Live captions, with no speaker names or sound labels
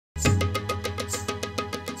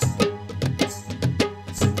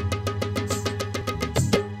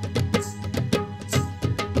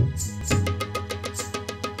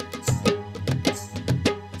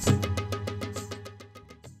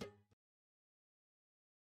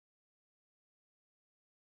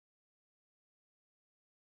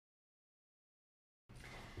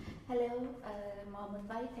Hello, Mohamed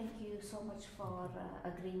Bhai. Thank you so much for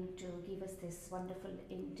agreeing to give us this wonderful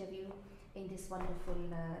interview in this wonderful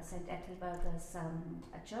St. Ethulburgas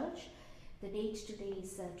church. The date today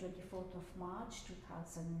is 24th of March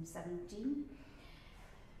 2017.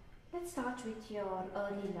 Let's start with your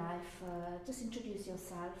early life. Just introduce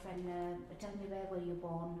yourself and tell me, where were you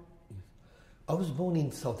born? I was born in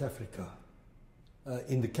South Africa,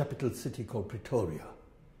 in the capital city called Pretoria.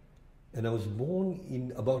 And I was born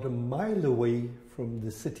in about a mile away from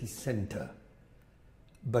the city centre.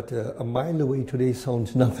 But a mile away today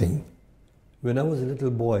sounds nothing. When I was a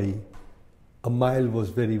little boy, a mile was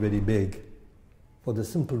very, very big, for the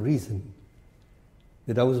simple reason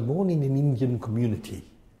that I was born in an Indian community.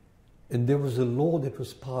 And there was a law that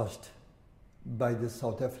was passed by the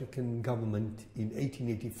South African government in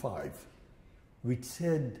 1885, which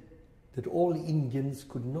said that all Indians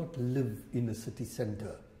could not live in a city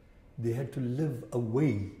centre. They had to live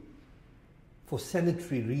away. For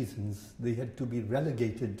sanitary reasons, they had to be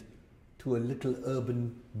relegated to a little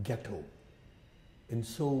urban ghetto. And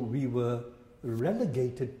so we were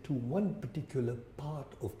relegated to one particular part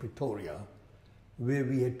of Pretoria where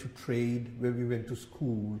we had to trade, where we went to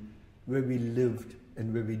school, where we lived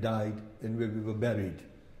and where we died and where we were buried.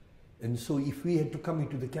 And so if we had to come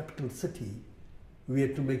into the capital city, we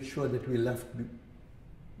had to make sure that we left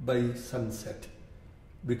by sunset.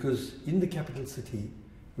 Because in the capital city,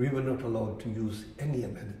 we were not allowed to use any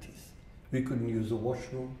amenities. We couldn't use a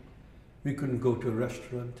washroom, we couldn't go to a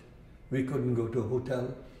restaurant, we couldn't go to a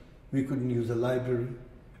hotel, we couldn't use a library,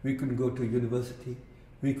 we couldn't go to a university,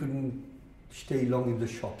 we couldn't stay long in the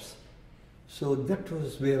shops. So that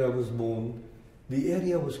was where I was born. The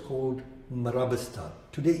area was called Marabastaad.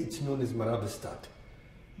 Today it's known as Marabastaad.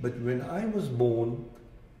 But when I was born,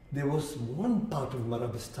 there was one part of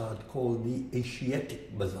Marabastaad called the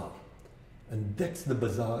Asiatic Bazaar, and that's the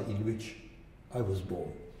bazaar in which I was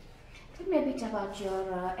born. Tell me a bit about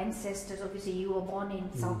your ancestors. Obviously you were born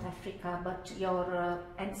in South Africa, but your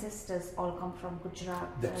ancestors all come from Gujarat.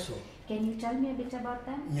 That's so. Can you tell me a bit about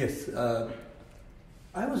them? Yes.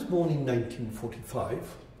 I was born in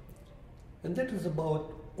 1945, and that was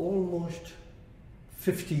about almost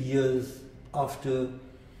 50 years after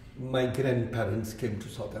my grandparents came to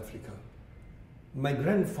South Africa. My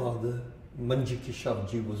grandfather, Mohamed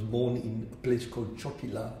Keshavjee, was born in a place called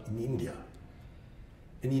Chotila in India.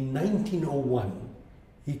 And in 1901,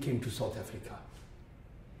 he came to South Africa.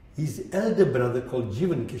 His elder brother, called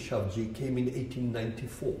Jivan Keshavjee, came in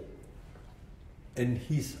 1894. And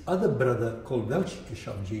his other brother, called Welsh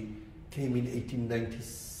Keshavjee, came in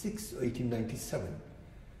 1896 or 1897.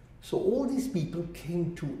 So all these people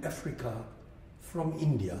came to Africa from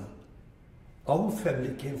India. Our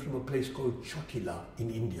family came from a place called Chotila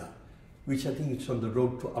in India, which I think it's on the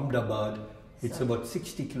road to Ahmedabad. It's about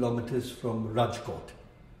 60 kilometers from Rajkot.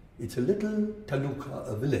 It's a little taluka,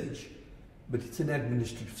 a village, but it's an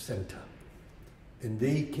administrative center. And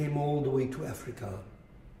they came all the way to Africa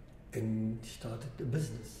and started a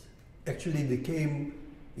business. Actually, they came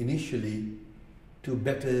initially to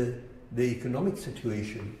better the economic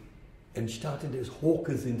situation and started as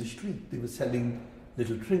hawkers in the street. They were selling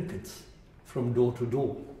little trinkets from door to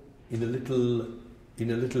door in a little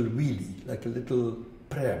wheelie, like a little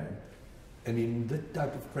pram. And in that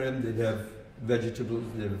type of pram, they'd have vegetables,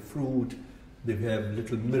 they'd have fruit, they'd have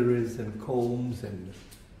little mirrors and combs and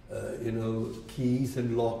keys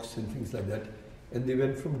and locks and things like that. And they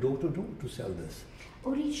went from door to door to sell this.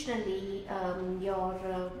 Originally,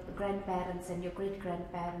 your grandparents and your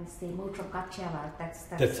great-grandparents, they moved from Kathiawar, that's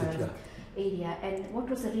it, yeah. Area. And what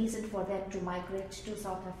was the reason for them to migrate to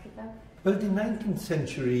South Africa? Well, the 19th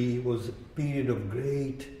century was a period of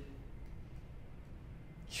great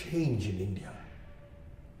change in India.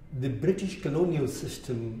 The British colonial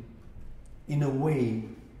system, in a way,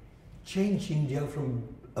 changed India from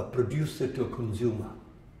a producer to a consumer.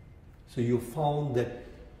 So you found that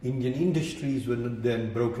Indian industries were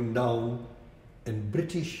then broken down and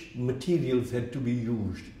British materials had to be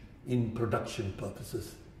used in production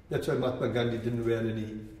purposes. That's why Mahatma Gandhi didn't wear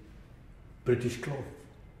any British cloth.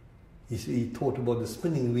 He thought about the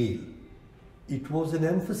spinning wheel. It was an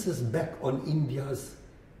emphasis back on India's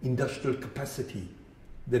industrial capacity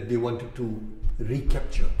that they wanted to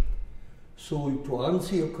recapture. So to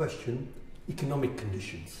answer your question, economic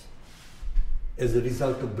conditions as a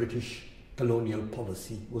result of British colonial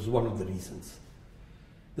policy was one of the reasons.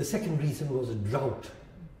 The second reason was a drought.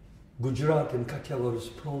 Gujarat and Kathiawar was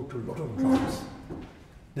prone to a lot of droughts.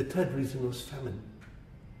 The third reason was famine.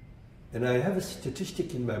 And I have a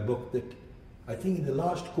statistic in my book that I think in the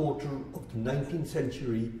last quarter of the 19th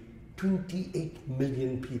century, 28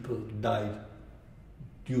 million people died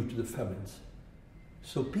due to the famines.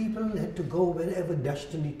 So people had to go wherever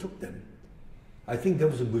destiny took them. I think there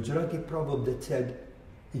was a Gujarati proverb that said,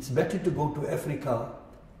 it's better to go to Africa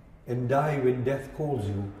and die when death calls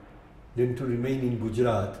you than to remain in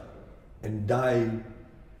Gujarat and die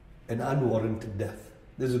an unwarranted death.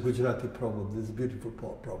 There's a Gujarati proverb, there's a beautiful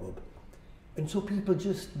proverb. And so people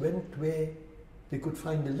just went where they could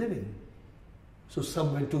find a living. So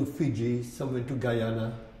some went to Fiji, some went to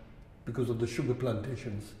Guyana because of the sugar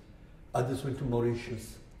plantations. Others went to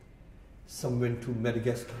Mauritius. Some went to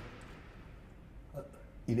Madagascar.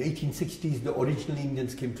 In 1860s, the original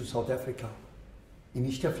Indians came to South Africa. In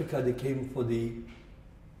East Africa, they came for the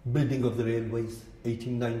building of the railways,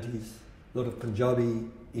 1890s. A lot of Punjabi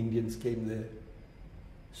Indians came there.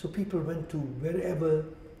 So people went to wherever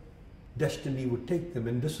destiny would take them.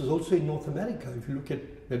 And this is also in North America. If you look at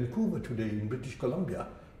Vancouver today, in British Columbia,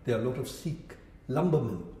 there are a lot of Sikh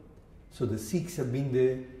lumbermen. So the Sikhs have been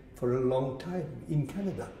there for a long time in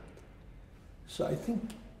Canada. So I think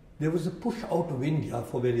there was a push out of India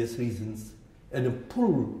for various reasons and a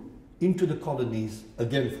pull into the colonies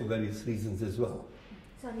again for various reasons as well.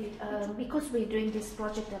 Sorry, because we're doing this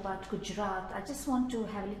project about Gujarat, I just want to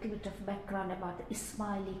have a little bit of background about the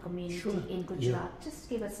Ismaili community in Gujarat. Yeah. Just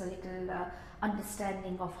give us a little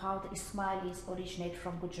understanding of how the Ismailis originate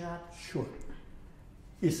from Gujarat. Sure.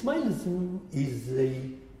 Ismailism is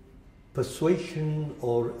a persuasion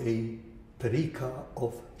or a tariqa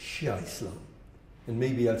of Shia Islam. And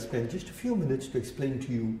maybe I'll spend just a few minutes to explain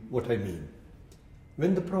to you what I mean.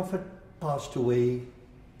 When the Prophet passed away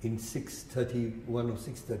in 631 or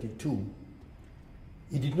 632,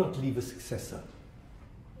 he did not leave a successor.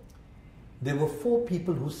 There were 4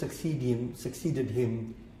 people who succeeded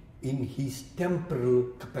him in his temporal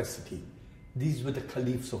capacity. These were the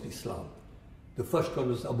caliphs of Islam. The first one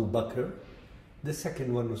was Abu Bakr, the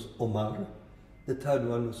second one was Omar, the third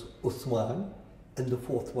one was Uthman, and the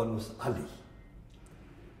fourth one was Ali.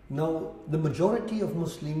 Now, the majority of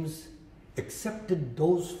Muslims accepted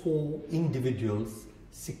those 4 individuals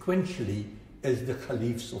sequentially as the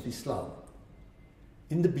caliphs of Islam,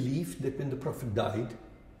 in the belief that when the Prophet died,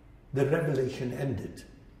 the revelation ended,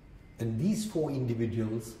 and these 4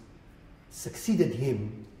 individuals succeeded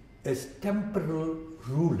him as temporal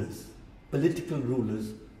rulers, political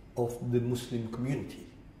rulers of the Muslim community.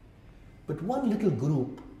 But one little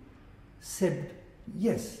group said,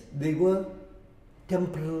 yes, they were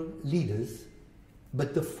temporal leaders,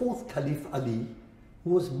 but the 4th Caliph Ali,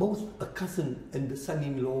 who was both a cousin and the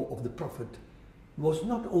son-in-law of the Prophet, was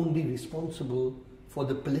not only responsible for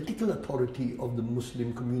the political authority of the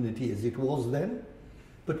Muslim community as it was then,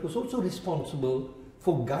 but was also responsible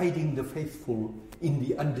for guiding the faithful in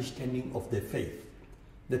the understanding of their faith.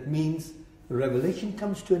 That means revelation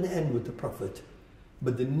comes to an end with the Prophet,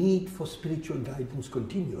 but the need for spiritual guidance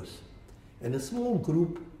continues. And a small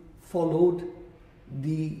group followed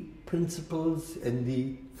the principles and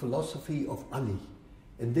the philosophy of Ali,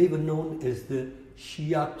 and they were known as the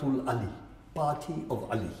Shiatul Ali, party of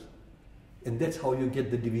Ali. And that's how you get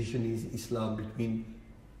the division in Islam between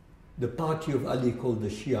the party of Ali called the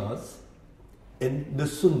Shias and the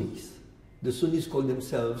Sunnis. The Sunnis call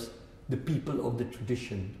themselves the people of the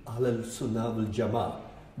tradition, Ahl al-Sunnah wal-Jama'ah,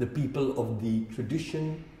 the people of the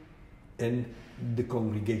tradition and the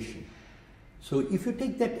congregation. So if you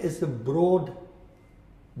take that as a broad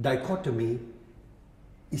dichotomy,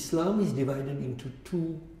 Islam is divided into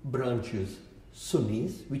 2 branches,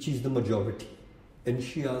 Sunnis, which is the majority, and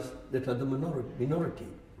Shias that are the minority.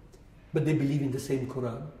 But they believe in the same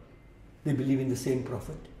Quran, they believe in the same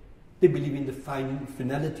Prophet, they believe in the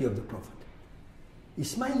finality of the Prophet.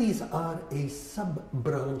 Ismailis are a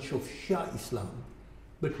sub-branch of Shia Islam,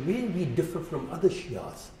 but where we differ from other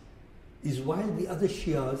Shias is while the other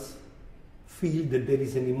Shias feel that there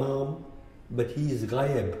is an Imam, but he is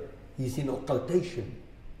ghaib, he is in occultation,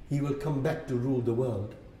 he will come back to rule the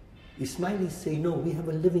world. Ismailis say, no, we have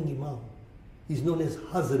a living Imam. He's known as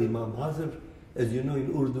Hazar Imam. Hazar, as you know in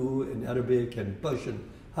Urdu and Arabic and Persian,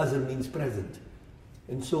 Hazar means present.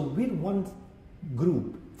 And so we're one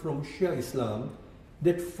group from Shia Islam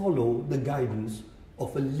that follow the guidance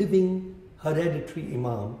of a living hereditary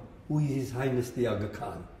Imam who is His Highness the Aga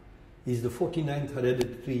Khan. He's the 49th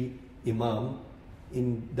hereditary Imam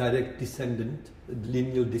in direct descendant,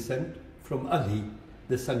 lineal descent from Ali,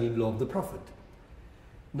 the son-in-law of the Prophet.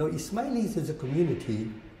 Now Ismailis as a community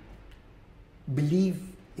believe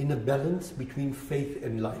in a balance between faith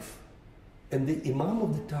and life. And the Imam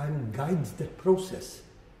of the time guides that process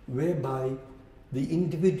whereby the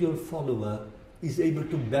individual follower is able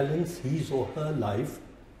to balance his or her life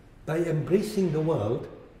by embracing the world,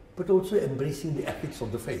 but also embracing the ethics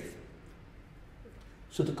of the faith.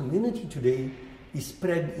 So the community today is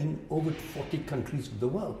spread in over 40 countries of the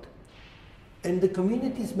world. And the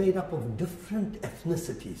community is made up of different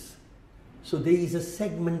ethnicities. So there is a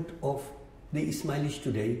segment of the Ismailis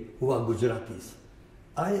today who are Gujaratis.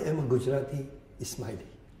 I am a Gujarati Ismaili.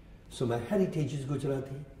 So my heritage is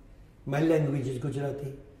Gujarati, my language is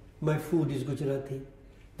Gujarati, my food is Gujarati,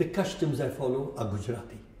 the customs I follow are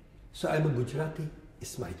Gujarati. So I'm a Gujarati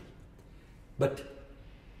Ismaili. But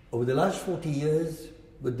over the last 40 years,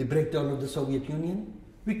 with the breakdown of the Soviet Union,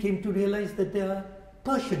 we came to realize that there are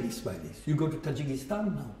Persian Ismailis. You go to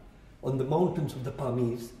Tajikistan now, on the mountains of the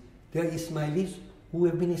Pamirs, there are Ismailis who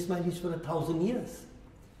have been Ismailis for 1,000 years.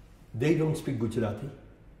 They don't speak Gujarati,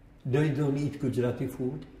 they don't eat Gujarati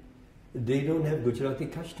food, they don't have Gujarati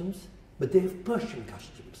customs, but they have Persian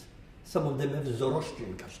customs. Some of them have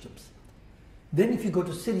Zoroastrian customs. Then if you go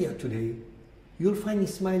to Syria today, you'll find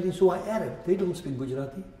Ismailis who are Arab. They don't speak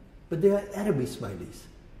Gujarati, but they are Arab Ismailis.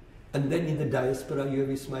 And then in the diaspora, you have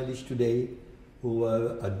Ismailis today who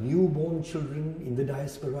are newborn children in the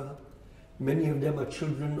diaspora. Many of them are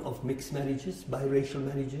children of mixed marriages, biracial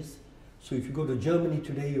marriages. So if you go to Germany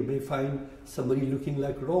today, you may find somebody looking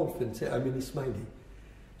like Rolf and say, I'm an Ismaili.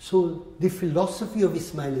 So the philosophy of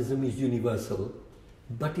Ismailism is universal,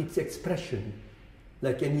 but its expression,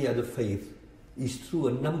 like any other faith, is through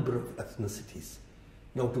a number of ethnicities.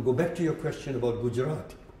 Now to go back to your question about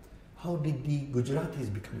Gujarat, how did the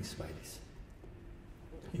Gujaratis become Ismailis?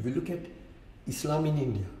 If you look at Islam in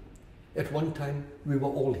India, at one time we were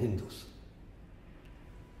all Hindus.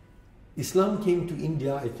 Islam came to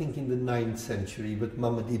India, I think, in the 9th century with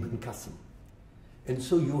Muhammad ibn Qasim. And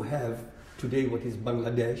so you have today what is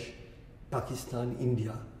Bangladesh, Pakistan,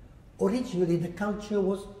 India. Originally the culture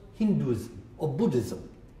was Hinduism or Buddhism.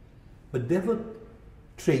 But there were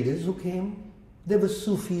traders who came, there were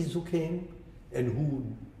Sufis who came and who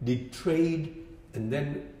did trade, and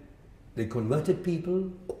then they converted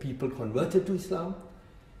people, or people converted to Islam.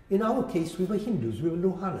 In our case, we were Hindus, we were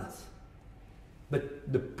Lohanas.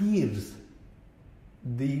 But the peers,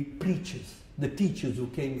 the preachers, the teachers who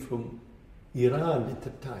came from Iran at the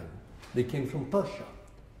time, they came from Persia.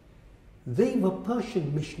 They were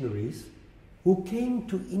Persian missionaries who came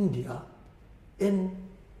to India and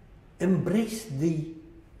embraced the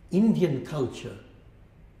Indian culture.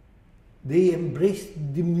 They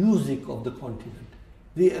embraced the music of the continent.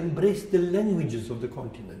 They embraced the languages of the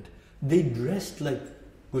continent. They dressed like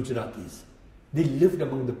Gujaratis. They lived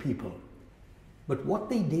among the people. But what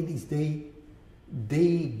they did is they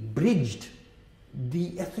bridged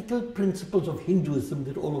the ethical principles of Hinduism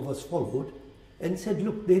that all of us followed and said,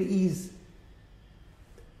 look, there is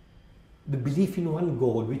the belief in one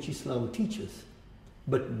God, which Islam teaches.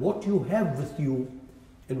 But what you have with you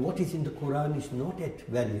and what is in the Quran is not at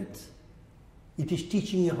variance. It is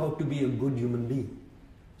teaching you how to be a good human being.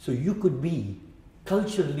 So you could be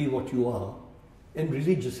culturally what you are and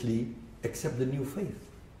religiously accept the new faith.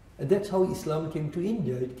 And that's how Islam came to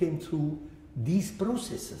India. It came through these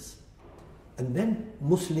processes. And then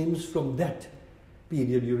Muslims from that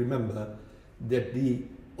period, you remember that the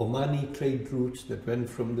Omani trade routes that went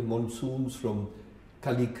from the monsoons from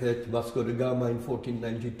Calicut, Vasco da Gama in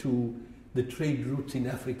 1492, the trade routes in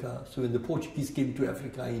Africa. So when the Portuguese came to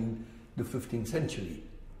Africa in the 15th century,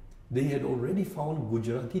 they had already found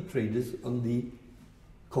Gujarati traders on the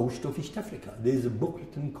coast of East Africa. There is a book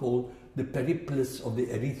written called The Periplus of the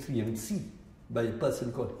Erythraean Sea by a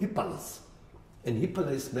person called Hippalus. And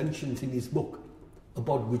Hippalus mentions in his book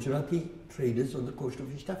about Gujarati traders on the coast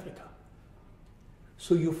of East Africa.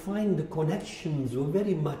 So you find the connections were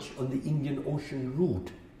very much on the Indian Ocean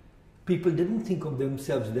route. People didn't think of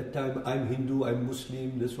themselves at that time, I'm Hindu, I'm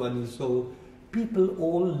Muslim, this one is so. People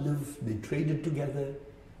all lived, they traded together.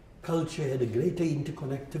 Culture had a greater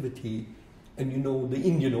interconnectivity. And you know, the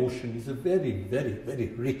Indian Ocean is a very, very, very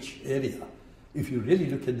rich area. If you really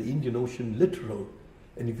look at the Indian Ocean literal,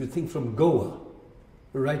 and if you think from Goa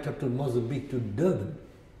right up to Mozambique to Durban,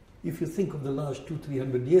 if you think of the last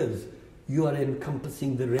 200-300 years, you are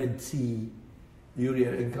encompassing the Red Sea, you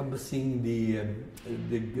are encompassing the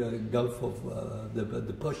Gulf of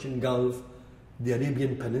the Persian Gulf, the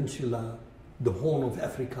Arabian Peninsula, the Horn of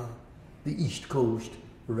Africa, the East Coast,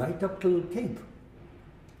 right up to Cape.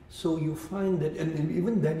 So you find that, and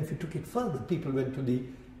even then, if you took it further, people went to the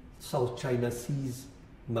South China Seas,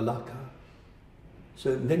 Malacca.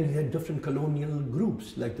 So then you had different colonial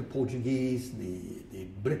groups like the Portuguese, the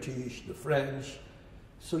British, the French.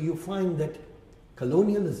 So you find that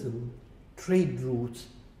colonialism, trade routes,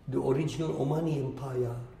 the original Omani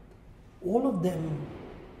Empire, all of them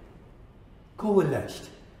coalesced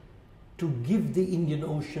to give the Indian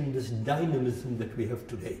Ocean this dynamism that we have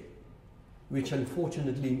today. which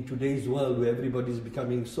unfortunately in today's world where everybody is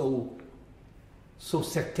becoming so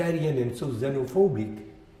sectarian and so xenophobic,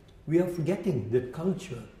 we are forgetting that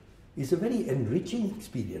culture is a very enriching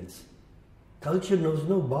experience. Culture knows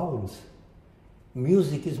no bounds.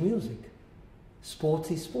 Music is music.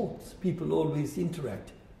 Sports is sports. People always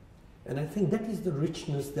interact. And I think that is the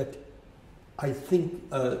richness that I think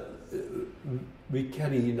we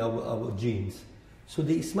carry in our genes. So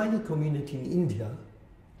the Ismaili community in India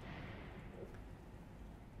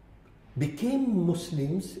became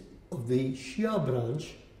Muslims of the Shia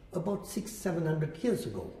branch about 600-700 years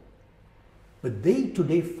ago. But they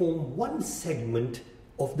today form one segment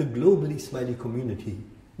of the global Ismaili community,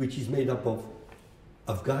 which is made up of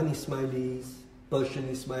Afghan Ismailis, Persian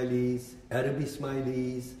Ismailis, Arab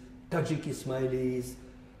Ismailis, Tajik Ismailis,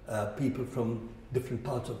 people from different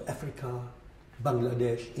parts of Africa,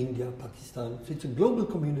 Bangladesh, India, Pakistan. So it's a global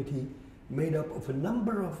community made up of a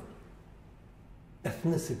number of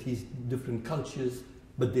ethnicities, different cultures,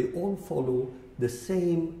 but they all follow the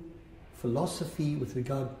same philosophy with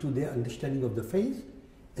regard to their understanding of the faith,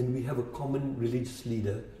 and we have a common religious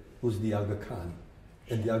leader who's the Aga Khan.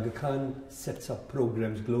 And the Aga Khan sets up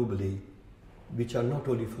programs globally which are not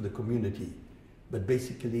only for the community, but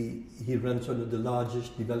basically he runs one of the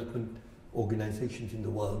largest development organizations in the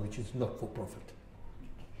world, which is not for profit.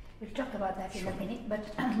 We'll talk about that in a minute, but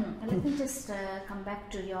let me just come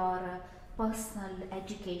back to your personal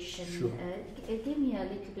education. Sure. Give me a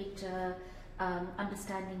little bit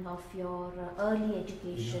understanding of your early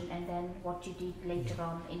education and then what you did later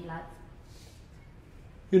on in life.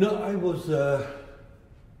 You know, I was,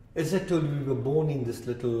 as I told you, we were born in this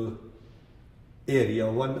little area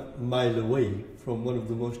 1 mile away from one of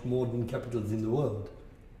the most modern capitals in the world.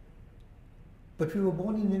 But we were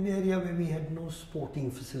born in an area where we had no sporting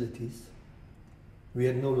facilities, we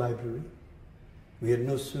had no library, we had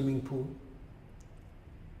no swimming pool.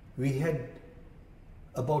 We had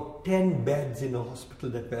about 10 beds in a hospital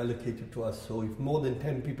that were allocated to us, so if more than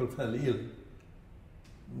 10 people fell ill,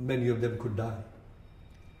 many of them could die.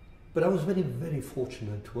 But I was very, very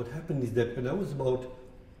fortunate. What happened is that when I was about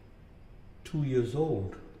 2 years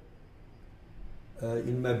old,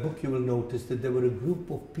 in my book you will notice that there were a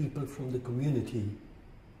group of people from the community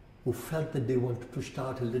who felt that they wanted to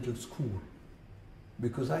start a little school.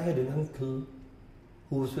 Because I had an uncle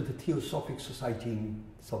who was with the Theosophic Society in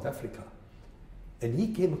South Africa. And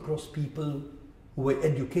he came across people who were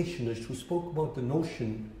educationists who spoke about the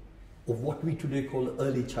notion of what we today call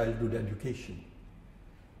early childhood education.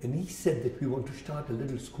 And he said that we want to start a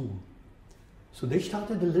little school. So they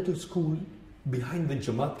started a little school behind the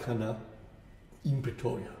Jamaat Khana in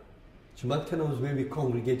Pretoria. Jamaat Khana was where we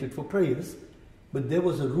congregated for prayers, but there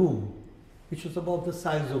was a room which was about the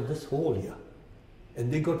size of this hall here.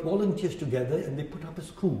 And they got volunteers together and they put up a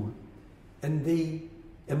school, and they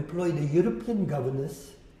employed a European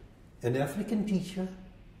governess, an African teacher,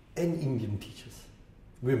 and Indian teachers,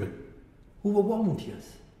 women, who were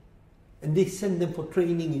volunteers. And they sent them for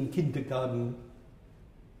training in kindergarten,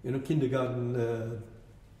 you know, kindergarten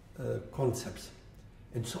concepts.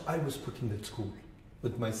 And so I was put in that school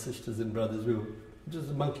with my sisters and brothers. It was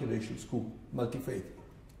a multiracial school, multi-faith.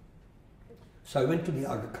 So I went to the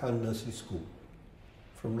Aga Khan Nursery School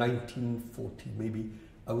from 1940, maybe.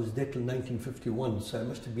 I was there till 1951, so I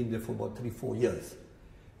must have been there for about 3-4 years.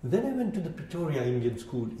 Then I went to the Pretoria Indian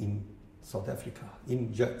School in South Africa,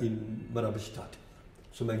 in Marabastaad.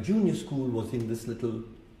 So my junior school was in this little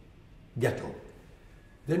ghetto.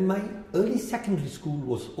 Then my early secondary school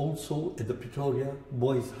was also at the Pretoria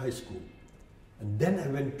Boys High School. And then I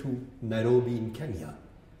went to Nairobi in Kenya,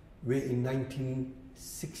 where in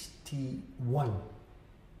 1961,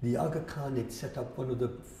 the Aga Khan had set up one of the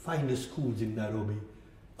finest schools in Nairobi,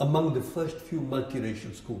 among the first few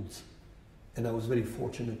multiracial schools. And I was very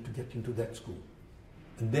fortunate to get into that school.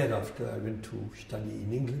 And thereafter I went to study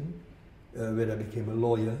in England, where I became a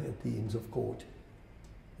lawyer at the Inns of Court.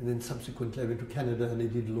 And then subsequently I went to Canada and I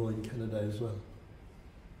did law in Canada as well.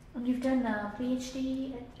 And you've done a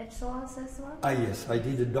PhD at SOAS as well? Yes, I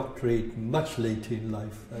did a doctorate much later in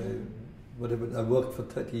life. I worked for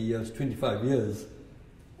 30 years, 25 years.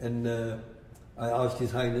 And I asked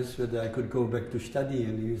His Highness whether I could go back to study,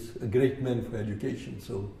 and he's a great man for education,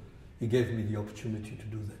 so he gave me the opportunity to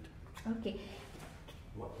do that. Okay.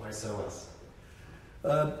 Why SOAS?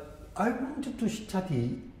 I wanted to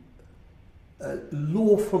study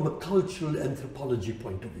law from a cultural anthropology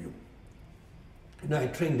point of view. You know, I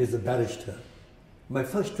trained as a barrister. My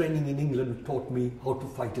first training in England taught me how to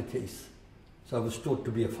fight a case. So I was taught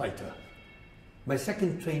to be a fighter. My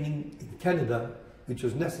second training in Canada, which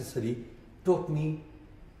was necessary, taught me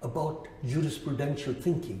about jurisprudential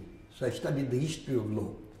thinking. So I studied the history of law.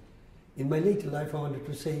 In my later life, I wanted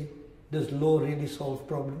to say, does law really solve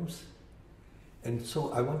problems? And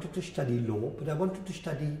so I wanted to study law, but I wanted to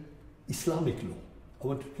study Islamic law. I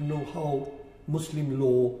wanted to know how Muslim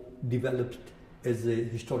law developed as a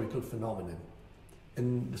historical phenomenon.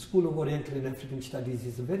 And the School of Oriental and African Studies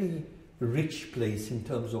is a very rich place in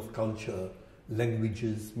terms of culture,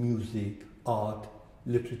 languages, music, art,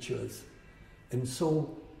 literatures. And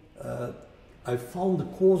so I found the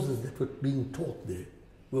courses that were being taught there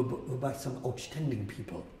were by some outstanding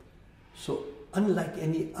people. So unlike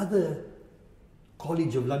any other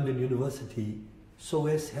College of London University,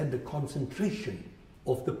 SOAS had the concentration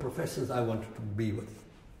of the professors I wanted to be with.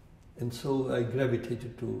 And so I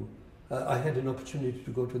gravitated to, I had an opportunity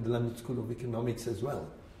to go to the London School of Economics as well,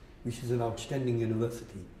 which is an outstanding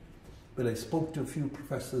university. But I spoke to a few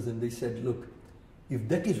professors and they said, look, if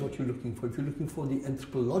that is what you're looking for, if you're looking for the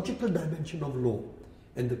anthropological dimension of law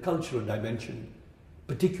and the cultural dimension,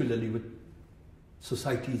 particularly with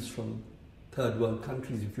societies from third world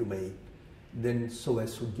countries, if you may, then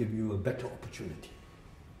SOAS would give you a better opportunity.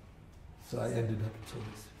 So I ended up at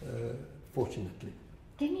SOAS, fortunately.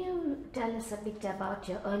 Can you tell us a bit about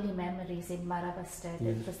your early memories in Marabastaad?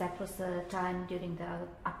 Yes. Because that was the time during the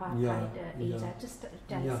apartheid era. Just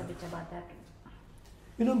tell us a bit about that.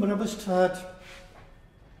 You know, Marabastaad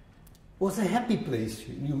was a happy place.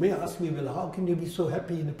 You may ask me, well, how can you be so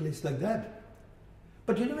happy in a place like that?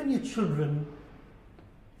 But you know, when you're children,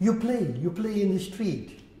 you play in the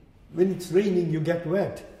street. When it's raining, you get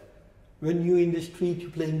wet. When you're in the street,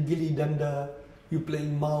 you're playing gilli danda, you're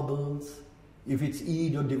playing marbles. If it's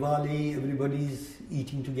Eid or Diwali, everybody's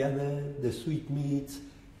eating together, the sweetmeats,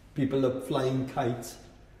 people are flying kites.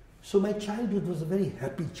 So my childhood was a very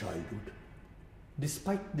happy childhood.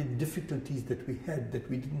 Despite the difficulties that we had, that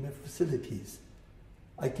we didn't have facilities,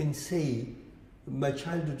 I can say my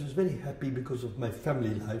childhood was very happy because of my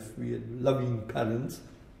family life. We had loving parents,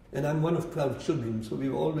 and I'm one of 12 children, so we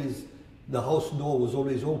were always, the house door was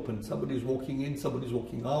always open. Somebody's walking in, somebody's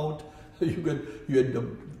walking out. You had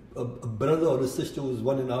a brother or a sister who was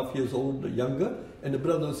 1.5 years old, younger, and a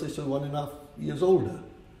brother or sister 1.5 years older.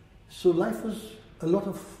 So life was a lot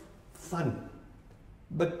of fun,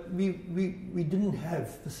 but we didn't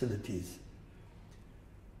have facilities.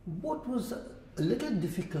 What was a little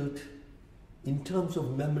difficult in terms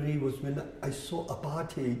of memory was when I saw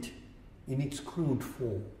apartheid in its crude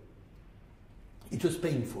form. It was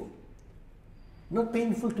painful. Not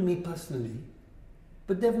painful to me personally,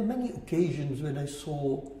 but there were many occasions when I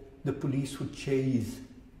saw the police would chase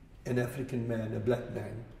an African man, a black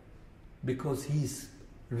man, because his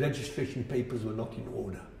registration papers were not in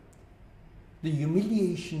order. The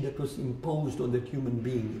humiliation that was imposed on that human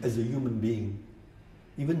being as a human being,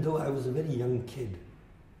 even though I was a very young kid,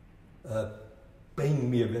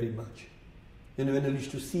 pained me very much. You know, when I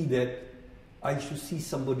used to see that, I used to see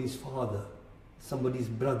somebody's father, somebody's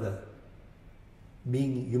brother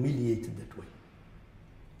being humiliated that way.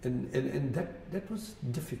 And that was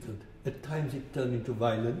difficult. At times it turned into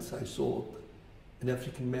violence. I saw an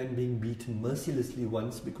African man being beaten mercilessly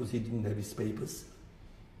once because he didn't have his papers.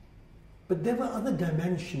 But there were other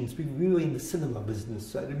dimensions. We were in the cinema business.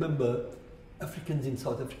 So I remember Africans in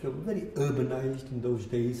South Africa were very urbanized in those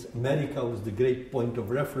days. America was the great point of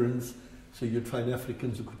reference. So you'd find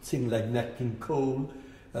Africans who could sing like Nat King Cole.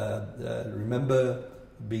 Remember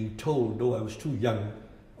being told, though I was too young,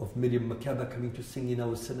 of Miriam Makeba coming to sing in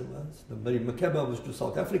our cinemas. The Miriam Makeba was to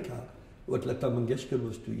South Africa, what Lata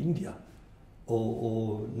was to India,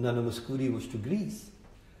 or Nana Mouskouri was to Greece.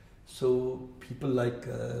 So people like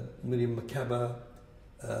Miriam Makeba,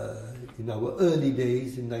 in our early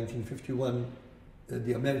days in 1951,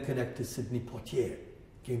 the American actor Sidney Poitier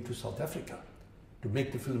came to South Africa to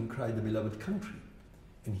make the film Cry the Beloved Country.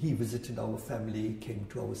 And he visited our family, came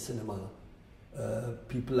to our cinema.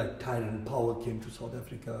 People like Tyrone Power came to South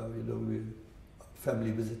Africa, you know,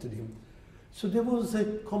 family visited him. So there was a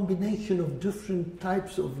combination of different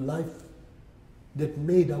types of life that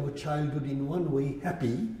made our childhood in one way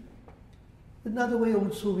happy. Another way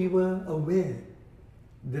also we were aware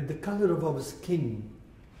that the color of our skin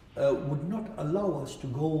would not allow us to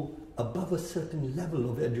go above a certain level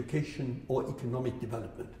of education or economic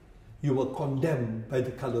development. You were condemned by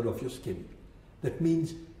the color of your skin. That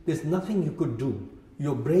means there's nothing you could do.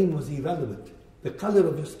 Your brain was irrelevant. The color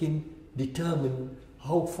of your skin determined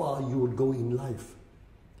how far you would go in life.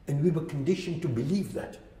 And we were conditioned to believe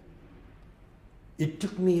that. It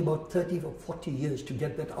took me about 30 or 40 years to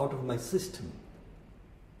get that out of my system.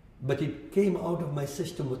 But it came out of my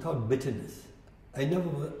system without bitterness. I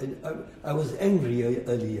was angry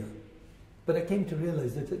earlier, but I came to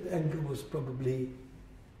realize that anger was probably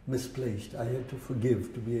misplaced. I had to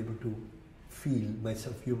forgive to be able to feel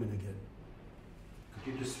myself human again.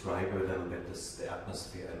 Could you describe a little bit the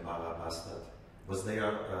atmosphere in Marabastaad? Was there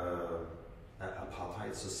an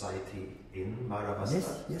apartheid society in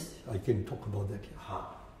Marabastaad? Yes, I can talk about that here. Huh.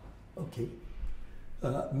 Okay.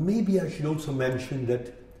 Maybe I should also mention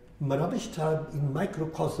that Marabastaad in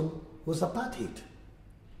microcosm was apartheid.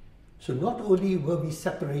 So not only were we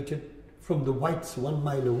separated from the whites 1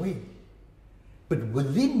 mile away, but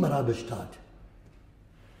within Marabastaad,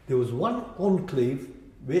 there was one enclave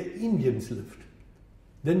where Indians lived.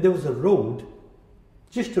 Then there was a road,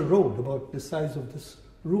 just a road about the size of this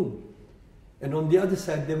room. And on the other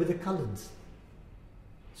side, there were the Coloureds.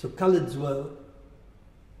 So Coloureds were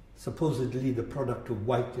supposedly the product of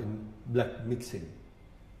white and black mixing.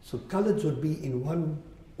 So Coloureds would be in one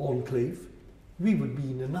enclave, we would be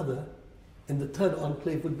in another, and the third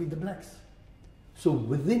enclave would be the blacks. So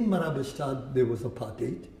within Marabastaad there was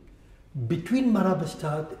apartheid. Between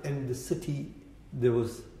Marabastaad and the city there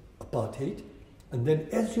was apartheid. And then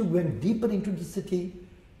as you went deeper into the city,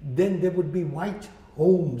 then there would be white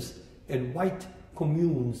homes and white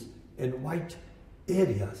communes and white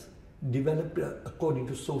areas developed according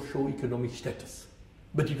to socio-economic status.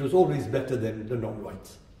 But it was always better than the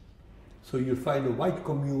non-whites. So you'd find a white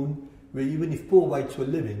commune where even if poor whites were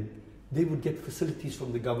living, they would get facilities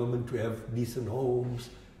from the government to have decent homes,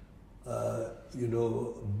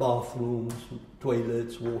 bathrooms,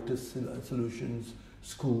 toilets, water solutions,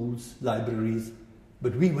 schools, libraries.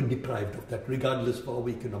 But we were deprived of that, regardless of our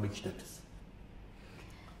economic status.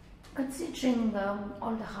 Considering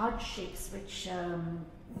all the hardships which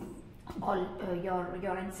all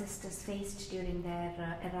your ancestors faced during their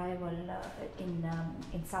arrival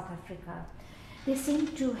in South Africa, they seem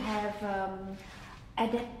to have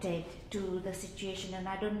adapted to the situation, and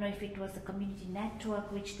I don't know if it was the community network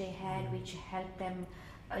which they had, which helped them,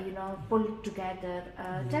 pull together.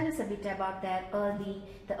 Tell us a bit about the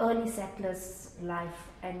early settlers' life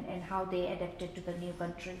and how they adapted to the new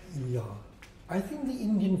country. Yeah, I think the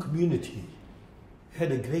Indian community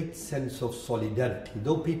had a great sense of solidarity.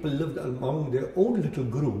 Though people lived among their own little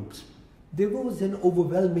groups, there was an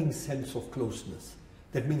overwhelming sense of closeness.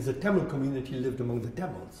 That means the Tamil community lived among the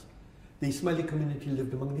Tamils. The Ismaili community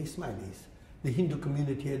lived among the Ismailis. The Hindu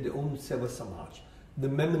community had their own Seva Samaj. The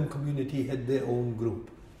Memon community had their own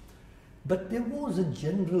group. But there was a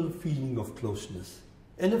general feeling of closeness,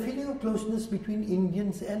 and a feeling of closeness between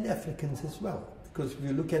Indians and Africans as well. Because if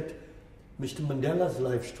you look at Mr. Mandela's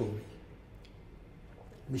life story,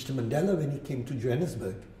 Mr. Mandela, when he came to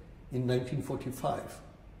Johannesburg in 1945,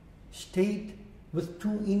 stayed with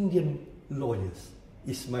two Indian lawyers,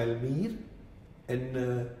 Ismail Mir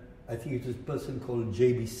and I think it was a person called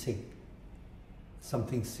J.B. Singh,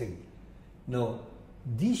 something Singh. Now,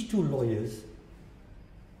 these two lawyers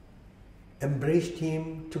embraced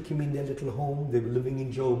him, took him in their little home. They were living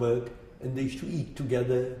in Joburg, and they used to eat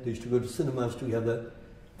together. They used to go to cinemas together.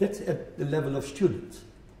 That's at the level of students.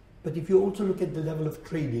 But if you also look at the level of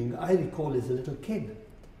trading, I recall as a little kid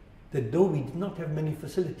that though we did not have many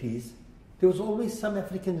facilities, there was always some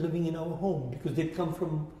African living in our home because they'd come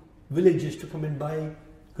from villages to come and buy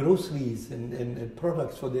groceries and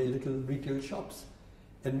products for their little retail shops.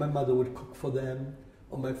 And my mother would cook for them,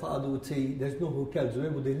 or my father would say, there's no hotels, where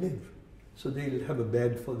would they live? So they'll have a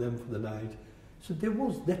bed for them for the night. So there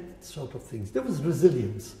was that sort of things. There was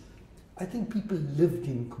resilience. I think people lived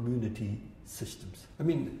in community systems. I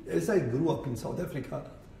mean, as I grew up in South Africa,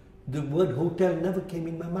 the word hotel never came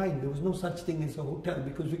in my mind. There was no such thing as a hotel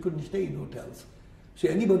because we couldn't stay in hotels. So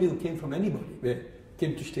anybody who came from anybody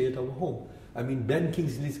came to stay at our home. I mean, Ben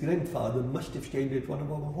Kingsley's grandfather must have stayed at one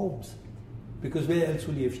of our homes, because where else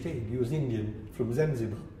would he have stayed? He was Indian from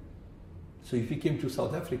Zanzibar. So if he came to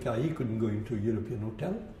South Africa, he couldn't go into a European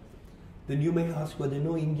hotel. Then you may ask, were there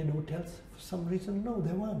no Indian hotels? For some reason, no,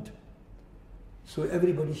 there weren't. So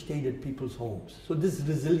everybody stayed at people's homes. So this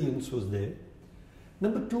resilience was there.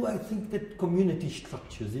 Number two, I think that community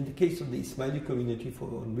structures, in the case of the Ismaili community,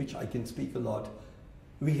 on which I can speak a lot,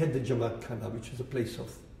 we had the Jamaat Khana, which was a place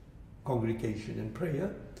of congregation and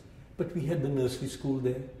prayer, but we had the nursery school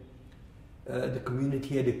there. The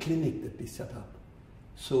community had a clinic that they set up.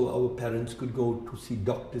 So our parents could go to see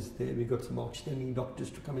doctors there. We got some outstanding doctors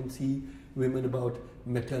to come and see women about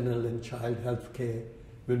maternal and child health care.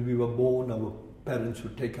 When we were born, our parents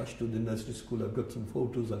would take us to the nursery school. I've got some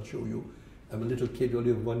photos I'll show you. I'm a little kid,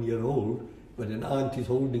 only 1 year old, but an aunt is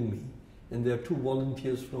holding me. And there are two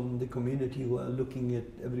volunteers from the community who are looking at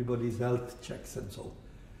everybody's health checks and so on.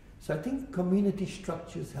 So I think community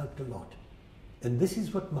structures helped a lot. And this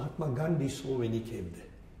is what Mahatma Gandhi saw when he came there.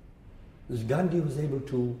 Because Gandhi was able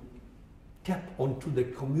to tap onto the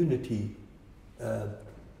community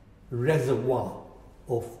reservoir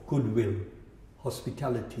of goodwill,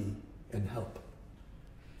 hospitality, and help.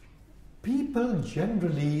 People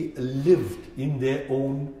generally lived in their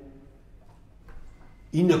own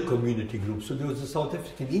inner community group. So there was a South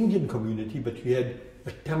African Indian community, but you had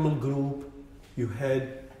a Tamil group, you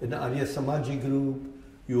had an Arya Samaji group,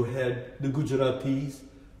 you had the Gujaratis,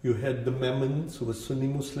 you had the Memons, who were Sunni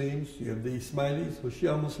Muslims, you have the Ismailis, who were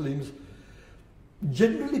Shia Muslims.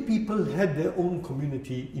 Generally, people had their own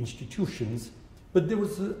community institutions, but there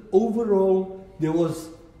was overall, there was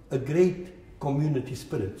a great community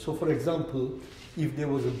spirit. So, for example, if there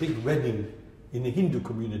was a big wedding in a Hindu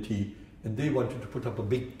community and they wanted to put up a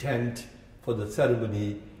big tent for the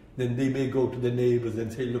ceremony, then they may go to the neighbors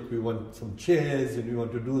and say, look, we want some chairs and we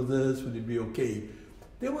want to do this, would it be okay?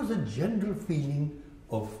 There was a general feeling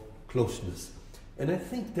of closeness. And I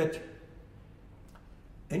think that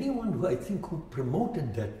anyone who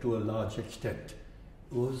promoted that to a large extent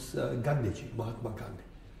was Gandhiji, Mahatma Gandhi.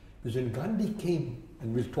 Because when Gandhi came,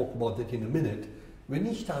 and we'll talk about that in a minute, when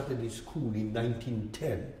he started his school in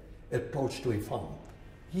 1910 at Tolstoy Farm,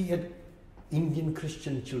 he had Indian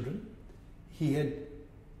Christian children, he had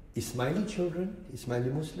Ismaili children,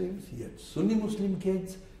 Ismaili Muslims, he had Sunni Muslim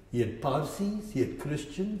kids, he had Parsis, he had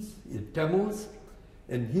Christians, he had Tamils,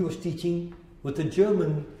 and he was teaching with a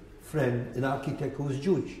German friend, an architect who was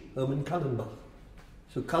Jewish, Hermann Kallenbach.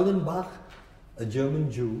 So Kallenbach, a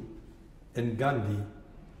German Jew, and Gandhi,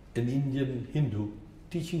 an Indian Hindu,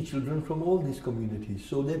 teaching children from all these communities,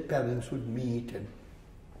 so their parents would meet. And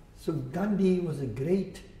so Gandhi was a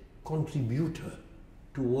great contributor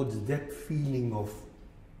towards that feeling of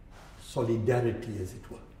solidarity, as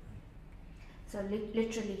it were. So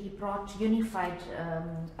literally he brought unified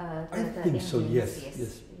I think so,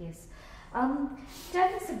 yes.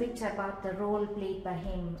 Tell us a bit about the role played by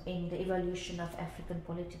him in the evolution of African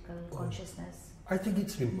political consciousness. I think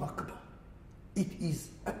it's remarkable. It is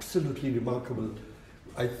absolutely remarkable.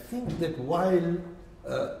 I think that while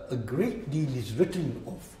a great deal is written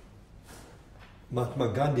of Mahatma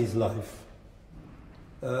Gandhi's life,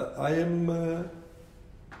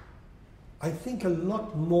 I think a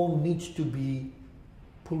lot more needs to be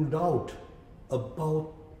pulled out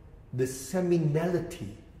about the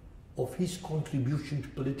seminality of his contribution to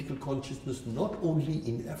political consciousness, not only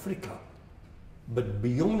in Africa, but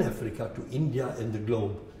beyond Africa to India and the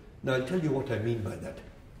globe. Now I'll tell you what I mean by that.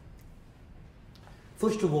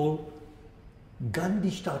 First of all, Gandhi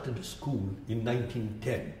started a school in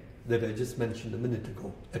 1910 that I just mentioned a minute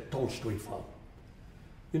ago at Tolstoy Farm.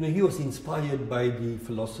 You know, he was inspired by the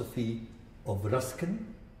philosophy of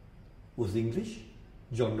Ruskin, who was English,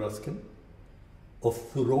 John Ruskin, of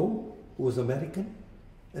Thoreau, who was American,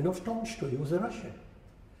 and of Tolstoy, who was a Russian.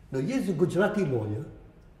 Now here's a Gujarati lawyer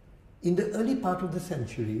in the early part of the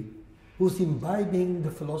century who's imbibing the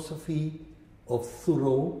philosophy of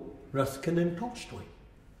Thoreau, Ruskin, and Tolstoy.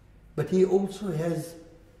 But he also has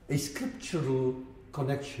a scriptural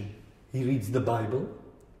connection. He reads the Bible,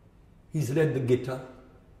 he's read the Gita,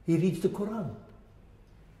 he reads the Quran.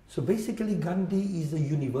 So basically Gandhi is a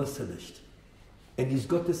universalist, and he's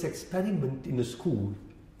got this experiment in a school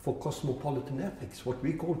for cosmopolitan ethics. What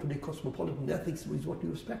we call today cosmopolitan ethics is what he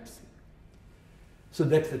was practicing. So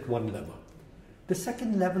that's at one level. The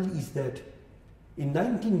second level is that in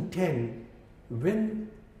 1910, when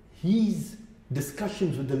his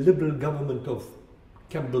discussions with the liberal government of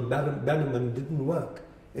Campbell Bannerman didn't work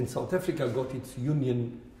and South Africa got its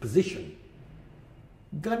union position,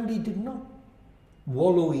 Gandhi did not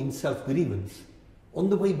wallow in self-grievance. On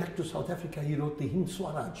the way back to South Africa, he wrote the Hind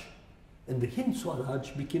Swaraj, and the Hind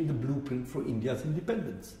Swaraj became the blueprint for India's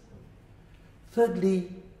independence. Thirdly,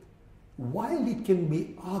 while it can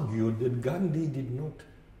be argued that Gandhi did not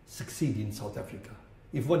succeed in South Africa,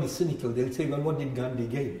 if one is cynical, they'll say, well, what did Gandhi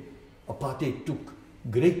gain? Apartheid took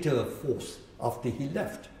greater force after he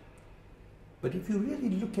left. But if you really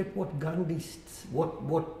look at what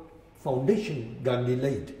what foundation Gandhi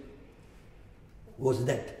laid, was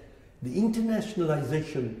that the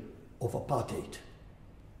internationalization of apartheid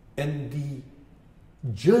and the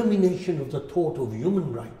germination of the thought of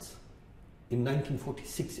human rights in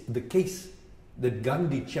 1946, the case that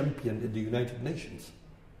Gandhi championed at the United Nations,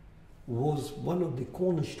 was one of the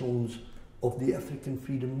cornerstones of the African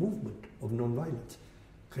freedom movement of non-violence.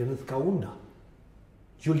 Kenneth Kaunda,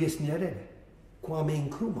 Julius Nyerere, Kwame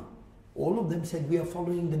Nkrumah, all of them said we are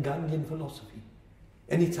following the Gandhian philosophy.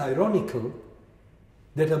 And it's ironical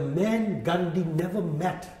that a man Gandhi never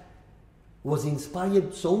met was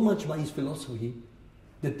inspired so much by his philosophy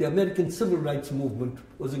that the American civil rights movement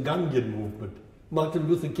was a Gandhian movement. Martin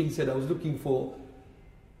Luther King said, I was looking for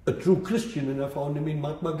a a true Christian, and I found him in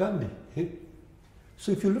Mahatma Gandhi.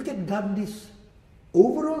 So if you look at Gandhi's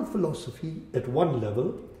overall philosophy at one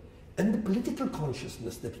level and the political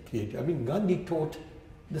consciousness that he created. I mean, Gandhi taught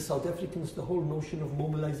the South Africans the whole notion of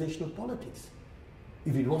mobilizational politics.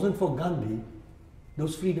 If it wasn't for Gandhi,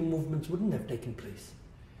 those freedom movements wouldn't have taken place.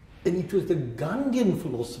 And it was the Gandhian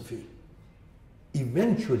philosophy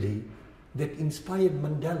eventually that inspired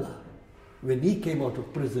Mandela when he came out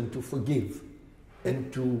of prison to forgive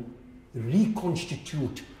and to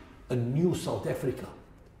reconstitute a new South Africa.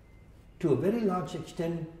 To a very large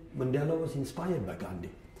extent, Mandela was inspired by Gandhi.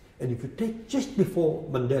 And if you take just before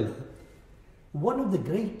Mandela, one of the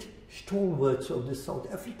great stalwarts of the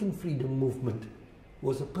South African freedom movement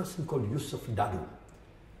was a person called Yusuf Dadoo.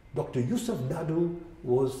 Dr. Yusuf Dadoo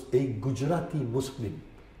was a Gujarati Muslim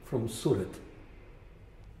from Surat.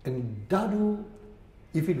 And Dadoo,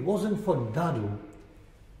 if it wasn't for Dadoo,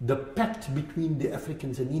 the pact between the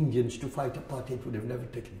Africans and Indians to fight apartheid would have never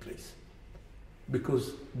taken place.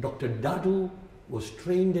 Because Dr. Dadoo was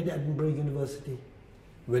trained at Edinburgh University,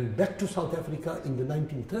 went back to South Africa in the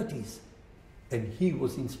 1930s, and he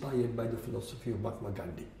was inspired by the philosophy of Mahatma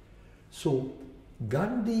Gandhi. So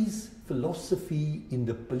Gandhi's philosophy in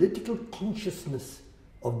the political consciousness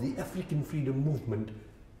of the African freedom movement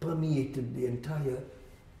permeated the entire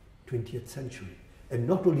 20th century. And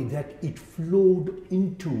not only that, it flowed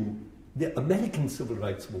into the American civil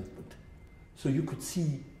rights movement. So you could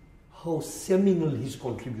see how seminal his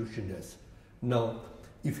contribution is. Now,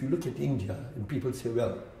 if you look at India, and people say,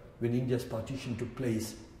 well, when India's partition took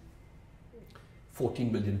place,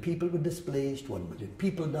 14 million people were displaced, 1 million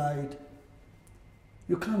people died.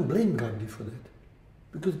 You can't blame Gandhi for that,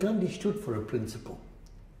 because Gandhi stood for a principle.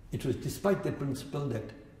 It was despite that principle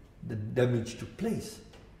that the damage took place.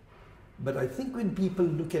 But I think when people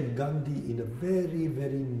look at Gandhi in a very,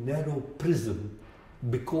 very narrow prism,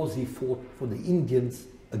 because he fought for the Indians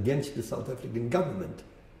against the South African government,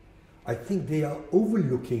 I think they are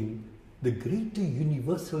overlooking the greater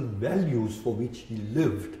universal values for which he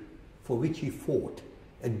lived, for which he fought,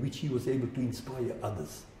 and which he was able to inspire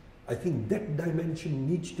others. I think that dimension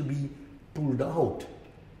needs to be pulled out,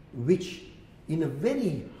 which in a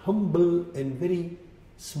very humble and very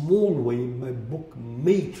small way my book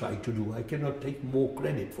may try to do. I cannot take more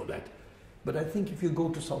credit for that. But I think if you go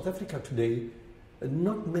to South Africa today,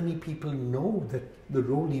 not many people know that the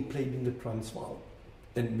role he played in the Transvaal.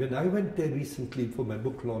 And when I went there recently for my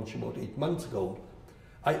book launch about 8 months ago,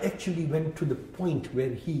 I actually went to the point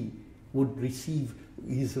where he would receive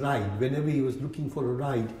his ride. Whenever he was looking for a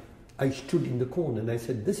ride, I stood in the corner and I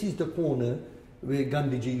said, this is the corner where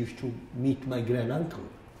Gandhiji used to meet my granduncle.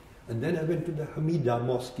 And then I went to the Hamida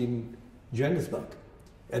Mosque in Johannesburg,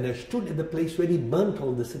 and I stood at the place where he burnt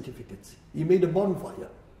all the certificates. He made a bonfire.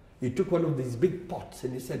 He took one of these big pots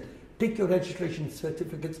and he said, take your registration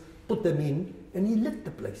certificates, put them in, and he lit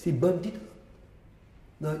the place. He burnt it up.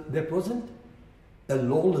 Now, that wasn't a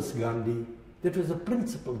lawless Gandhi. That was a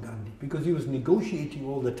principled Gandhi, because he was negotiating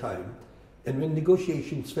all the time. And when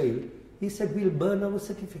negotiations failed, he said, we'll burn our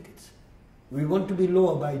certificates. We want to be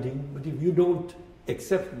law-abiding, but if you don't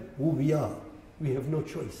accept who we are, we have no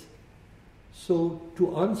choice. So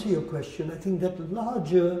to answer your question, I think that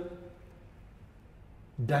larger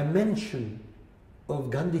dimension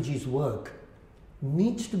of Gandhiji's work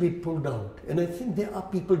needs to be pulled out. And I think there are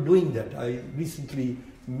people doing that. I recently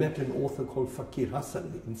met an author called Fakir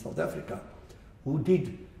Hassan in South Africa, who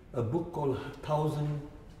did a book called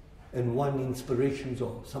 1001 Inspirations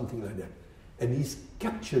or something like that. And he's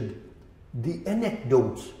captured the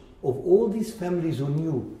anecdotes of all these families who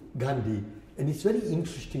knew Gandhi. And it's very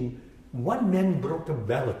interesting. One man brought a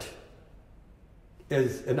belt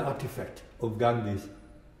as an artifact of Gandhi's.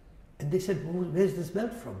 And they said, well, where's this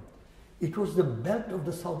belt from? It was the belt of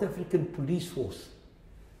the South African police force.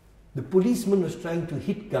 The policeman was trying to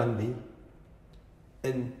hit Gandhi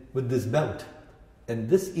and with this belt. And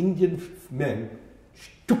this Indian man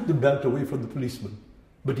took the belt away from the policeman.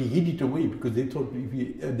 But he hid it away because they thought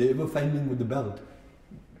if they ever find him with the belt,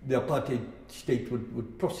 the apartheid state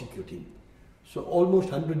would prosecute him. So almost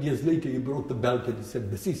 100 years later, he brought the belt and he said,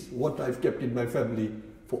 this is what I've kept in my family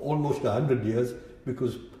for almost 100 years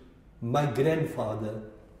because my grandfather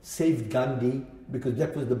saved Gandhi because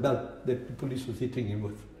that was the belt that the police was hitting him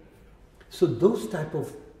with. So those type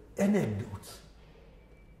of anecdotes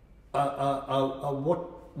are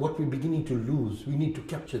what we're beginning to lose. We need to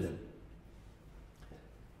capture them.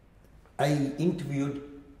 I interviewed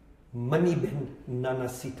Maniben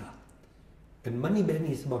Nanasita. And Maniben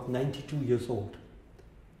is about 92 years old.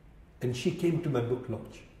 And she came to my book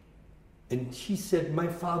launch. And she said, my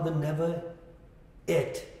father never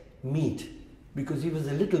ate meat because he was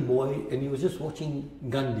a little boy and he was just watching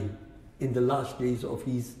Gandhi in the last days of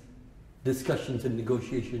his discussions and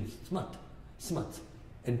negotiations, smuts.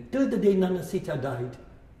 And till the day Nana Sita died,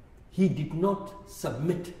 he did not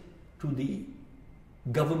submit to the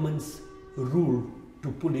government's rule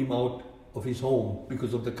to pull him out of his home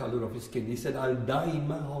because of the color of his skin. He said, I'll die in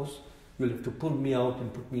my house, you'll have to pull me out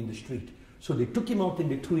and put me in the street. So they took him out and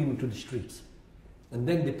they threw him into the streets. And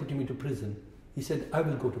then they put him into prison. He said, I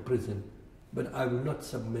will go to prison, but I will not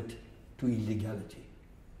submit to illegality.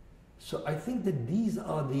 So I think that these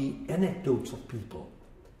are the anecdotes of people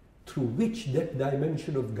through which that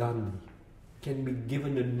dimension of Gandhi can be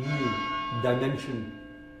given a new dimension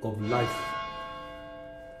of life.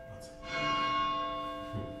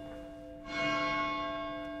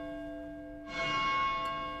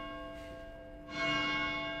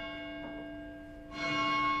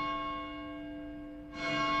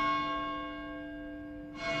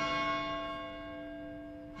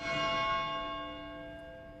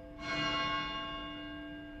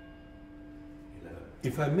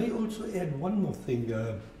 If I may also add one more thing,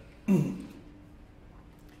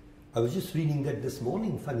 I was just reading that this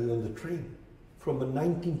morning, funny, on the train, from a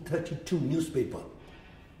 1932 newspaper,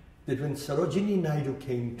 that when Sarojini Naidu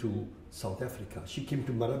came to South Africa, she came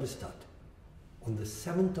to Marabastaad on the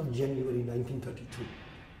 7th of January 1932,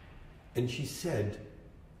 and she said,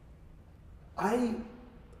 I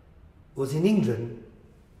was in England,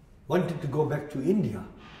 wanted to go back to India,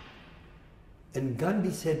 and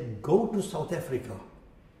Gandhi said, go to South Africa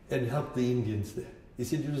and help the Indians there. He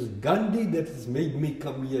said, it was Gandhi that has made me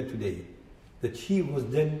come here today. That she was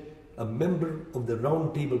then a member of the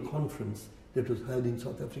Round Table Conference that was held in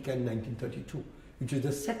South Africa in 1932, which was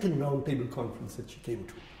the second Round Table Conference that she came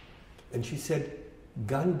to. And she said,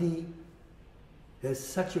 Gandhi has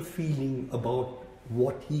such a feeling about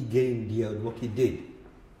what he gained here, what he did,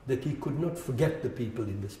 that he could not forget the people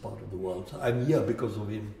in this part of the world. So I'm here because of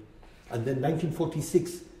him. And then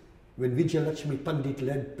 1946, when Vijayalakshmi Pandit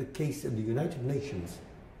led the case in the United Nations,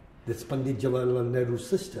 that's Pandit Jawaharlal Nehru's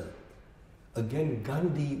sister, again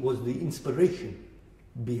Gandhi was the inspiration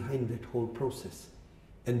behind that whole process.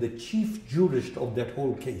 And the chief jurist of that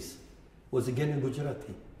whole case was again a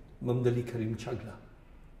Gujarati, Mamdali Karim Chagla.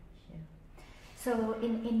 Yeah. So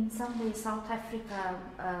in some way South Africa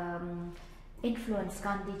influenced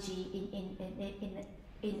Gandhiji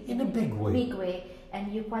in a big way.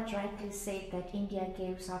 And you quite rightly said that India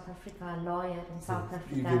gave South Africa a lawyer, and South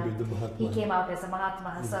Africa he came out as a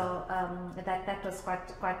Mahatma. So that was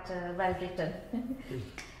quite well written.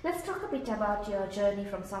 Let's talk a bit about your journey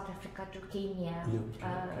from South Africa to Kenya. Can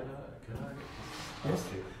I ask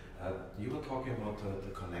you? You were talking about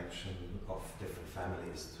the connection of different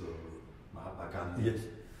families to Mahatma Gandhi. Yes.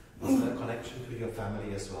 Was there a connection to your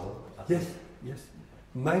family as well? Yes.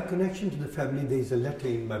 My connection to the family, there is a letter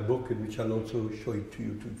in my book, in which I'll also show it to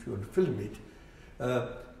you if you want to film it.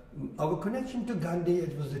 Our connection to Gandhi,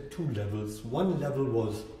 it was at two levels. One level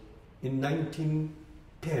was in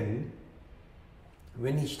 1910,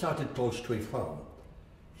 when he started Tolstoy Farm.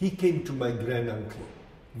 He came to my granduncle,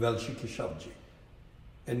 Mohamed Keshavjee,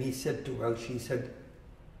 and he said to Welsh, he said,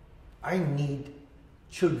 I need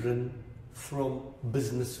children from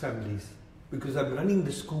business families because I'm running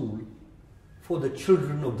the school for the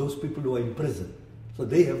children of those people who are in prison. So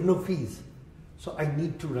they have no fees. So I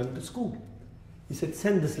need to run the school. He said,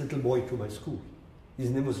 send this little boy to my school.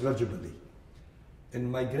 His name was Rajabali.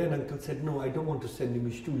 And my granduncle said, no, I don't want to send him,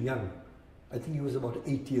 he's too young. I think he was about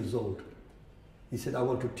 8 years old. He said, I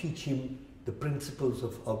want to teach him the principles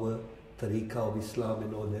of our tariqah of Islam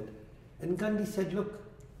and all that. And Gandhi said, look,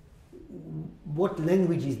 what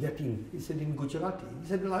language is that in? He said, in Gujarati. He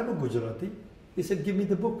said, well, I know Gujarati. He said, give me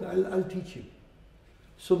the book, I'll teach you.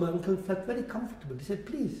 So my uncle felt very comfortable. He said,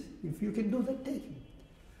 please, if you can do that, take him.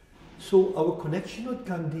 So our connection with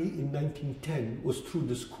Gandhi in 1910 was through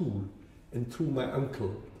the school and through my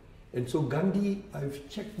uncle. And so Gandhi, I've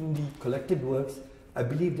checked in the collected works, I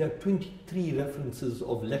believe there are 23 references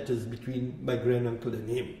of letters between my granduncle and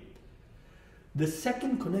him. The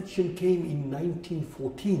second connection came in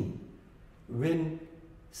 1914 when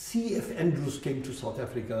C.F. Andrews came to South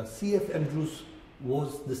Africa. C.F. Andrews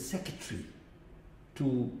was the secretary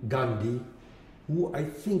to Gandhi, who I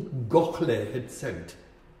think Gokhale had sent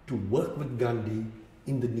to work with Gandhi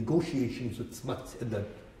in the negotiations with Smuts at the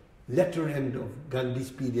latter end of Gandhi's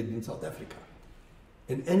period in South Africa.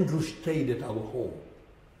 And Andrews stayed at our home.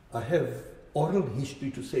 I have oral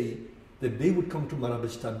history to say that they would come to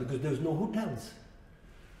Marabastaad because there was no hotels.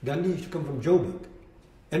 Gandhi used to come from Joburg.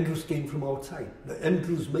 Andrews came from outside. Now,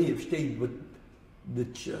 Andrews may have stayed with the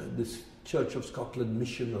this Church of Scotland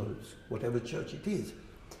mission or whatever church it is.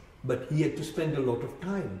 but he had to spend a lot of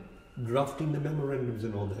time drafting the memorandums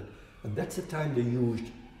and all that. And that's the time they used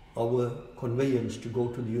our conveyance to go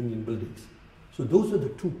to the Union buildings. So those are the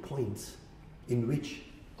 2 points in which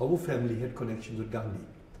our family had connections with Gandhi.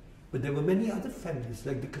 But there were many other families,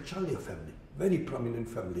 like the Kachalya family, very prominent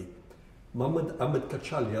family. Muhammad Ahmed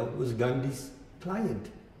Kachalya was Gandhi's client.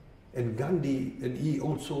 And Gandhi, and he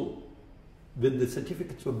also, when the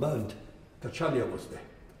certificates were burnt, Kachalya was there.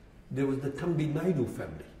 There was the Thambi Naidu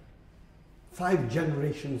family. 5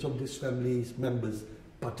 generations of this family's members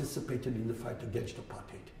participated in the fight against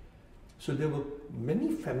apartheid. So there were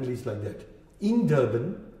many families like that in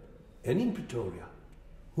Durban and in Pretoria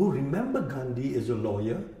who remember Gandhi as a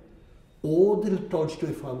lawyer, or the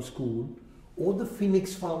Tolstoy Farm School, or the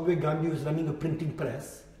Phoenix Farm where Gandhi was running a printing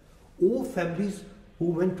press, or families who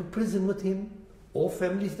went to prison with him, or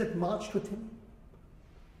families that marched with him.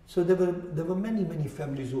 So there were many, many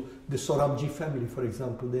families who, the Sorabji family, for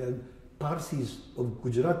example, they are Parsis of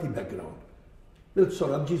Gujarati background. Well,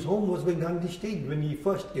 Sorabji's home was where Gandhi stayed when he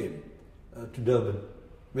first came to Durban.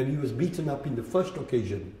 When he was beaten up in the first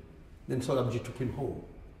occasion, then Sorabji took him home.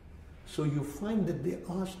 So you find that there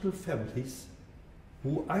are still families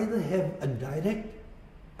who either have a direct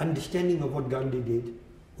understanding of what Gandhi did,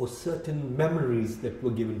 or certain memories that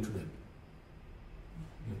were given to them.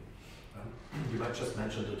 You might just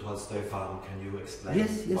mention the Tolstoy Farm. Can you explain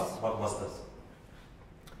Yes. What was this?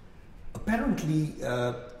 Apparently,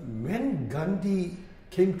 when Gandhi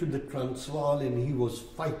came to the Transvaal and he was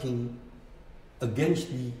fighting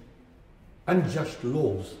against the unjust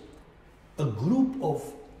laws, a group of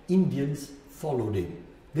Indians followed him.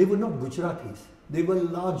 They were not Gujaratis, they were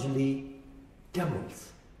largely Tamils.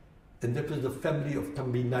 And that was the family of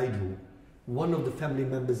Thambi Naidu. One of the family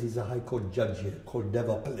members is a High Court judge here called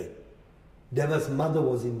Deva Pillai. Deva's mother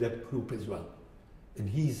was in that group as well. And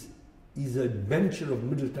he's a venture of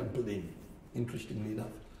Middle Temple Inn, interestingly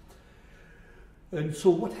enough. And so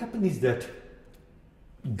what happened is that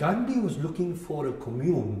Gandhi was looking for a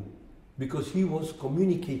commune because he was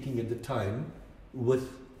communicating at the time with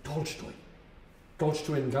Tolstoy.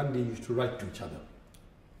 Tolstoy and Gandhi used to write to each other.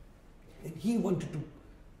 And he wanted to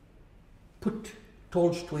put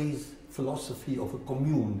Tolstoy's philosophy of a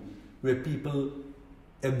commune where people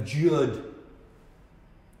abjured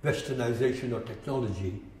westernization or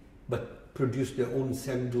technology, but produced their own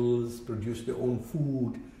sandals, produced their own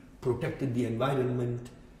food, protected the environment.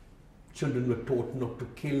 Children were taught not to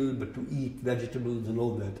kill, but to eat vegetables and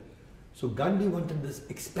all that. So Gandhi wanted this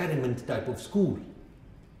experiment type of school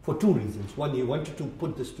for 2 reasons. One, he wanted to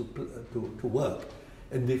put this to work,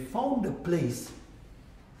 and they found a place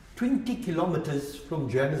 20 kilometers from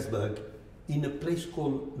Johannesburg in a place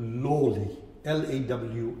called Lawley,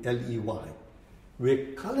 L-A-W-L-E-Y, where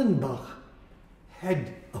Kallenbach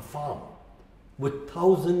had a farm with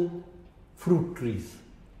 1,000 fruit trees.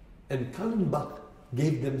 And Kallenbach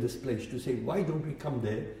gave them this place to say, why don't we come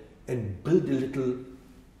there and build a little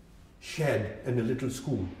shed and a little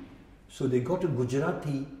school? So they got a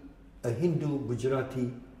Hindu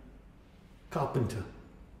Gujarati carpenter.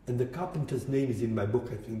 And the carpenter's name is in my book,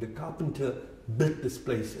 I think. The carpenter built this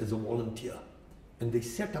place as a volunteer. And they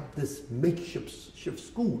set up this makeshift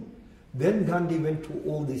school. Then Gandhi went to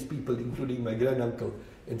all these people, including my granduncle,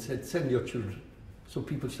 and said, send your children. So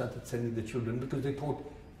people started sending the children because they thought,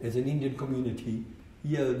 as an Indian community,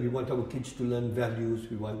 here we want our kids to learn values,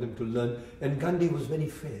 we want them to learn. And Gandhi was very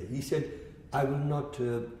fair. He said, I will not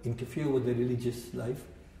interfere with their religious life.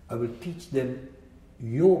 I will teach them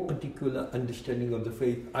your particular understanding of the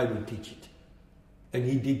faith, I will teach it. And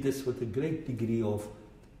he did this with a great degree of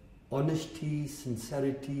honesty,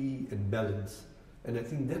 sincerity, and balance. And I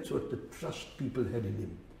think that's what the trust people had in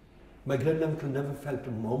him. My granduncle never felt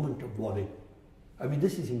a moment of worry. I mean,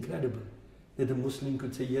 this is incredible, that a Muslim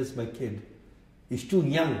could say, yes, my kid, he's too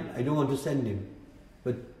young, I don't want to send him.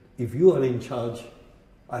 But if you are in charge,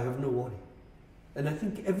 I have no worry. And I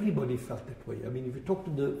think everybody felt that way. I mean, if you talk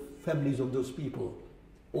to the families of those people,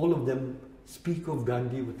 all of them speak of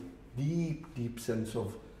Gandhi with deep, deep sense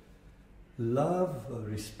of love,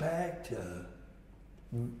 respect,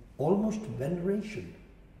 almost veneration.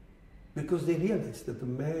 Because they realized that the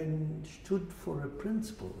man stood for a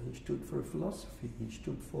principle, he stood for a philosophy, he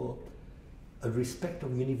stood for a respect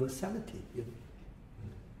of universality. You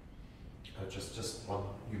know? Just one,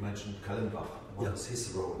 you mentioned Kallenbach. What was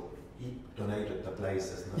his role? He donated the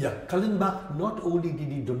place, isn't it? Yeah, Kallenbach, not only did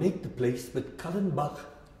he donate the place, but Kallenbach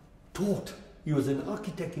taught. He was an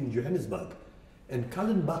architect in Johannesburg, and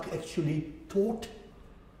Kallenbach actually taught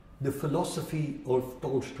the philosophy of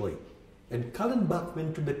Tolstoy. And Kallenbach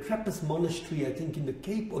went to the Trappist monastery, I think in the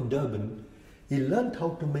Cape or Durban. He learned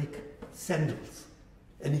how to make sandals.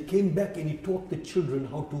 And he came back and he taught the children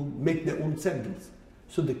how to make their own sandals.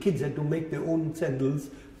 So the kids had to make their own sandals,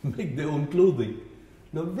 make their own clothing.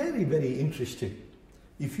 Now, very, very interesting.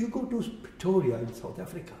 If you go to Pretoria in South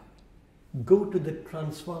Africa, go to the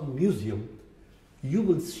Transcribed Museum, you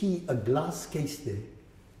will see a glass case there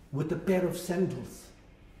with a pair of sandals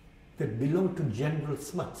that belonged to General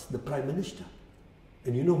Smuts, the Prime Minister.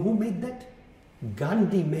 And you know who made that?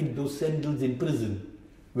 Gandhi made those sandals in prison.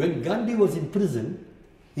 When Gandhi was in prison,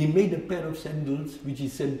 he made a pair of sandals which he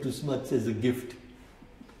sent to Smuts as a gift.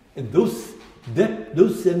 And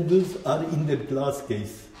those sandals are in that glass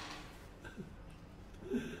case.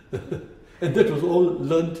 And that was all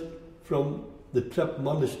learnt from the Trapp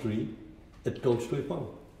Monastery at Tolstoy Farm.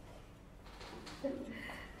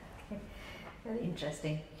 Very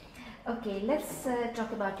interesting. Okay, let's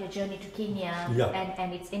talk about your journey to Kenya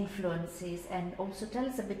and its influences, and also tell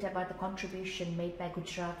us a bit about the contribution made by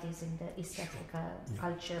Gujaratis in the East Africa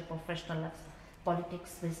culture, professional life,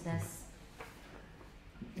 politics, business.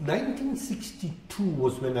 1962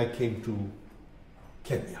 was when I came to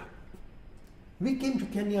Kenya. We came to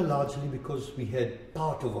Kenya largely because we had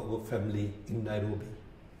part of our family in Nairobi.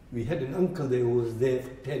 We had an uncle there who was there for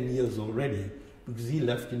 10 years already because he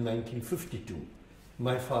left in 1952.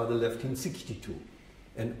 My father left in 62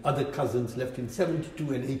 and other cousins left in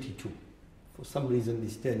 72 and 82. For some reason,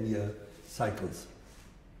 these 10-year cycles.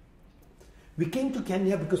 We came to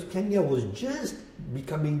Kenya because Kenya was just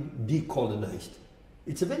becoming decolonized.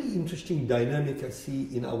 It's a very interesting dynamic I see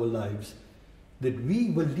in our lives, that we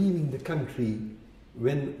were leaving the country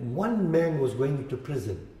when one man was going into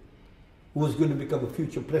prison who was going to become a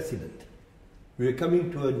future president. We were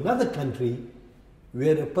coming to another country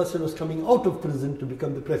where a person was coming out of prison to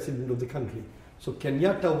become the president of the country. So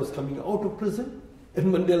Kenyatta was coming out of prison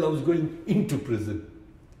and Mandela was going into prison.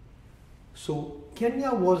 So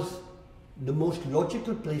Kenya was the most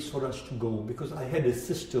logical place for us to go because I had a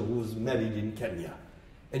sister who was married in Kenya.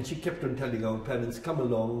 And she kept on telling our parents, come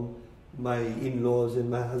along, my in-laws and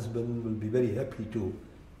my husband will be very happy to,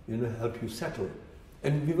 help you settle.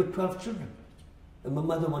 And we were 12 children. And my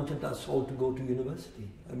mother wanted us all to go to university.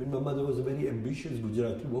 I mean, my mother was a very ambitious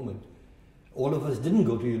Gujarati woman. All of us didn't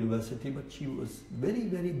go to university, but she was very,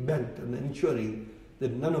 very bent on ensuring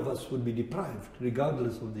that none of us would be deprived,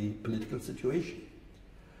 regardless of the political situation.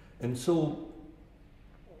 And so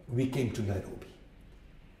we came to Nairobi.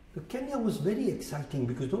 So Kenya was very exciting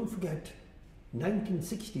because don't forget,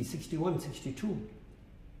 1960, 61, 62,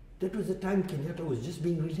 that was the time Kenyatta was just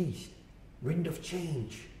being released. Wind of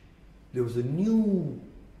change. There was a new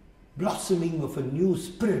blossoming of a new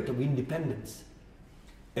spirit of independence.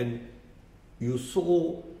 And you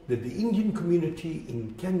saw that the Indian community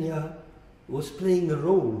in Kenya was playing a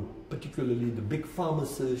role, particularly the big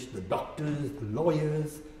pharmacists, the doctors, the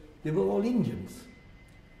lawyers, they were all Indians.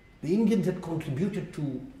 The Indians had contributed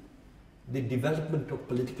to the development of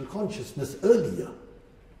political consciousness earlier.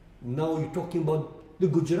 Now you're talking about the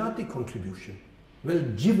Gujarati contribution. Well,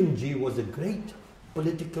 Jivanji was a great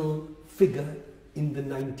political figure in the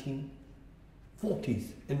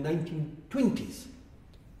 1940s and 1920s.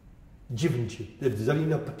 Jivanji, that's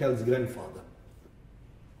Zarina Patel's grandfather.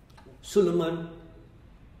 Suleiman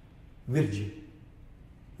Virji,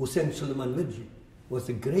 Hussain Suleiman Virji, was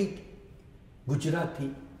a great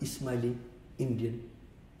Gujarati Ismaili Indian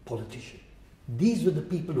politician. These were the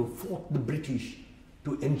people who fought the British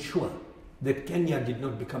to ensure that Kenya did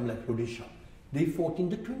not become like Rhodesia. They fought in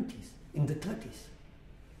the 20s, in the 30s.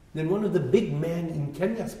 Then one of the big men in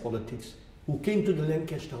Kenya's politics who came to the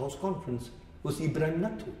Lancaster House Conference was Ibrahim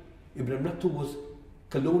Nathu. Ibrahim Nathu was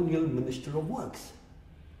colonial minister of works.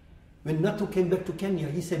 When Nathu came back to Kenya,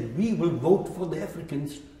 he said, we will vote for the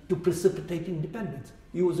Africans to precipitate independence.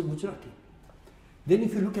 He was a Gujarati. Then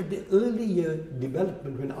if you look at the earlier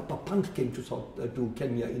development, when Upper Pant came to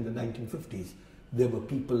Kenya in the 1950s, there were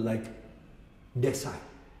people like Desai.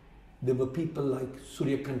 There were people like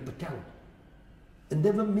Suryakant Patel. And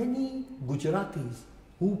there were many Gujaratis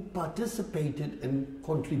who participated and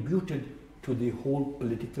contributed to the whole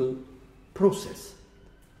political process.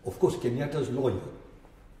 Of course, Kenyatta's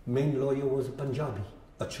main lawyer was a Punjabi,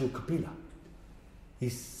 Achal Kapila.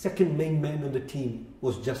 His second main man on the team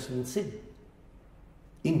was Jaswant Singh,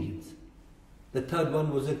 Indians. The third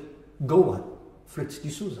one was a Goan, Fritz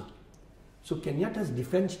D'Souza. So Kenyatta's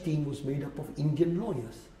defense team was made up of Indian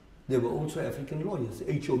lawyers. There were also African lawyers.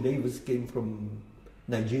 H.O. Davis came from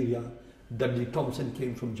Nigeria, Dudley Thompson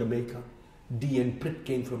came from Jamaica, D.N. Pritt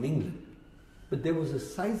came from England. But there was a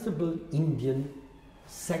sizable Indian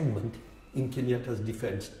segment in Kenyatta's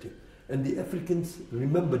defense team. And the Africans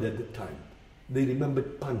remembered at the time. They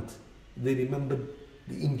remembered Pant. They remembered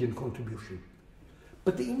the Indian contribution.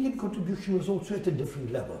 But the Indian contribution was also at a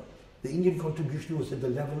different level. The Indian contribution was at the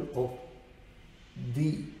level of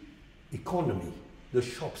the economy, the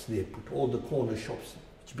shops they put, all the corner shops,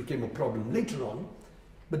 which became a problem later on.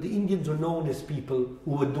 But the Indians were known as people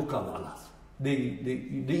who were dukkavalas.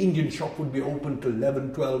 The Indian shop would be open till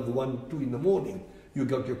 11, 12, 1, 2 in the morning. You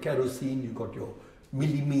got your kerosene, you got your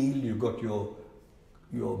milli meal, you got your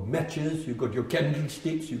matches, you got your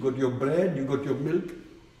candlesticks, you got your bread, you got your milk.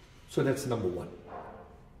 So that's number one.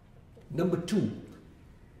 Number two,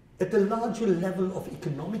 at a larger level of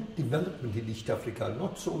economic development in East Africa,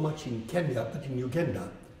 not so much in Kenya, but in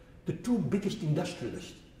Uganda, the two biggest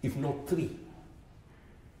industrialists, if not three,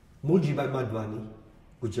 Muljibai Madhwani,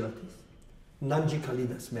 Gujaratis, Nanji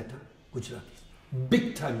Kalidas Mehta, Gujaratis,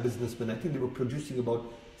 big time businessmen. I think they were producing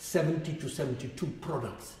about 70 to 72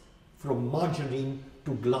 products, from margarine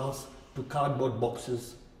to glass to cardboard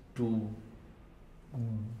boxes to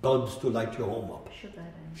bulbs to light your home up.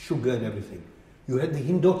 Sugar and everything. You had the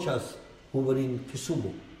Hindochas who were in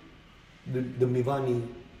Kisumu, the Mivani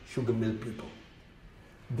sugar mill people.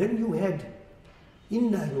 Then you had,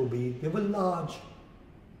 in Nairobi, there were large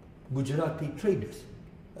Gujarati traders.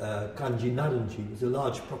 Kanji Naranji was a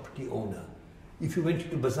large property owner. If you went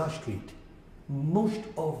to Bazaar Street, most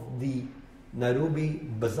of the Nairobi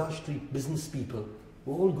Bazaar Street business people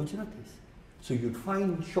were all Gujaratis. So you'd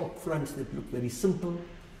find shop fronts that looked very simple.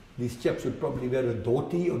 These chaps would probably wear a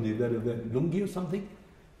dhoti or they wear a lungi or something,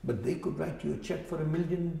 but they could write you a check for £1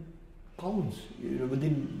 million. You know,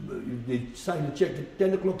 if they sign a check at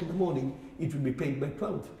 10 o'clock in the morning, it would be paid by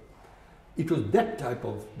 12. It was that type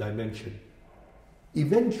of dimension.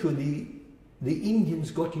 Eventually, the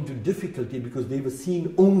Indians got into difficulty because they were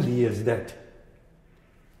seen only as that.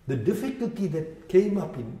 The difficulty that came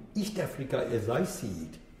up in East Africa, as I see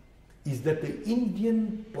it, is that the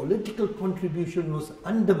Indian political contribution was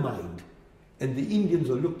undermined and the Indians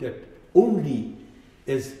were looked at only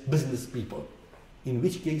as business people. In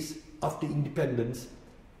which case, after independence,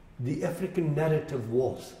 the African narrative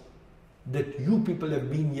was that you people have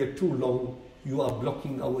been here too long, you are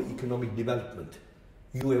blocking our economic development.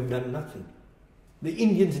 You have done nothing. The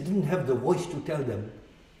Indians didn't have the voice to tell them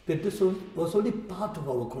that this was only part of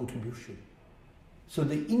our contribution. So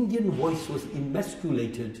the Indian voice was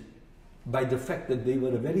emasculated by the fact that they were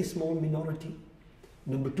a very small minority.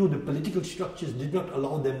 Number two, the political structures did not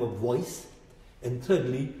allow them a voice. And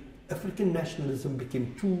thirdly, African nationalism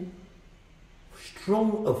became too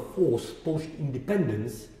strong a force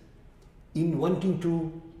post-independence in wanting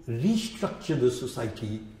to restructure the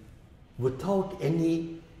society without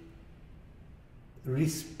any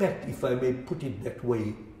respect, if I may put it that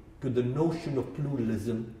way, to the notion of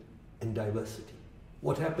pluralism and diversity.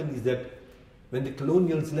 What happened is that when the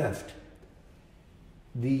colonials left,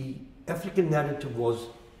 the African narrative was,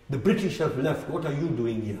 the British have left, what are you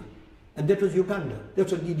doing here? And that was Uganda.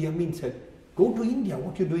 That's what Idi Amin said. Go to India,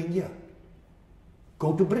 what are you doing here?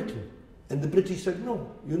 Go to Britain. And the British said,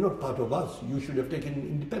 no, you're not part of us. You should have taken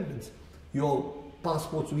independence. Your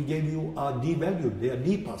passports we gave you are devalued. They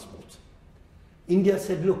are passports. India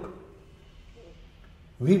said, look,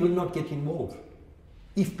 we will not get involved.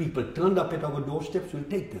 If people turned up at our doorsteps, we'll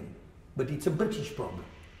take them. But it's a British problem,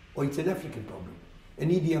 or it's an African problem.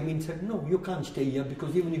 And Idi Amin said, no, you can't stay here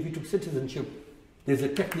because even if you took citizenship, there's a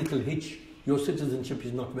technical hitch. Your citizenship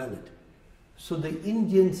is not valid. So the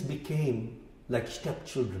Indians became like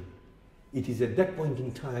stepchildren. It is at that point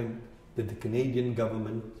in time that the Canadian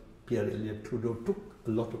government, Pierre Elliott Trudeau, took a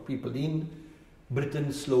lot of people in.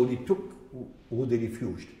 Britain slowly took who they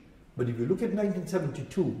refused. But if you look at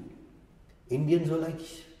 1972, Indians were like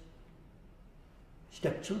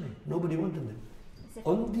stepchildren. Nobody wanted them.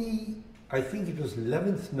 On the, I think it was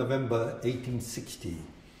 11th November 1860,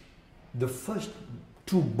 the first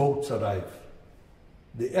two boats arrived,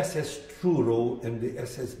 the SS Truro and the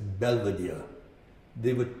SS Belvedere.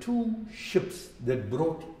 They were two ships that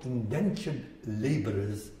brought indentured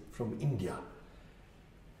laborers from India.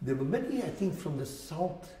 There were many, I think, from the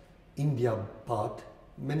South India part,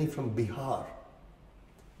 many from Bihar.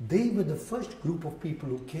 They were the first group of people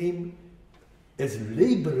who came as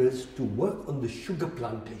laborers to work on the sugar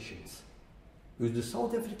plantations. Because the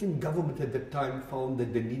South African government at that time found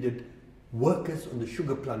that they needed workers on the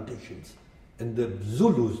sugar plantations. And the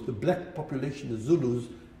Zulus, the black population, the Zulus,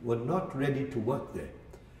 were not ready to work there.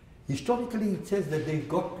 Historically, it says that they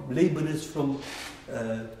got laborers from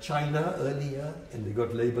China earlier, and they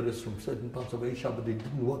got laborers from certain parts of Asia, but they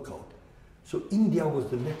didn't work out. So India was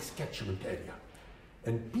the next catchment area.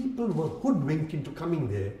 And people were hoodwinked into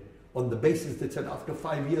coming there on the basis that said after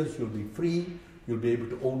 5 years you'll be free, you'll be able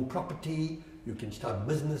to own property, you can start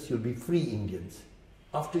business, you'll be free Indians.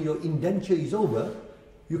 After your indenture is over,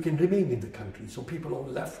 you can remain in the country. So people all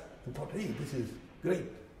left and thought, hey, this is great.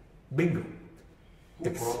 Bingo. Who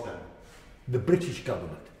brought them? The British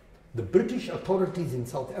government. The British authorities in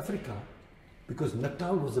South Africa, because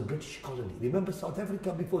Natal was a British colony. Remember South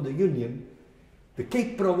Africa before the Union, the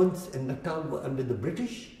Cape Province and Natal were under the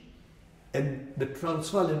British, and the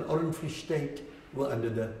Transvaal and Orange Free State were under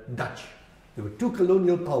the Dutch. There were two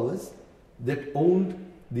colonial powers that owned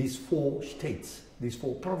these four states, these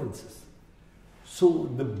four provinces. So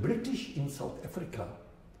the British in South Africa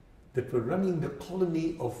that were running the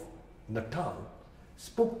colony of Natal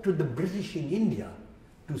spoke to the British in India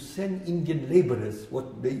to send Indian laborers,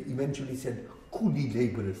 what they eventually said, coolie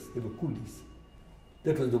laborers, they were coolies.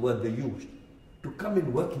 That was the word they used, to come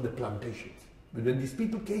and work in the plantations. But when these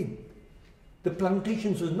people came, the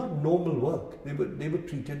plantations was not normal work. They were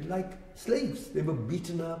treated like slaves. They were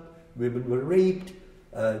beaten up, women were raped,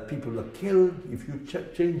 people were killed. If you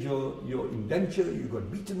change your indenture, you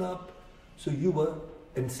got beaten up. So you were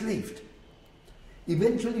enslaved.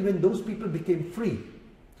 Eventually, when those people became free,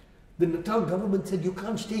 the Natal government said, you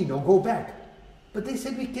can't stay now, go back. But they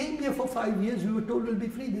said, we came here for 5 years, we were told we'll be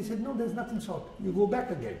free. They said, no, there's nothing sort, you go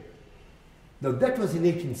back again. Now that was in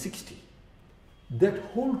 1860. That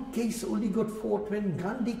whole case only got fought when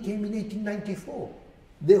Gandhi came in 1894.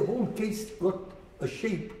 Their whole case got a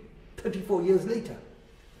shape 34 years later.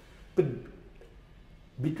 But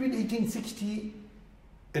between 1860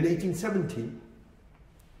 and 1870,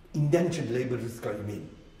 indentured laborers came in.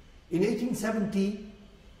 In 1870,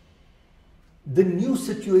 the new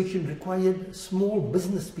situation required small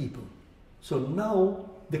business people. So now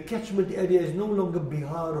the catchment area is no longer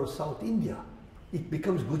Bihar or South India. It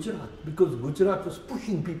becomes Gujarat, because Gujarat was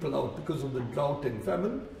pushing people out because of the drought and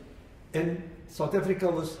famine, and South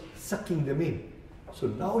Africa was sucking them in. So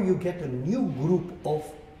now you get a new group of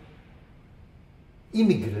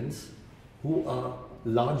immigrants who are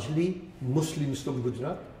largely Muslims from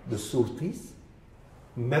Gujarat, the Surtis,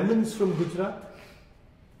 Memons from Gujarat,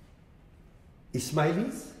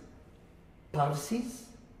 Ismailis, Parsis,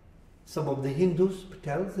 some of the Hindus,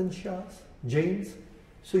 Patels and Shahs, Jains.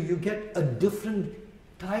 So you get a different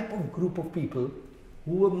type of group of people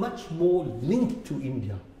who were much more linked to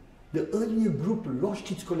India. The earlier group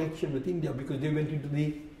lost its connection with India because they went into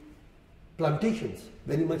the plantations,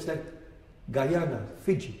 very much like Guyana,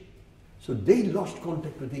 Fiji. So they lost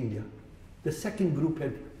contact with India. The second group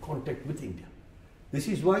had contact with India. This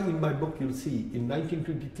is why in my book you'll see in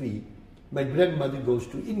 1923, my grandmother goes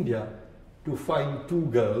to India to find two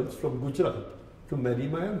girls from Gujarat to marry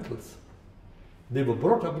my uncles. They were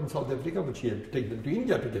brought up in South Africa, but she had to take them to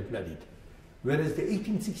India to get married. Whereas the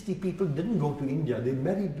 1860 people didn't go to India, they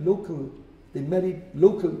married local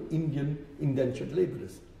Indian indentured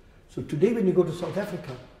laborers. So today when you go to South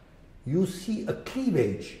Africa, you see a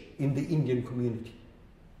cleavage in the Indian community.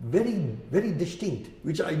 Very, very distinct,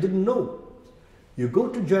 which I didn't know. You go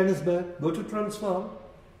to Johannesburg, go to Transvaal,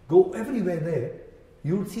 go everywhere there,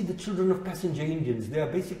 you'll see the children of passenger Indians. They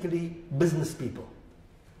are basically business people.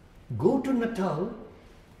 Go to Natal,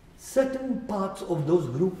 certain parts of those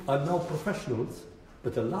groups are now professionals,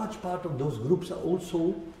 but a large part of those groups are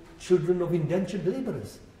also children of indentured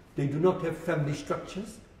laborers. They do not have family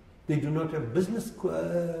structures, they do not have business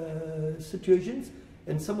situations,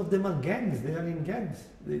 and some of them are gangs, they are in gangs,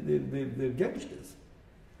 they're gangsters.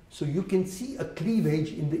 So you can see a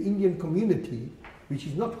cleavage in the Indian community which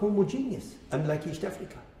is not homogeneous, unlike East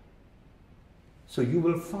Africa. So you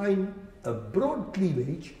will find a broad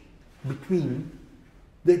cleavage between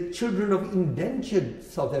the children of indentured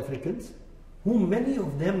South Africans, who many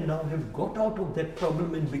of them now have got out of that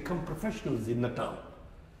problem and become professionals in Natal.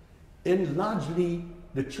 And largely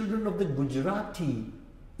the children of the Gujarati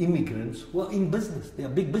immigrants who are in business. They are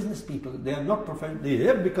big business people. They are not they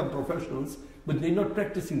have become professionals, but they're not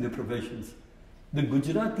practicing their professions. The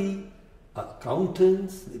Gujarati are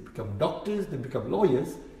accountants, they become doctors, they become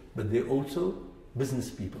lawyers, but they're also business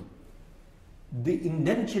people. The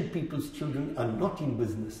indentured people's children are not in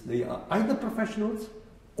business. They are either professionals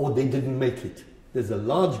or they didn't make it. There's a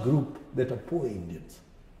large group that are poor Indians.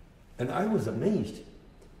 And I was amazed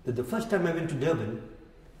that the first time I went to Durban,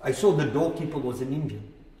 I saw the doorkeeper was an Indian.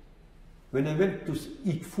 When I went to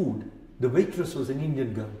eat food, the waitress was an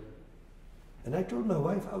Indian girl. And I told my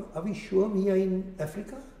wife, are we sure we are in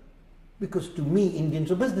Africa? Because to me,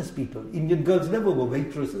 Indians are business people. Indian girls never were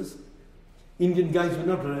waitresses. Indian guys were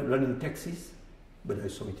not running taxis. But I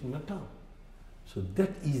saw it in Natal. So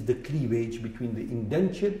that is the cleavage between the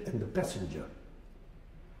indentured and the passenger.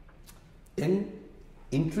 And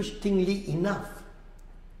interestingly enough,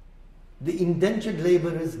 the indentured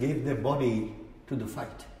laborers gave their body to the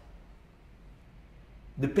fight.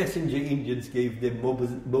 the passenger Indians gave their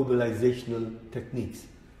mobilizational techniques.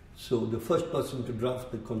 So the first person to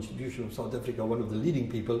draft the Constitution of South Africa, one of the leading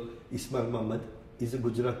people, Ismail Muhammad, is a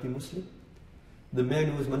Gujarati Muslim. The man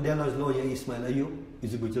who was Mandela's lawyer, Ismail Ayub,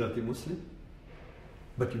 is a Gujarati Muslim.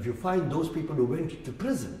 But if you find those people who went to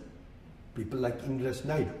prison, people like Indras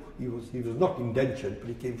Naidu, he was not indentured, but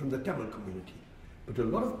he came from the Tamil community. But a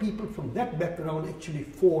lot of people from that background actually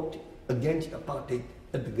fought against apartheid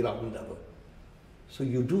at the ground level. So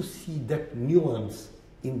you do see that nuance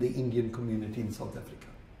in the Indian community in South Africa.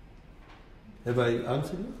 Have I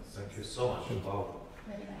answered you? Thank you so much. Wow.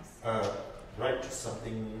 Very nice. Right,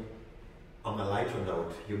 something on a lighter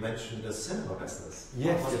note. You mentioned the cinema business.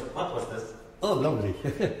 Yes. What was this? Oh, lovely.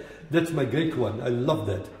 That's my great one. I love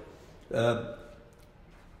that.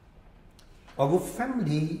 Our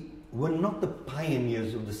family were not the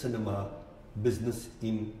pioneers of the cinema business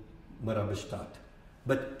in Marabastaad.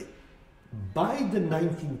 But by the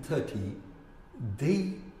 1930s,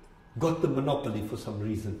 they got the monopoly for some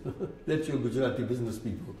reason. That's your Gujarati business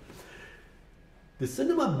people. The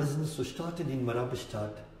cinema business was started in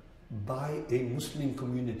Marabastaad by a Muslim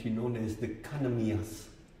community known as the Kanamiyas.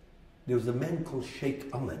 There was a man called Sheikh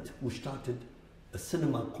Ahmed who started a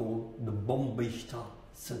cinema called the Bombay Star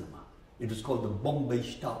Cinema. It was called the Bombay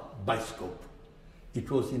Star Bioscope. It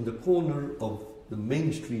was in the corner of the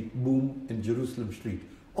main street, Boom, and Jerusalem Street,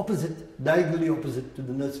 diagonally opposite to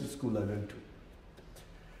the nursery school I went to.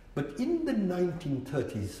 But in the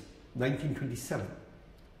 1930s, 1927,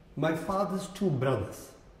 my father's two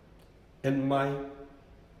brothers and my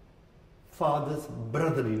father's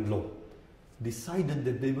brother-in-law decided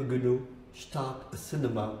that they were going to start a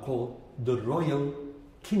cinema called the Royal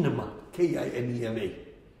Kinema, K-I-N-E-M-A.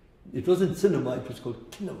 It wasn't cinema, it was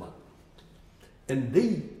called Kinema. And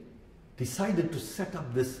they decided to set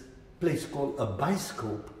up this place called a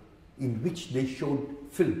bioscope in which they showed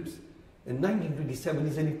films. And 1927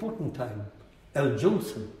 is an important time. Al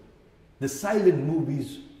Jolson, the silent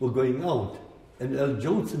movies were going out. And Al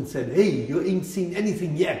Jolson said, hey, you ain't seen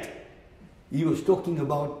anything yet. He was talking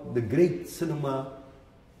about the great cinema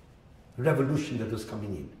revolution that was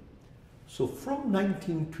coming in. So from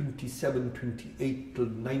 1927, 28 till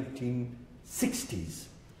 1960s,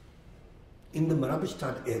 in the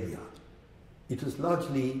Marabastaad area, it was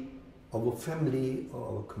largely our family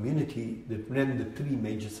or our community that ran the three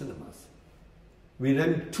major cinemas. We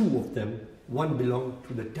ran two of them. One belonged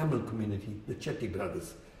to the Tamil community, the Chetty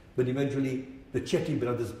brothers. But eventually, the Chetty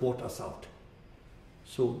brothers bought us out.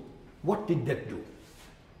 So what did that do?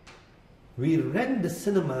 We ran the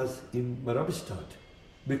cinemas in Marabastaad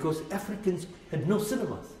because Africans had no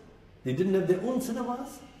cinemas. They didn't have their own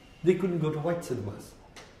cinemas. They couldn't go to white cinemas.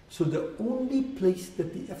 So the only place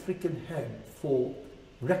that the African had for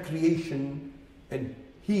recreation and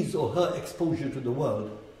his or her exposure to the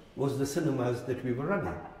world was the cinemas that we were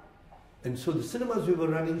running. And so the cinemas we were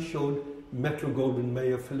running showed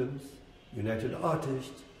Metro-Goldwyn-Mayer films, United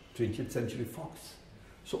Artists, 20th Century Fox.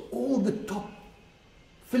 So all the top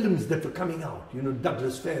films that were coming out, you know,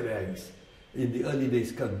 Douglas Fairbanks, in the early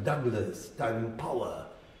days called Douglas, Tyrone Power,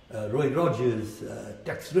 Roy Rogers,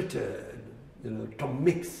 Tex Ritter, you know, Tom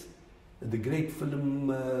Mix, the great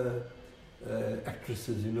film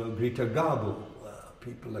actresses, you know, Greta Garbo,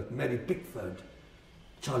 people like Mary Pickford,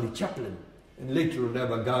 Charlie Chaplin, and later on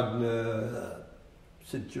Eva Gardner,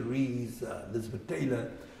 Sid Charisse, Elizabeth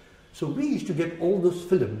Taylor. So we used to get all those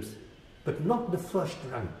films, but not the first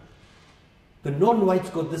run. The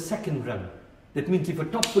non-whites got the second run. That means if a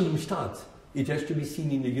top film starts, it has to be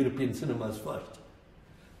seen in the European cinemas first.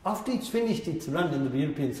 After it's finished its run in the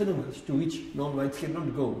European cinemas, to which non-whites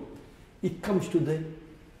cannot go, it comes to the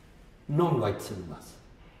non-white cinemas.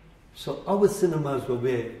 So our cinemas were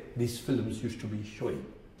where these films used to be showing.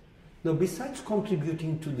 Now, besides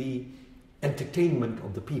contributing to the entertainment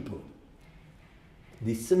of the people,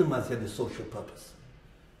 the cinemas had a social purpose,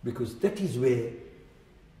 because that is where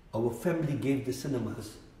our family gave the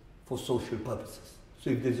cinemas for social purposes. So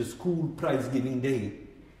if there's a school prize giving day,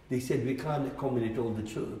 they said we can't accommodate all the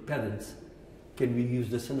parents, can we use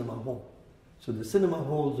the cinema hall? So the cinema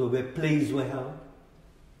halls were where plays were held,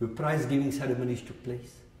 where prize giving ceremonies took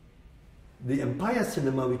place. The Empire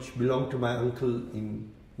Cinema, which belonged to my uncle in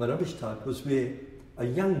Marabastaad, was where a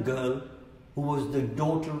young girl who was the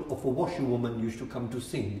daughter of a washerwoman used to come to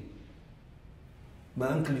sing. My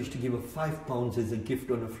uncle used to give her £5 as a gift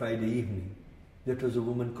on a Friday evening. That was a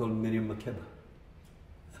woman called Miriam Makeba.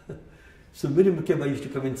 So Miriam Makeba used to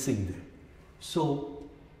come and sing there. So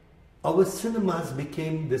our cinemas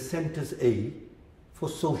became the centers for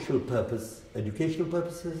social purpose, educational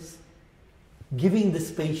purposes, giving the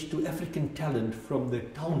space to African talent from the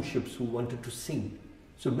townships who wanted to sing.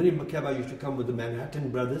 So Miriam Makeba used to come with the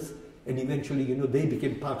Manhattan Brothers, and eventually, you know, they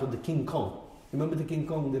became part of the King Kong. Remember the King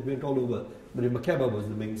Kong that went all over? Miriam Makeba was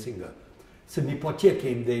the main singer. Sidney Poitier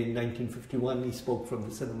came there in 1951. He spoke from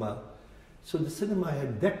the cinema. So the cinema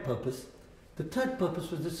had that purpose. The third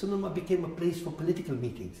purpose was the cinema became a place for political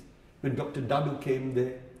meetings. When Dr. Dadu came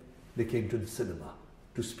there, they came to the cinema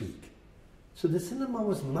to speak. So the cinema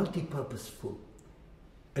was multi-purposeful.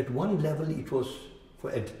 At one level, it was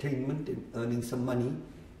for entertainment and earning some money.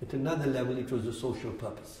 At another level, it was a social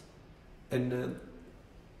purpose. And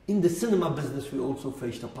in the cinema business, we also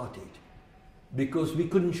faced apartheid, because we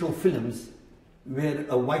couldn't show films where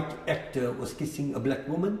a white actor was kissing a black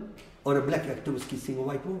woman or a black actor was kissing a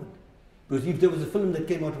white woman. Because if there was a film that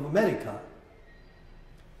came out of America,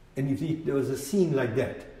 and if there was a scene like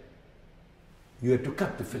that, you had to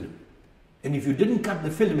cut the film. And if you didn't cut the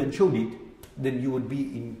film and showed it, then you would be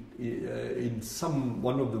in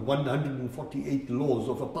one of the 148 laws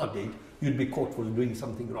of apartheid, you'd be caught for doing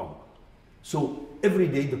something wrong. So every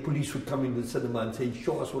day the police would come into the cinema and say,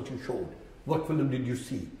 show us what you showed. What film did you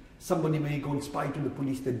see? Somebody may go and spy to the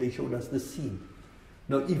police that they showed us the scene.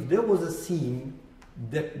 Now, if there was a scene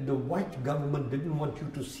that the white government didn't want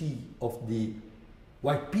you to see of the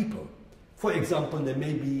white people, for example, there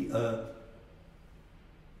may be an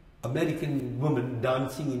American woman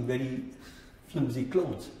dancing in very flimsy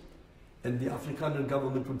clothes, and the Afrikaner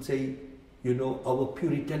government would say, you know, our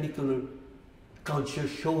puritanical culture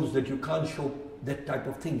shows that you can't show that type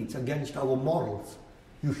of thing. It's against our morals.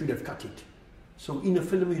 You should have cut it. So in a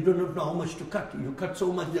film, you don't know how much to cut. You cut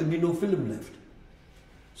so much, there'll be no film left.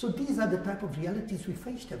 So these are the type of realities we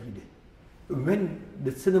faced every day. When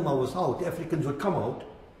the cinema was out, Africans would come out,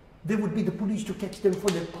 there would be the police to catch them for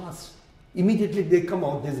their pass. Immediately they come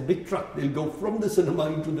out, there's a big truck. They'll go from the cinema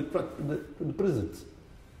into the truck to the prisons.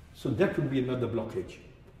 So that would be another blockage.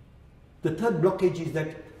 The third blockage is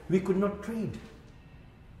that we could not trade.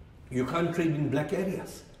 You can't trade in black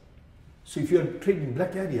areas. So if you're trading in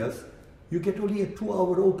black areas, you get only a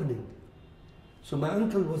 2-hour opening. So my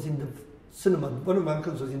uncle was in the cinema, one of my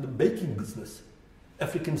uncles was in the baking business.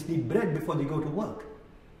 Africans need bread before they go to work.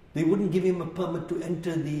 They wouldn't give him a permit to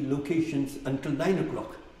enter the locations until 9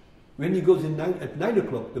 o'clock. When he goes in at 9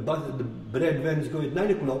 o'clock, the bread vans go at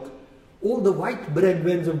 9 o'clock, all the white bread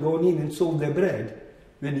vans have gone in and sold their bread.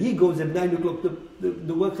 When he goes at 9 o'clock,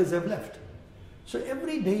 the workers have left. So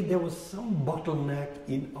every day there was some bottleneck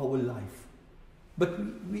in our life. But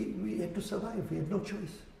we had to survive, we had no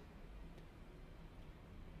choice.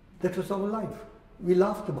 That was our life. We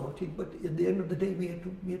laughed about it, but at the end of the day we had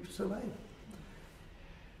to survive.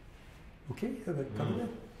 Okay, have I covered that?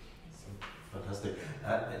 Fantastic.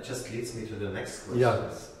 It just leads me to the next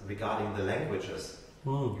question regarding the languages.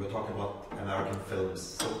 You were talking about American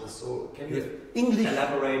films. So can you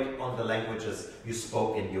elaborate on the languages you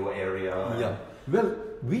spoke in your area? Yeah. Well,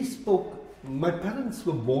 we spoke, my parents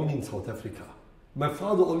were born in South Africa. My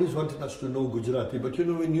father always wanted us to know Gujarati, but you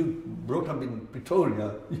know, when you brought up in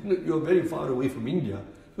Pretoria, you know, you're very far away from India.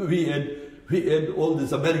 We had all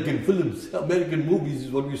these American films, American movies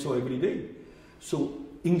is what we saw every day. So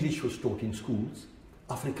English was taught in schools,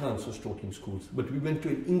 Afrikaans was taught in schools, but we went to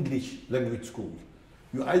an English language school.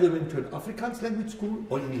 You either went to an Afrikaans language school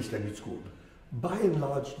or English language school. By and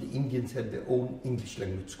large, the Indians had their own English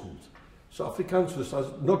language schools. So Afrikaans was,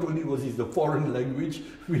 not only was it the foreign language,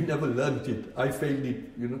 we never learned it. I failed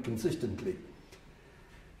it, you know, consistently.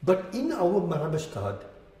 But in our Marabastaad,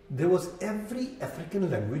 there was every African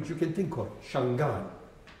language you can think of. Shangaan,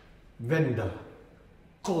 Venda,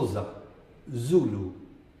 Xhosa, Zulu,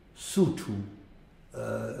 Sotho,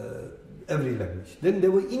 every language. Then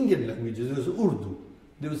there were Indian languages. There was Urdu,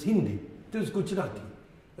 there was Hindi, there was Gujarati,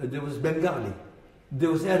 there was Bengali,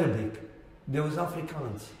 there was Arabic, there was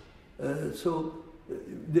Afrikaans.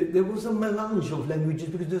 There was a melange of languages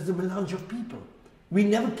because there's a melange of people. We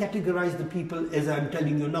never categorized the people as I'm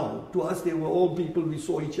telling you now. To us, they were all people, we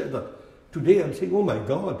saw each other. Today, I'm saying, oh my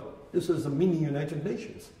God, this is a mini United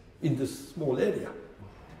Nations in this small area.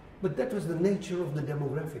 But that was the nature of the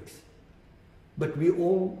demographics. But we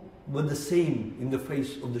all were the same in the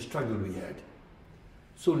face of the struggle we had.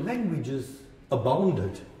 So languages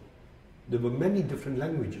abounded. There were many different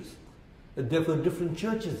languages. There were different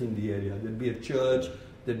churches in the area. There'd be a church,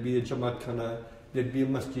 there'd be a Jamaat Khana, there'd be a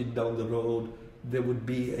masjid down the road, there would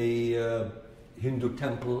be a Hindu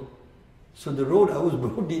temple. So the road I was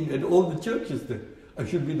brought in had all the churches there. I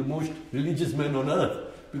should be the most religious man on earth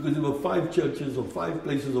because there were 5 churches or 5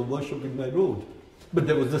 places of worship in my road. But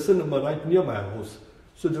there was the cinema right near my house.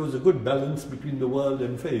 So there was a good balance between the world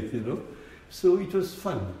and faith, you know. So it was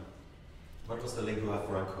fun. What was the lingua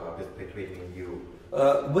franca between you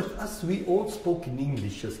with us, we all spoke in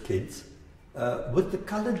English as kids. With the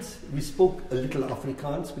coloureds, we spoke a little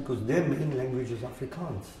Afrikaans because their main language is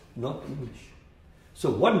Afrikaans, not English. So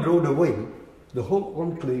one road away, the whole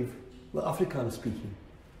enclave were Afrikaans speaking.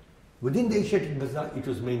 Within the Asiatic Bazaar, it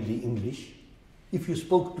was mainly English. If you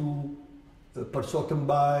spoke to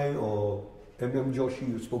Parsotambai or M.M. Joshi,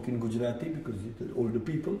 you spoke in Gujarati because the older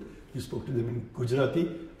people, you spoke to them in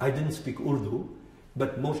Gujarati. I didn't speak Urdu,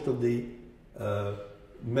 but most of the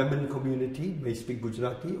Memon community may speak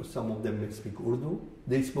Gujarati, or some of them may speak Urdu.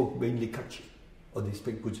 They spoke mainly Kutchi, or they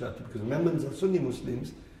speak Gujarati, because Memons are Sunni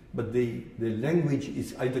Muslims, but their language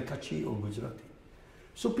is either Kutchi or Gujarati.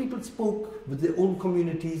 So people spoke with their own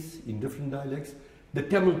communities in different dialects. The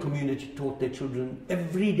Tamil community taught their children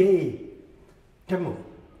every day Tamil.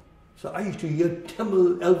 So I used to hear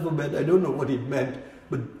Tamil alphabet, I don't know what it meant,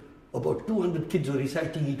 but about 200 kids were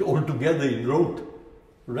reciting it all together in rote,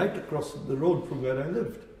 right across the road from where I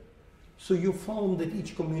lived. So you found that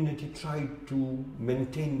each community tried to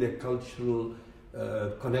maintain their cultural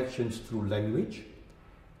connections through language,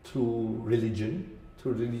 through religion,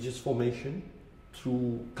 through religious formation,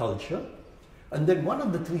 through culture. And then one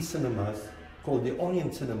of the three cinemas, called the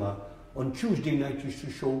Orient Cinema, on Tuesday night used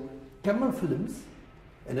to show Tamil films,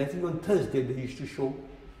 and I think on Thursday they used to show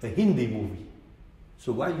a Hindi movie.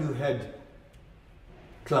 So while you had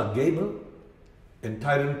Clark Gable and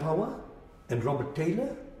Tyrone Power and Robert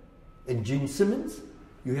Taylor and Gene Simmons,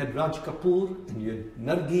 you had Raj Kapoor and you had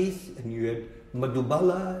Nargis and you had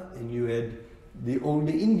Madhubala and you had the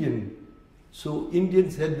older Indian. So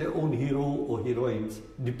Indians had their own hero or heroines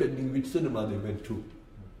depending which cinema they went to.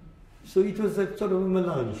 So it was a sort of a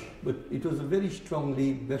melange, but it was a very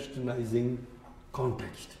strongly westernizing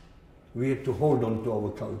context. We had to hold on to our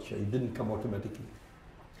culture. It didn't come automatically.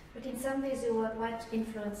 But in some ways you were quite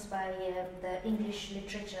influenced by the English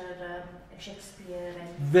literature, Shakespeare and...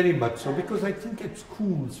 Very much so, because I think at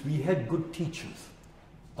schools we had good teachers.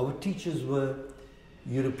 Our teachers were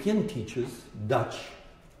European teachers, Dutch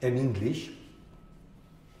and English.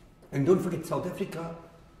 And don't forget, South Africa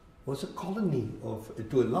was a colony of,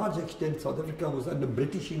 to a large extent, South Africa was under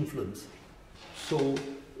British influence. So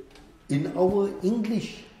in our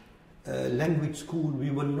English language school, we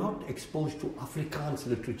were not exposed to Afrikaans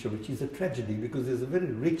literature, which is a tragedy because there's a very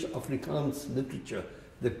rich Afrikaans literature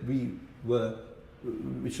that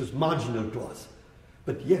which was marginal to us.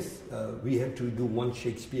 But yes, we had to do one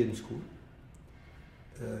Shakespeare in school.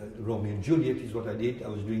 Romeo and Juliet is what I did. I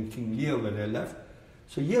was doing King Lear when I left.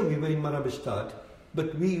 So here we were in Marabastaad,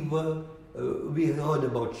 but we heard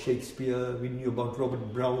about Shakespeare, we knew about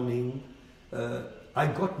Robert Browning. I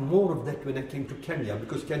got more of that when I came to Kenya,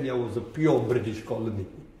 because Kenya was a pure British colony.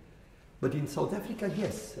 But in South Africa,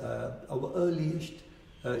 yes, our earliest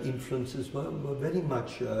influences were very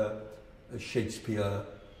much Shakespeare,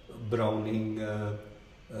 Browning,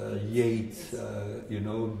 Yeats,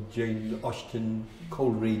 Jane Austen,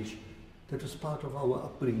 Coleridge. That was part of our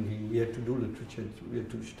upbringing. We had to do literature, we had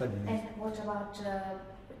to study. And what about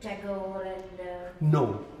Tagore and...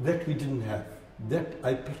 No, that we didn't have. That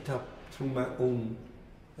I picked up through my own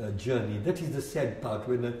journey. That is the sad part.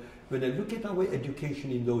 When I look at our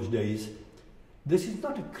education in those days, this is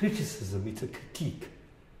not a criticism, it's a critique.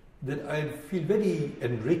 That I feel very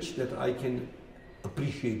enriched that I can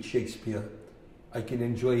appreciate Shakespeare, I can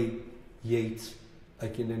enjoy Yeats, I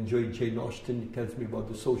can enjoy Jane Austen. It tells me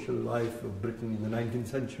about the social life of Britain in the 19th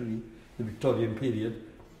century, the Victorian period.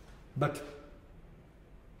 But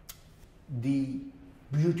the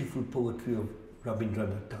beautiful poetry of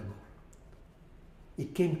Rabindranath Tagore,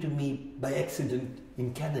 it came to me by accident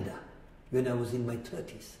in Canada when I was in my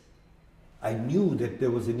 30s. I knew that there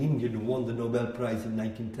was an Indian who won the Nobel Prize in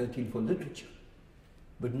 1913 for literature,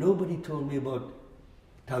 but nobody told me about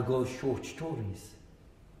Tagore's short stories,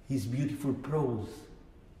 his beautiful prose,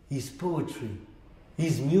 his poetry,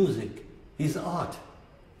 his music, his art.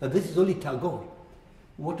 Now this is only Tagore.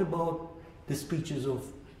 What about the speeches of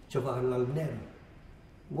Jawaharlal Nehru?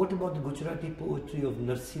 What about the Gujarati poetry of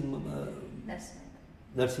Narsim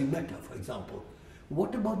Mehta, for example?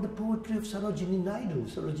 What about the poetry of Sarojini Naidu?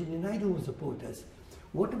 Sarojini Naidu was a poetess.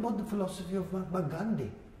 What about the philosophy of Mahatma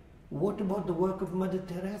Gandhi? What about the work of Mother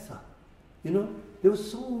Teresa? You know, there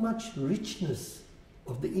was so much richness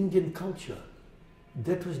of the Indian culture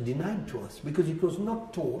that was denied to us because it was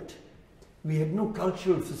not taught. We had no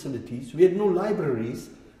cultural facilities, we had no libraries,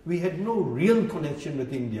 we had no real connection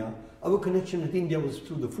with India. Our connection with India was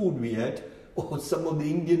through the food we had or some of the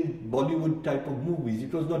Indian Bollywood type of movies.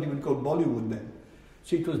 It was not even called Bollywood then.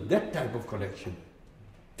 So it was that type of connection.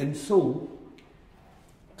 And so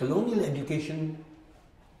colonial education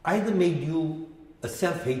either made you a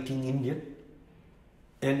self-hating Indian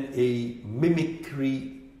and a mimic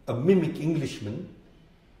Englishman,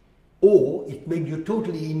 or it made you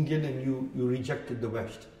totally Indian and you rejected the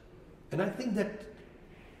West. And I think that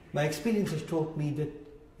my experience has taught me that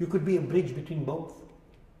you could be a bridge between both,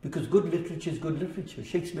 because good literature is good literature.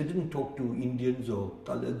 Shakespeare didn't talk to Indians or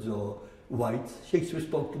coloureds or whites. Shakespeare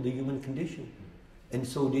spoke to the human condition. And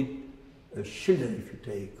so did Schiller, if you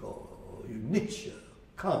take, or Nietzsche,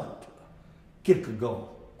 Kant, Kierkegaard,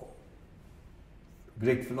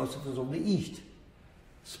 great philosophers of the East,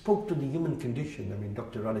 spoke to the human condition. I mean,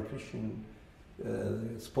 Dr. Radhakrishnan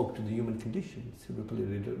spoke to the human condition.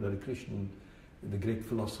 Sivapalli Radhakrishnan, the great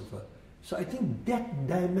philosopher. So I think that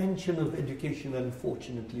dimension of education,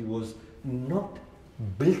 unfortunately, was not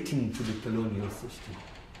built into the colonial system.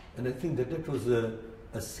 And I think that was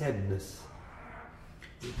a sadness.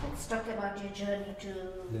 Let's talk about your journey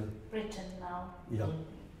to Britain now. Yeah.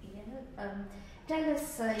 Tell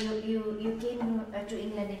us, you came to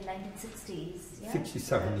England in 1960s. Yeah?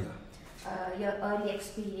 67, your early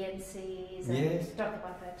experiences. Yes. Talk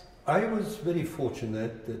about that. I was very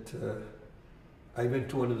fortunate that I went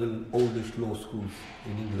to one of the oldest law schools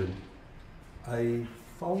in England. I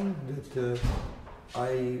found that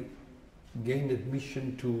I gained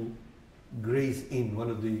admission to Gray's Inn, one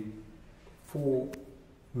of the 4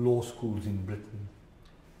 law schools in Britain.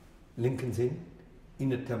 Lincoln's Inn,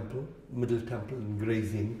 Inner Temple, Middle Temple and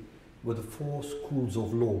Gray's Inn were the 4 schools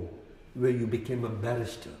of law where you became a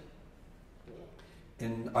barrister.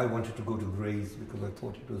 And I wanted to go to Gray's because I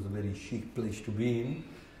thought it was a very chic place to be in.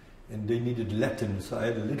 And they needed Latin, so I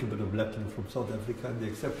had a little bit of Latin from South Africa and they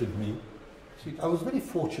accepted me. So I was very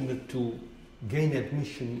fortunate to gain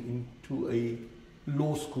admission into a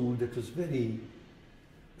law school that was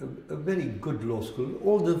a very good law school.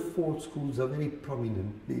 All the 4 schools are very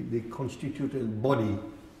prominent. They constitute a body.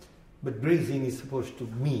 But Gray's Inn is supposed to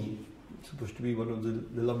be one of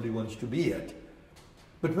the lovely ones to be at.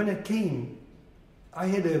 But when I came, I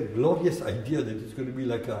had a glorious idea that it's going to be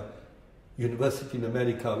like a university in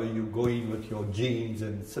America where you go in with your jeans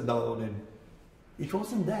and sit down, and it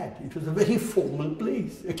wasn't that. It was a very formal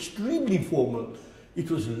place, extremely formal. It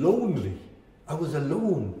was lonely. I was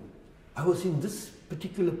alone. I was in this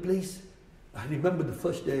particular place. I remember the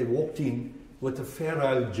first day I walked in with a Fair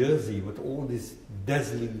Isle jersey with all these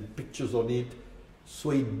dazzling pictures on it,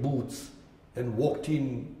 suede boots, and walked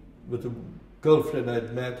in with a girlfriend I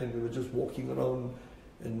had met, and we were just walking around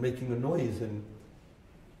and making a noise. And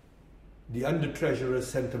the under-treasurer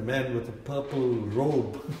sent a man with a purple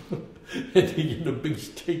robe and he had a big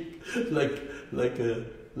stick like a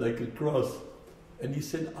cross. And he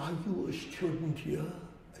said, "Are you a student here?"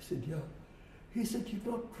 I said, "Yeah." He said, "You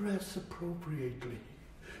don't dress appropriately."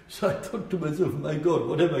 So I thought to myself, my God,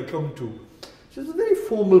 what have I come to? So it's a very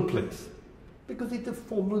formal place because it's a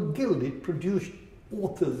formal guild. It produced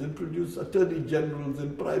authors and produced attorney generals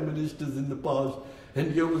and prime ministers in the past.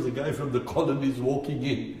 And here was a guy from the colonies walking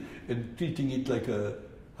in and treating it like a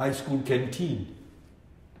high school canteen.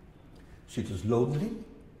 So it was lonely.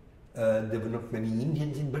 There were not many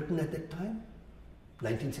Indians in Britain at that time.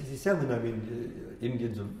 1967, I mean,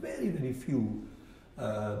 Indians are very, very few.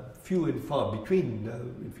 Few and far between.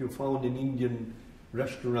 If you found an Indian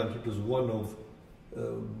restaurant, it was one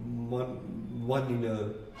in a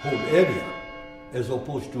whole area, as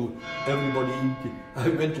opposed to everybody. I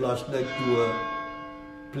went last night to a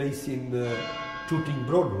place in Tooting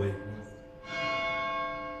Broadway.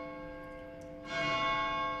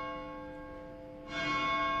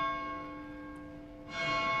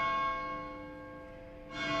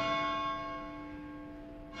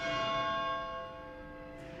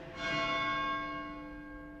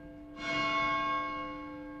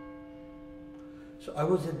 So I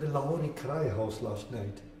was at the Lahori Cry House last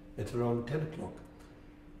night at around 10 o'clock.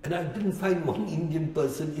 And I didn't find one Indian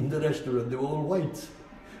person in the restaurant. They were all whites.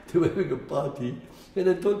 They were having a party. And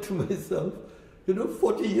I thought to myself,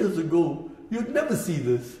 40 years ago, you'd never see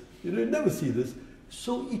this. You'd never see this.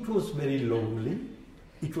 So it was very lonely.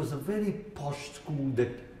 It was a very posh school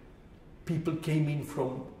that people came in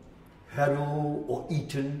from Harrow or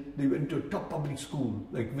Eton. They went to a top public school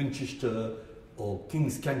like Winchester or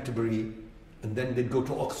King's Canterbury. And then they'd go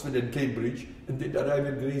to Oxford and Cambridge, and they'd arrive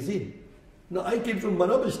at Gray's Inn. Now, I came from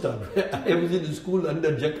Marabastaad. I was in a school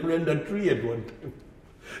under jacaranda tree at one time.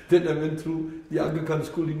 Then I went through the Aga Khan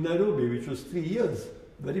School in Nairobi, which was 3 years.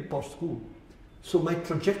 Very posh school. So my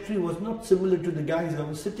trajectory was not similar to the guys I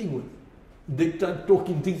was sitting with. They started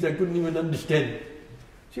talking things I couldn't even understand.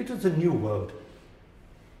 So it was a new world.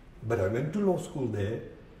 But I went to law school there,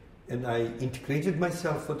 and I integrated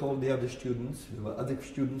myself with all the other students. There were other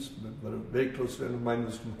students. A very close friend of mine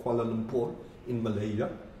was from Kuala Lumpur in Malaysia.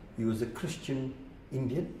 He was a Christian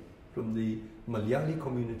Indian, from the Malayali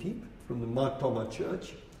community, from the Mar Thoma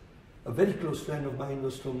church. A very close friend of mine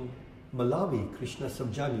was from Malawi, Krishna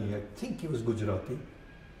Sabjani. I think he was Gujarati.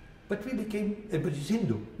 But we became, but he's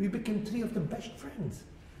Hindu. We became three of the best friends.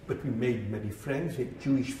 But we made many friends. We had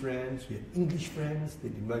Jewish friends, we had English friends.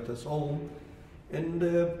 They'd invite us home. And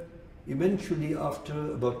eventually,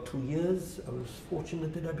 after about 2 years, I was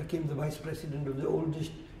fortunate that I became the vice president of the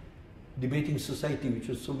oldest debating society, which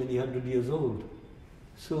was so many 100 years old.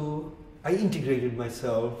 So I integrated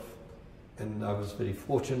myself, and I was very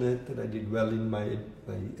fortunate that I did well in my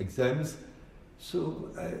exams. So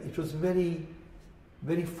it was a very,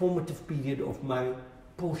 very formative period of my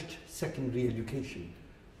post-secondary education.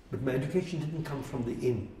 But my education didn't come from the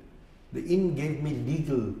inn. The inn gave me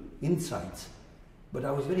legal insights, but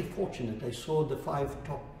I was very fortunate. I saw the 5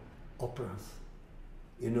 top operas,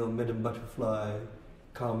 you know, Madame Butterfly,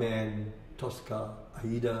 Carmen, Tosca,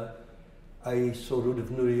 Aida. I saw Rudolf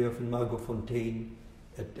Nureyev and Margot Fonteyn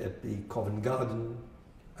at the Covent Garden.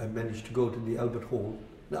 I managed to go to the Albert Hall.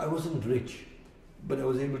 Now, I wasn't rich, but I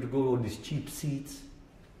was able to go on these cheap seats,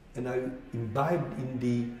 and I imbibed in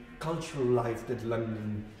the cultural life that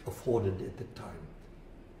London afforded at the time.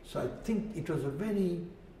 So I think it was a very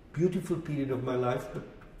beautiful period of my life, but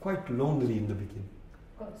quite lonely in the beginning.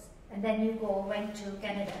 Of course. And then you went to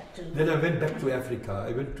Canada too. Then I went back to Africa.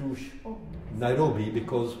 I went to Nairobi,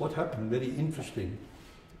 because what happened, very interesting,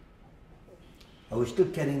 I was still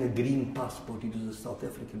carrying a green passport. It was a South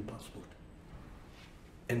African passport.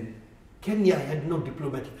 And Kenya had no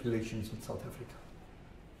diplomatic relations with South Africa.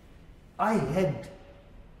 I had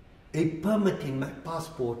a permit in my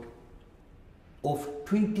passport of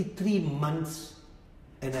 23 months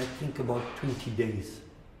and I think about 20 days.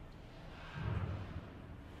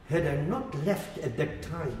 Had I not left at that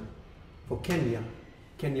time for Kenya,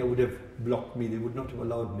 Kenya would have blocked me. They would not have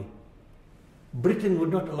allowed me. Britain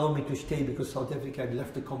would not allow me to stay because South Africa had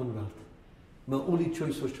left the Commonwealth. My only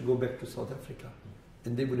choice was to go back to South Africa.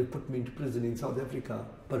 And they would have put me into prison in South Africa,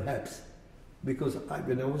 perhaps. Because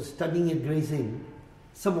when I was studying at Gray's Inn,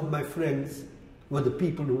 some of my friends were the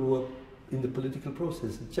people who were in the political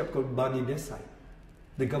process. A chap called Bani Desai.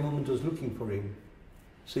 The government was looking for him.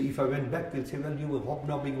 So if I went back, they'd say, well, you were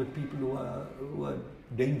hobnobbing with people who are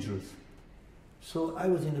dangerous. So I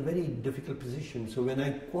was in a very difficult position. So when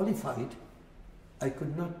I qualified, I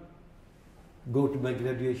could not go to my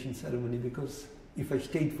graduation ceremony because if I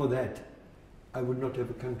stayed for that, I would not have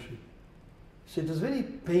a country. So it was very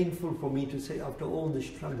painful for me to say, after all the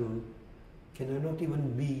struggle, can I not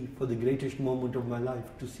even be, for the greatest moment of my life,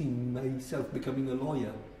 to see myself becoming a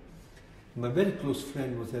lawyer? My very close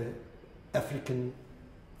friend was an African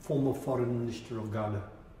former foreign minister of Ghana.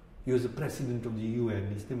 He was the president of the UN.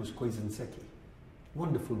 His name was Koizan Seki.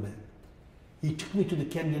 Wonderful man. He took me to the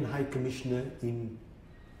Kenyan High Commissioner in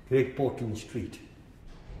Great Portland Street,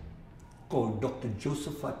 called Dr.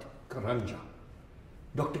 Josephat Karanja.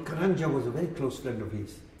 Dr. Karanja was a very close friend of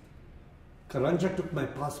his. Karanja took my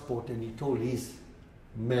passport and he told his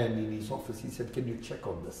man in his office, he said, can you check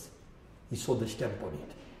on this? He saw the stamp on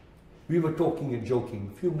it. We were talking and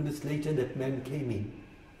joking. A few minutes later, that man came in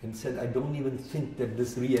and said, I don't even think that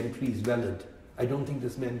this re-entry is valid. I don't think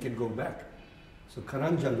this man can go back. So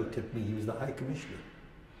Karanja looked at me. He was the High Commissioner.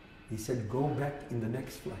 He said, go back in the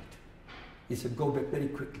next flight. He said, go back very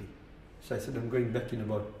quickly. So I said, I'm going back in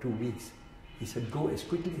about 2 weeks. He said, go as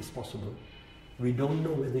quickly as possible. We don't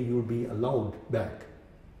know whether you'll be allowed back.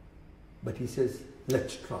 But he says,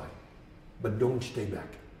 let's try. But don't stay back.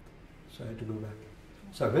 So I had to go back.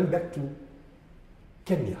 So I went back to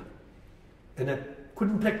Kenya. And I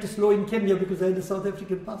couldn't practice law in Kenya because I had a South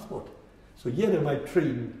African passport. So here am I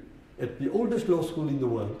trained at the oldest law school in the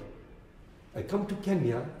world. I come to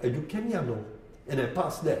Kenya, I do Kenya law, and I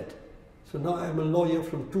pass that. So now I'm a lawyer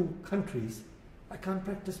from 2 countries. I can't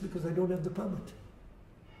practice because I don't have the permit.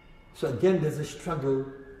 So again, there's a struggle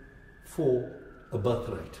for a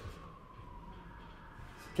birthright.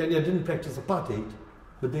 Kenya didn't practice apartheid,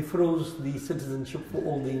 but they froze the citizenship for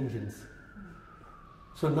all the Indians.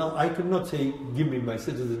 So now I could not say, give me my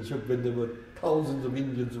citizenship, when there were thousands of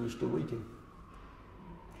Indians who were still waiting.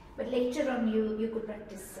 But later on you could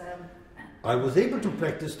practice... I was able to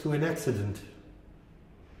practice through an accident.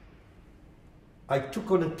 I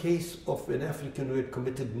took on a case of an African who had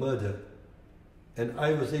committed murder, and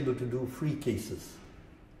I was able to do free cases.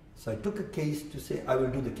 So I took a case to say, I will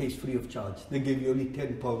do the case free of charge. They gave you only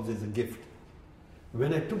 £10 as a gift.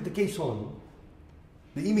 When I took the case on,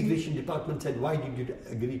 the immigration department said, why did you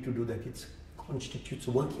agree to do that? It constitutes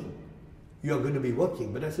working. You are going to be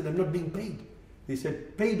working. But I said, I'm not being paid. They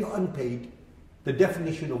said, paid or unpaid, the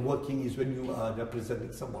definition of working is when you are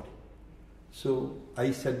representing somebody. So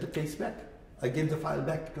I sent the case back. I gave the file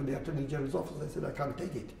back to the Attorney General's office. I said, I can't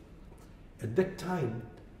take it. At that time,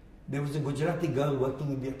 there was a Gujarati girl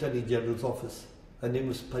working in the Attorney General's office. Her name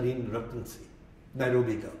was Pareen Ratnsi,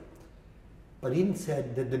 Nairobi girl. Pareen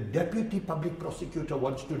said that the Deputy Public Prosecutor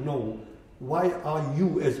wants to know, why are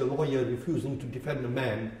you as a lawyer refusing to defend a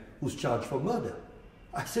man who's charged for murder?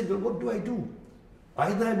 I said, well, what do I do?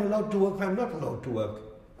 Either I'm allowed to work or I'm not allowed to work.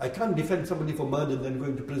 I can't defend somebody for murder and then go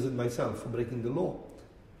into prison myself for breaking the law.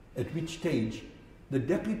 At which stage, the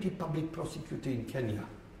Deputy Public Prosecutor in Kenya,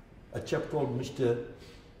 a chap called Mr.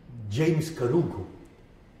 James Karugu,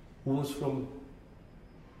 who was from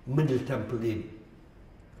Middle Temple Inn,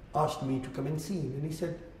 asked me to come and see him. And he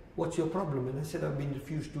said, what's your problem? And I said, I've been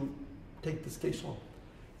refused to take this case on.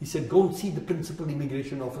 He said, go and see the principal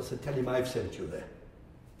immigration officer, tell him I've sent you there.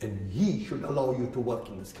 And he should allow you to work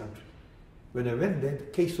in this country. When I went there, the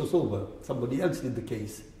case was over. Somebody else did the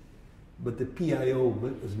case. But the PIO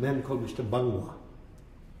was a man called Mr. Bangwa,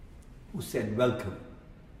 who said, welcome.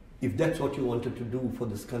 If that's what you wanted to do for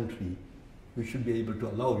this country, we should be able to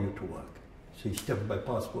allow you to work. So he stamped my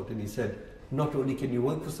passport and he said, not only can you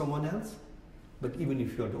work for someone else, but even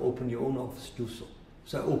if you want to open your own office, do so.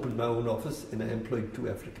 So I opened my own office and I employed 2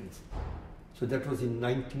 Africans. So that was in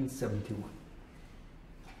 1971.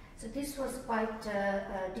 So this was quite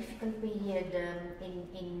a difficult period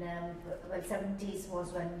well, 70s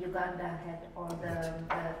was when Uganda had all the...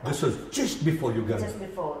 this was just before Uganda. Just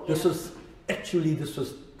before, This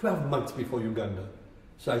was 12 months before Uganda.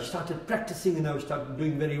 So I started practicing and I started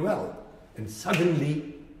doing very well. And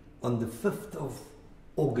suddenly, on the 5th of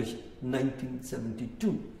August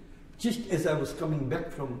 1972, just as I was coming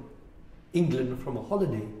back from England from a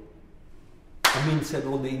holiday, Amin said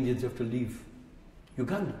all the Indians have to leave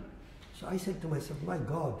Uganda. So I said to myself, my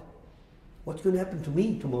God, what's going to happen to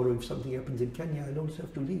me tomorrow if something happens in Kenya? I don't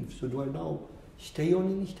have to leave. So do I now stay on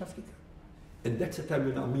in East Africa? And that's the time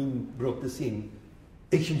when Amin brought this in.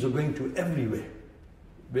 Asians are going to everywhere.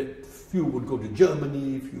 But few would go to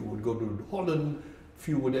Germany, few would go to Holland,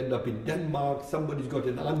 few would end up in Denmark. Somebody's got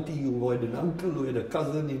an auntie who had an uncle who had a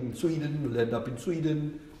cousin in Sweden, will end up in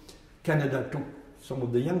Sweden. Canada took some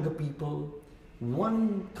of the younger people.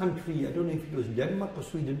 One country, I don't know if it was Denmark or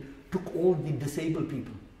Sweden, took all the disabled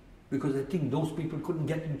people because I think those people couldn't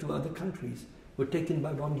get into other countries, were taken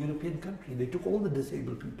by one European country. They took all the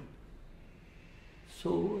disabled people.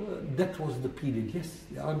 So that was the period. Yes,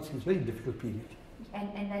 the answer is a very difficult period. And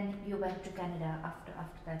then you went to Canada after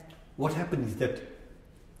that? What happened is that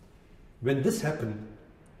when this happened,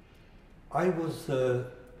 I was a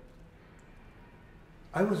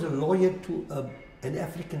lawyer to an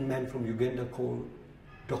African man from Uganda called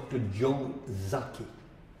Dr. Joe Zaki.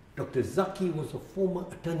 Dr. Zaki was a former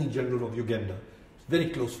Attorney General of Uganda, very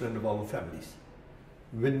close friend of our families.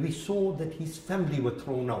 When we saw that his family were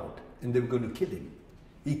thrown out and they were going to kill him,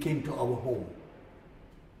 he came to our home.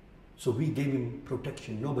 So we gave him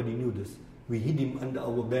protection. Nobody knew this. We hid him under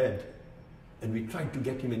our bed and we tried to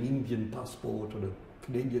get him an Indian passport or a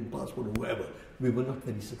Canadian passport or whoever. We were not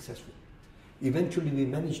very successful. Eventually we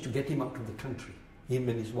managed to get him out of the country, him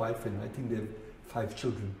and his wife, and I think they have 5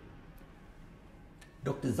 children.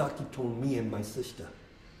 Dr. Zaki told me and my sister,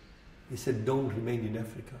 he said, don't remain in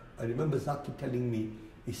Africa. I remember Zaki telling me,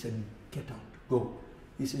 he said, get out, go.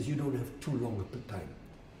 He says, you don't have too long a time.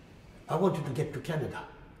 I wanted to get to Canada,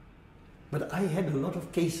 but I had a lot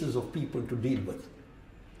of cases of people to deal with.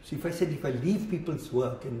 So if I leave people's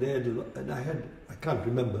work and I can't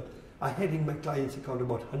remember, I had in my client's account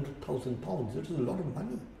about £100,000. That was a lot of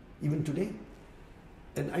money, even today.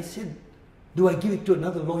 And I said, do I give it to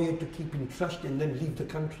another lawyer to keep in trust and then leave the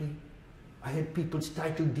country? I had people's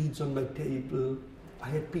title deeds on my table. I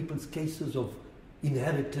had people's cases of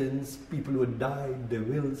inheritance, people who had died, their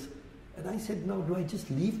wills. And I said, no, do I just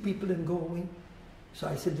leave people and go away? So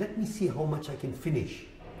I said, let me see how much I can finish.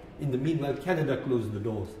 In the meanwhile, Canada closed the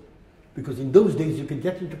doors. Because in those days, you could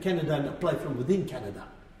get into Canada and apply from within Canada.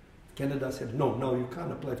 Canada said, no, you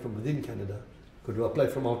can't apply from within Canada. You've got to apply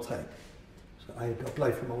from outside. So I had to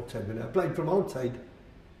apply from outside. When I applied from outside,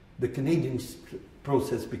 the Canadian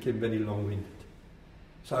process became very long-winded.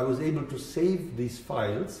 So I was able to save these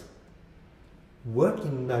files, work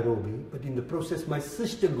in Nairobi, but in the process my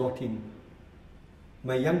sister got in,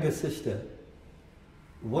 my younger sister,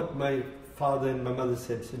 what my father and my mother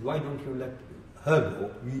said, why don't you let her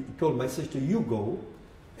go? We told my sister, you go,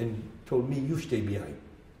 and told me, you stay behind.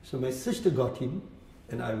 So my sister got in,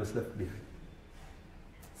 and I was left behind.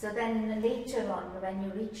 So then later on, when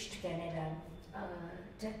you reached Canada,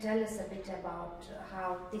 tell us a bit about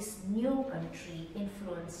how this new country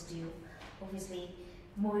influenced you. Obviously,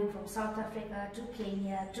 moving from South Africa to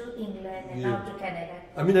Kenya to England and now to Canada.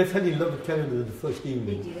 I mean, I fell in love with Canada the first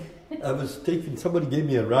evening. Did you? I was somebody gave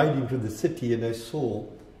me a ride into the city and I saw,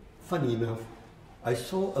 funny enough, I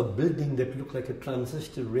saw a building that looked like a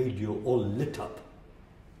transistor radio all lit up.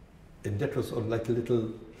 And that was on like a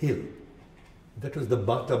little hill. That was the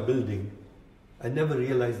Bata building. I never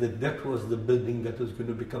realized that that was the building that was going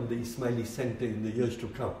to become the Ismailis Center in the years to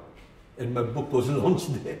come. And my book was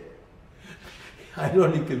launched there.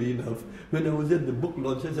 Ironically enough, when I was at the book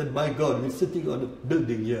launch, I said, my God, we're sitting on a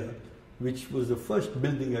building here, which was the first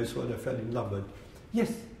building I saw and I fell in love with.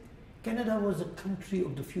 Yes, Canada was a country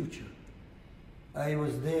of the future. I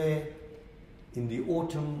was there in the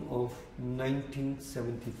autumn of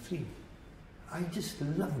 1973. I just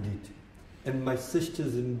loved it. And my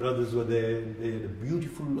sisters and brothers were there, and they had a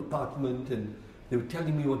beautiful apartment, and they were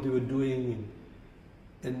telling me what they were doing.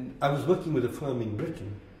 And I was working with a firm in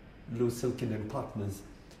Britain, Lewis Silkin and Partners,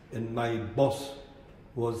 and my boss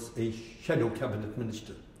was a shadow cabinet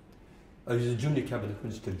minister. I was a junior cabinet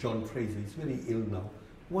minister, John Fraser. He's very ill now,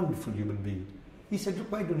 wonderful human being. He said,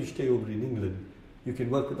 look, why don't you stay over in England? You can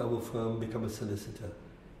work with our firm, become a solicitor.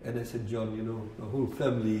 And I said, John, you know, the whole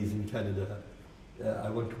family is in Canada.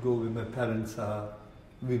 I want to go where my parents are.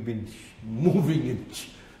 We've been moving and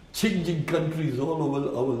changing countries all over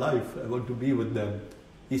our life. I want to be with them.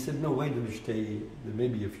 He said, no, why don't you stay? There may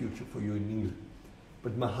be a future for you in England.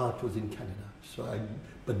 But my heart was in Canada.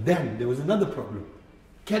 But then there was another problem.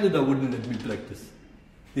 Canada wouldn't let me practice.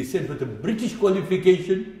 They said, with a British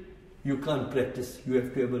qualification, you can't practice. You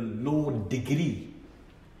have to have a law degree.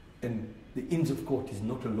 And the Inns of Court is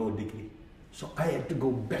not a law degree. So I had to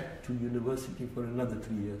go back to university for another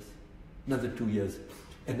 3 years, another 2 years.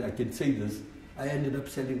 And I can say this, I ended up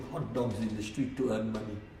selling hot dogs in the street to earn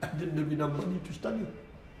money. I didn't have enough money to study.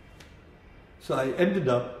 So I ended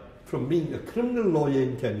up from being a criminal lawyer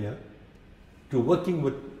in Kenya to working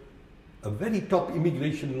with a very top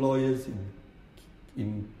immigration lawyers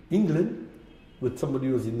in England, with somebody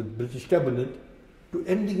who was in the British cabinet, to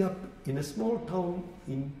ending up in a small town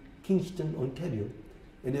in Kingston, Ontario.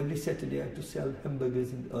 And every Saturday I had to sell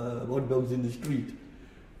hamburgers and hot dogs in the street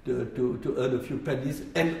to earn a few pennies.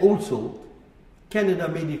 And also, Canada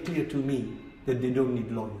made it clear to me that they don't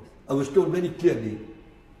need lawyers. I was told very clearly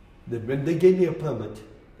that when they gave me a permit,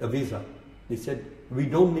 a visa, they said, we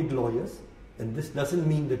don't need lawyers, and this doesn't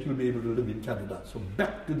mean that you'll be able to live in Canada. So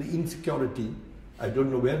back to the insecurity. I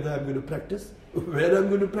don't know whether I'm going to practice, where I'm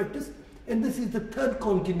going to practice. And this is the third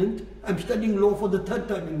continent. I'm studying law for the third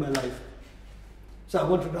time in my life. So I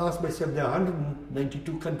wanted to ask myself, there are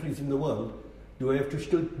 192 countries in the world. Do I have to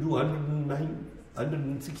still do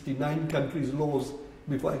 169 countries' laws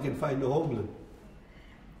before I can find a homeland?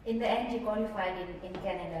 In the end, you qualified in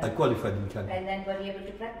Canada. I qualified in Canada. And then were you able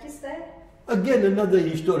to practice there? Again, another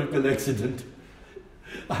historical accident.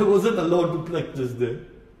 I wasn't allowed to practice there.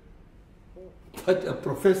 But a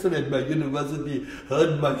professor at my university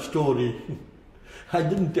heard my story. I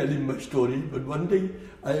didn't tell him my story, but one day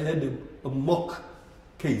I had a mock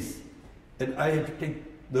case and I had to take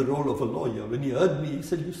the role of a lawyer. When he heard me, he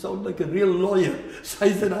said, you sound like a real lawyer. So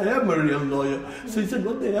I said, I am a real lawyer. So he said,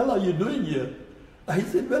 what the hell are you doing here? I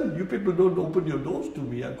said, well, you people don't open your doors to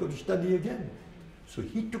me. I've got to study again. So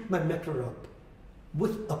he took my matter up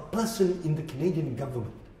with a person in the Canadian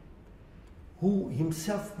government who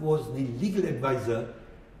himself was the legal advisor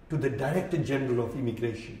to the Director General of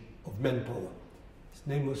Immigration, of Manpower. His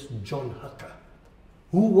name was John Hucker,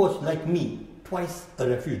 who was, like me, twice a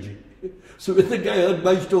refugee. So when the guy heard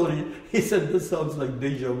my story, he said, this sounds like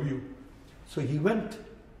deja vu. So he went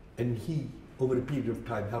and he, over a period of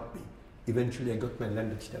time, helped me. Eventually I got my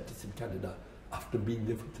landed status in Canada after being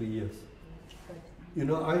there for 3 years. You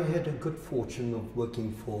know, I had a good fortune of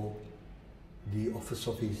working for the Office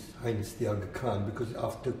of His Highness the Aga Khan, because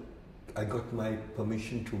after I got my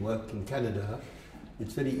permission to work in Canada,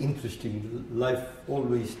 it's very interesting. Life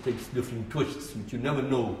always takes different twists, which you never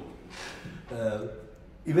know.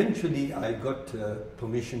 Eventually, I got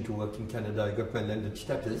permission to work in Canada. I got my landed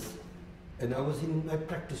status, and I was in my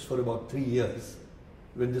practice for about 3 years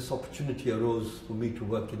when this opportunity arose for me to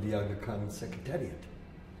work in the Aga Khan Secretariat.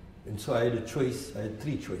 And so I had a choice. I had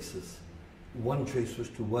 3 choices. One choice was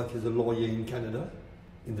to work as a lawyer in Canada,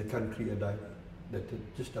 in the country that had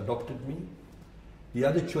just adopted me. The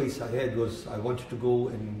other choice I had was I wanted to go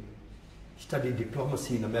and study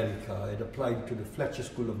diplomacy in America. I had applied to the Fletcher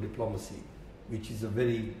School of Diplomacy, which is a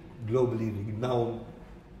very globally renowned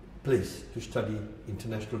place to study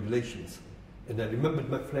international relations. And I remembered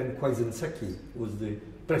my friend Kwaizen Seki, who was the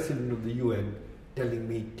president of the UN, telling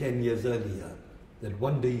me 10 years earlier that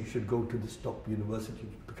one day you should go to this top university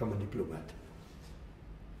to become a diplomat.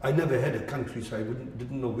 I never had a country, so I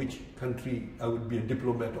didn't know which country I would be a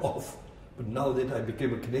diplomat of. But now that I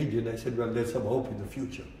became a Canadian, I said, well, there's some hope in the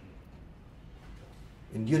future.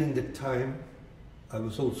 And during that time, I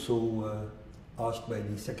was also asked by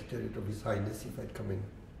the Secretariat of His Highness if I'd come in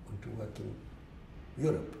to work in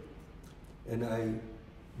Europe. And I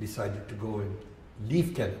decided to go and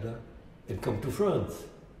leave Canada and come to France.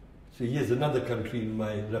 So here's another country in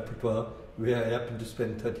my repertoire where I happened to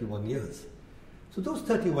spend 31 years. So those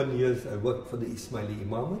 31 years I worked for the Ismaili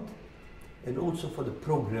Imamate and also for the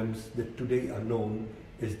programs that today are known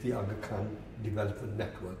as the Aga Khan Development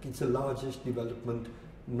Network. It's the largest development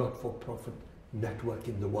not-for-profit network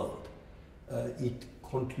in the world. It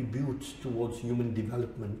contributes towards human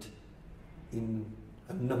development in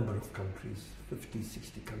a number of countries, 50,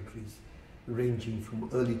 60 countries, ranging from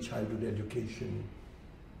early childhood education,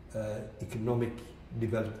 economic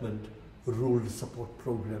development, rural support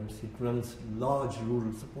programs. It runs large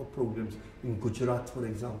rural support programs in Gujarat, for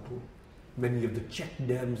example. Many of the check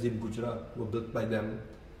dams in Gujarat were built by them.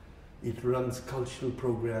 It runs cultural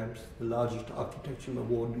programs. The largest architectural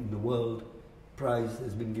award in the world prize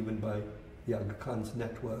has been given by the Aga Khan's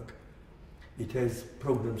network. It has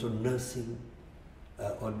programs on nursing,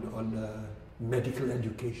 on medical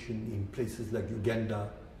education in places like Uganda,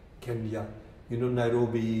 Kenya. You know,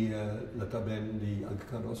 Nairobi, Lata, the Aga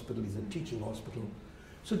Khan Hospital is a teaching hospital.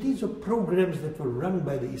 So these are programs that were run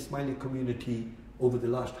by the Ismaili community over the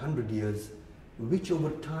last 100 years, which over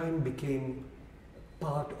time became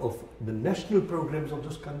part of the national programs of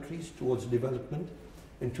those countries towards development,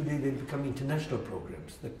 and today they've become international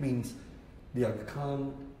programs. That means the Aga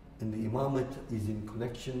Khan and the Imamate is in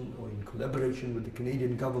connection or in collaboration with the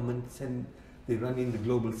Canadian government, and they run in the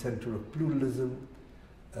Global Center of Pluralism.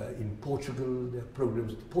 In Portugal, there are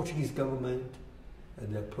programs of the Portuguese government,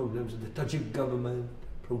 and there are programs of the Tajik government,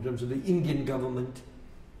 programs of the Indian government,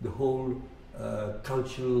 the whole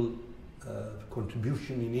cultural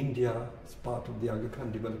contribution in India as part of the Aga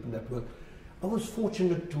Khan Development Network. I was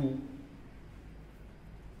fortunate to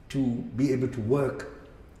be able to work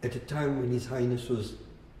at a time when His Highness was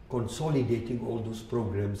consolidating all those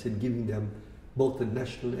programs and giving them both a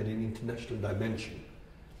national and an international dimension.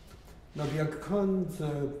 Now the Aga Khan's,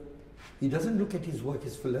 he doesn't look at his work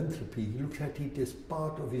as philanthropy, he looks at it as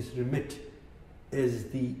part of his remit as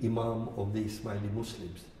the Imam of the Ismaili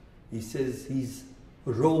Muslims. He says his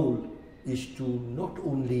role is to not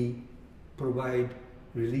only provide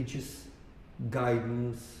religious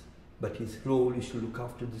guidance, but his role is to look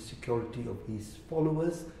after the security of his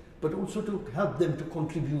followers, but also to help them to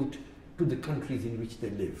contribute to the countries in which they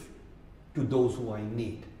live, to those who are in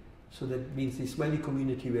need. So that means the Ismaili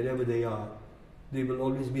community, wherever they are, they will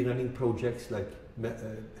always be running projects like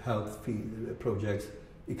health projects,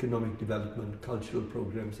 economic development, cultural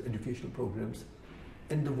programs, educational programs.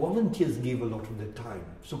 And the volunteers give a lot of their time.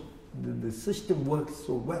 So the system works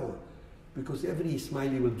so well because every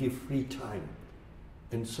Ismaili will give free time.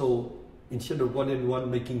 And so instead of 1 and 1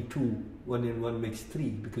 making 2, 1 and 1 makes 3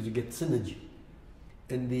 because you get synergy.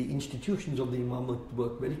 And the institutions of the Imamate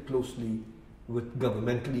work very closely with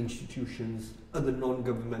governmental institutions, other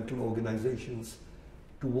non-governmental organizations,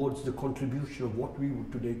 towards the contribution of what we would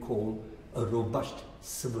today call a robust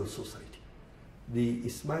civil society. The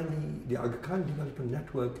Aga Khan Development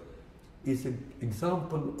Network is an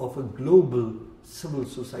example of a global civil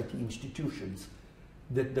society institutions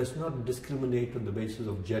that does not discriminate on the basis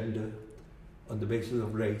of gender, on the basis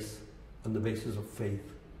of race, on the basis of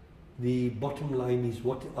faith. The bottom line is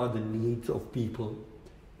what are the needs of people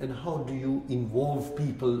and how do you involve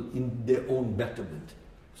people in their own betterment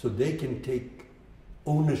so they can take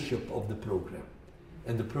ownership of the program.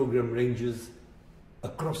 And the program ranges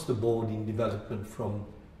across the board in development from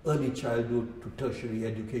early childhood to tertiary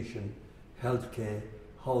education, healthcare,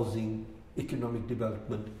 housing, economic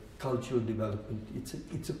development, cultural development.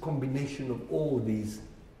 It's a combination of all these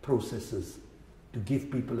processes to give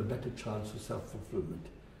people a better chance of self-fulfillment.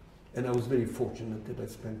 And I was very fortunate that I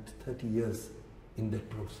spent 30 years in that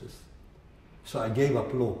process. So I gave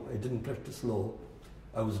up law. I didn't practice law.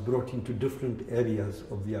 I was brought into different areas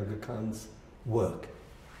of the Aga Khan's work,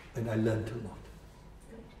 and I learned a lot.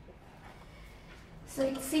 So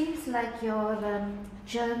it seems like your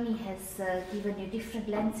journey has given you different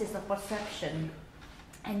lenses of perception,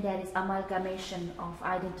 and there is amalgamation of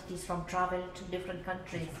identities from travel to different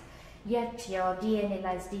countries. Yet your DNA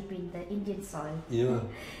lies deep in the Indian soil. Yeah.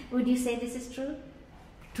 Would you say this is true?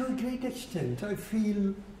 To a great extent, I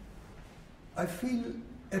feel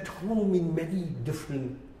at home in many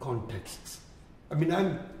different contexts. I mean,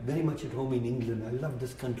 I'm very much at home in England. I love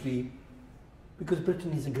this country because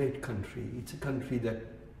Britain is a great country. It's a country that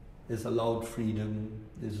has allowed freedom,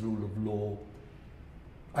 there's rule of law.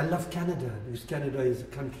 I love Canada, because Canada is a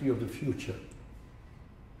country of the future.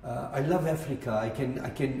 I love Africa.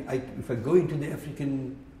 If I go into the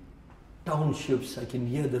African townships, I can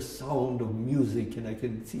hear the sound of music and I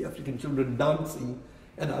can see African children dancing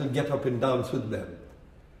and I'll get up and dance with them.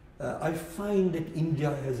 I find that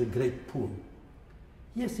India has a great pool.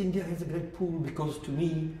 Yes, India has a great pool because to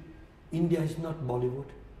me, India is not Bollywood.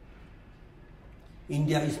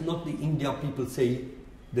 India is not the India people say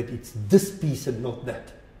that it's this piece and not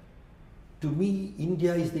that. To me,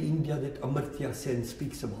 India is the India that Amartya Sen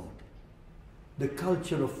speaks about. The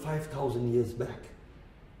culture of 5,000 years back.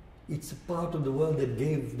 It's a part of the world that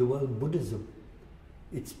gave the world Buddhism.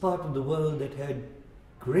 It's part of the world that had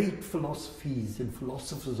great philosophies and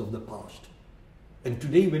philosophers of the past. And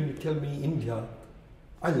today when you tell me India,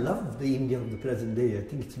 I love the India of the present day. I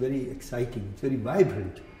think it's very exciting, it's very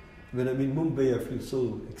vibrant. When I'm in Mumbai, I feel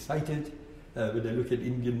so excited. When I look at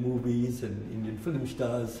Indian movies and Indian film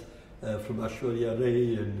stars, from Aishwarya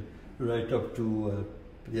Rai and right up to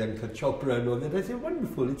Priyanka Chopra and all that, I say,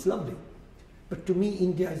 wonderful, it's lovely. But to me,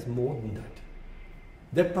 India is more than that.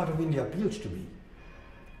 That part of India appeals to me.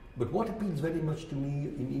 But what appeals very much to me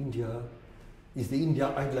in India is the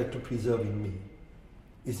India I'd like to preserve in me.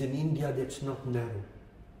 It's an India that's not narrow.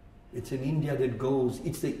 It's an India that goes,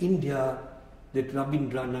 it's the India that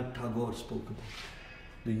Rabindranath Tagore spoke about.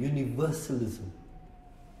 The universalism,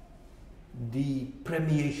 the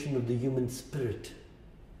permeation of the human spirit,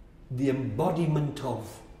 the embodiment of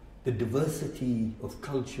the diversity of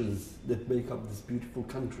cultures that make up this beautiful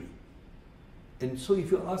country. And so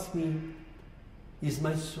if you ask me, is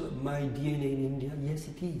my DNA in India? Yes,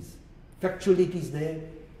 it is. Factually it is there,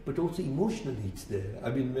 but also emotionally it's there.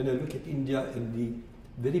 I mean, when I look at India and the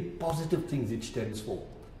very positive things it stands for,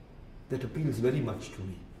 that appeals very much to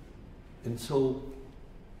me. And so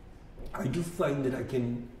I do find that I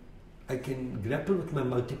can grapple with my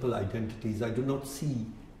multiple identities. I do not see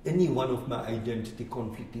any one of my identity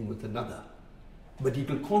conflicting with another. But it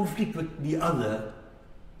will conflict with the other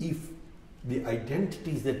if the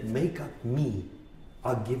identities that make up me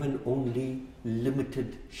are given only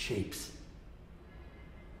limited shapes.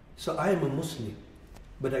 So I am a Muslim,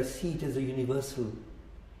 but I see it as a universal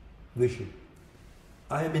vision.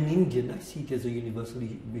 I am an Indian, I see it as a universal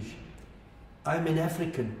vision. I am an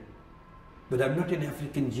African, but I'm not an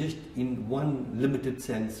African just in one limited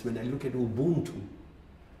sense. When I look at Ubuntu,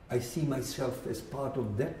 I see myself as part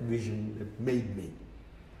of that vision that made me.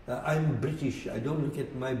 I'm British. I don't look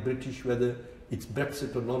at my British whether it's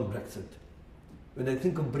Brexit or non-Brexit. When I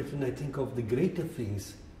think of Britain, I think of the greater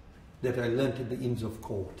things that I learnt at the Inns of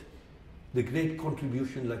Court. The great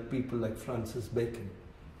contribution like people like Francis Bacon.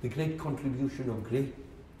 The great contribution of great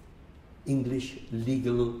English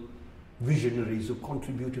legal visionaries who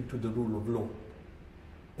contributed to the rule of law.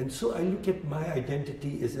 And so I look at my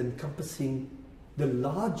identity as encompassing the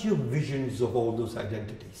larger visions of all those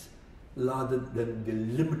identities, rather than the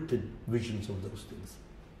limited visions of those things.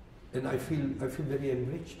 And I feel very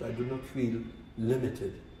enriched. I do not feel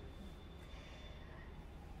limited.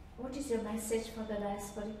 What is your message for the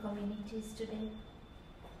diasporic communities today?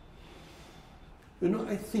 You know,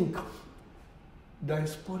 I think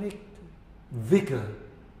diasporic vigor,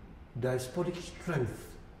 diasporic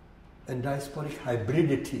strength, and diasporic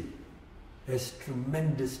hybridity has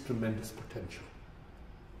tremendous, tremendous potential.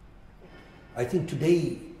 I think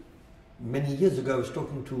today, many years ago, I was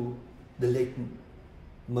talking to the late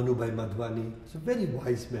Manubhai Madhwani. He's a very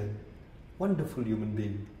wise man, wonderful human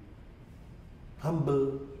being.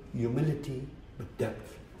 Humble, humility, but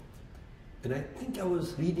depth. And I think I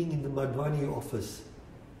was reading in the Madhwani office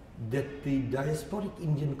that the diasporic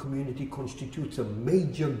Indian community constitutes a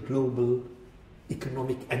major global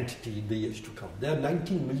economic entity in the years to come. There are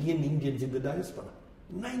 19 million Indians in the diaspora.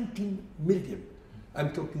 19 million.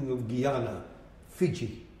 I'm talking of Guyana,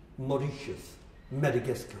 Fiji, Mauritius,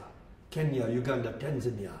 Madagascar, Kenya, Uganda,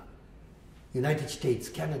 Tanzania, United States,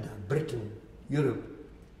 Canada, Britain, Europe.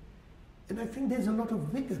 And I think there's a lot of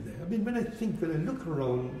vigor there. I mean, when I look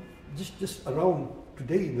around, just around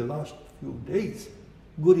today in the last few days,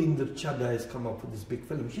 Gurinder Chadha has come up with this big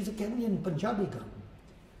film. She's a Kenyan Punjabi girl.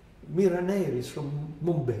 Meera Nair is from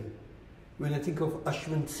Mumbai. When I think of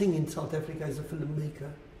Ashwin Singh in South Africa as a filmmaker,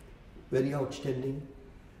 very outstanding.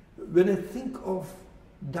 When I think of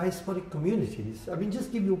diasporic communities, I mean,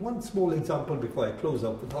 just give you one small example before I close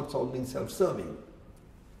up without sounding self-serving.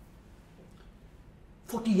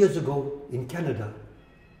 40 years ago in Canada,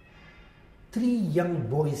 3 young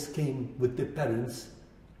boys came with their parents.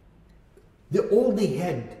 All they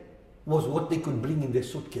had was what they could bring in their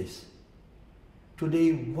suitcase.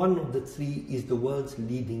 Today, one of the three is the world's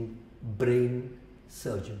leading brain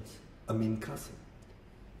surgeons, Amin Qasim.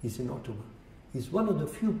 He's in Ottawa. He's one of the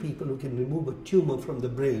few people who can remove a tumor from the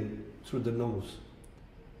brain through the nose.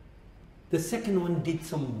 The second one did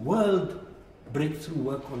some world breakthrough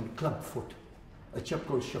work on clubfoot, a chap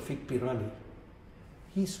called Shafiq Pirani.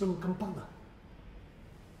 He's from Kampala.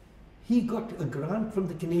 He got a grant from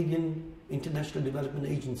the Canadian International Development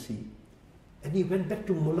Agency, and he went back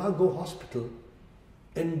to Mulago Hospital,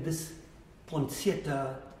 and this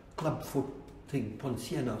Ponciata clubfoot thing,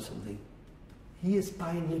 Ponciana or something, he has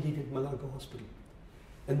pioneered it at Mulago Hospital.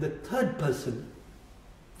 And the third person,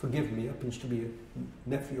 forgive me, happens to be a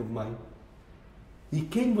nephew of mine, he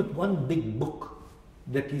came with one big book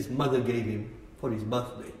that his mother gave him for his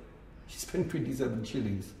birthday. She spent 27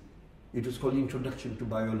 shillings. It was called Introduction to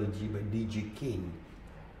Biology by D.G. King.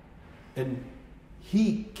 And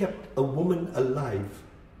he kept a woman alive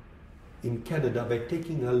in Canada by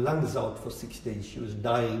taking her lungs out for 6 days. She was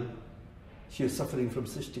dying. She was suffering from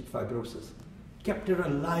cystic fibrosis. Kept her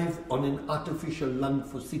alive on an artificial lung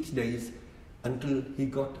for 6 days until he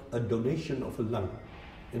got a donation of a lung.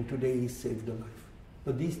 And today he saved her life.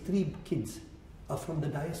 Now these three kids are from the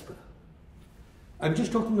diaspora. I'm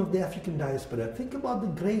just talking of the African diaspora. Think about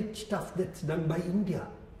the great stuff that's done by India,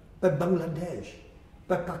 by Bangladesh,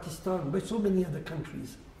 by Pakistan, by so many other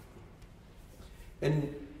countries.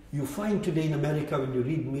 And you find today in America, when you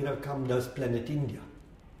read Mira Kamda's Planet India,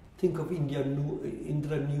 think of Indra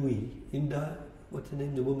Nooyi, what's the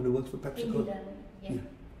name, the woman who works for PepsiCo?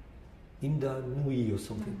 Indra Nooyi or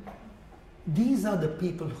something. These are the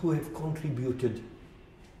people who have contributed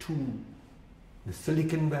to the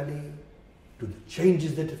Silicon Valley, to the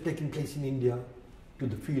changes that have taken place in India, to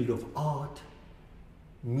the field of art,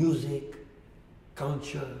 music,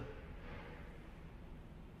 culture,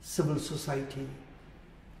 civil society,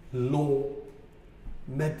 law,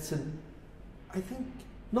 medicine. I think,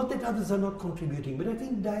 not that others are not contributing, but I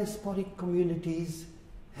think diasporic communities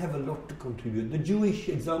have a lot to contribute. The Jewish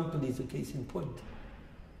example is a case in point.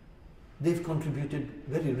 They've contributed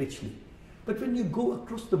very richly. But when you go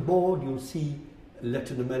across the board, you'll see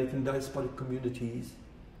Latin American diasporic communities,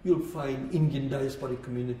 you'll find Indian diasporic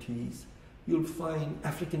communities, you'll find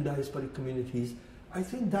African diasporic communities. I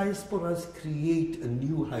think diasporas create a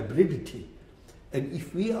new hybridity. And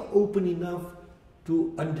if we are open enough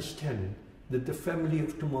to understand that the family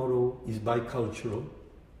of tomorrow is bicultural,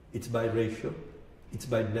 it's biracial, it's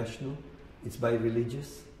binational, it's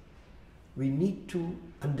bi-religious, we need to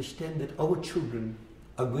understand that our children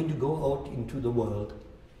are going to go out into the world.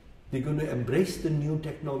 They're going to embrace the new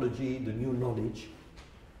technology, the new knowledge,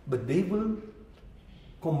 but they will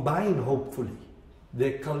combine, hopefully,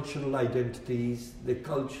 their cultural identities, their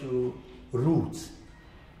cultural roots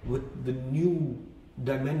with the new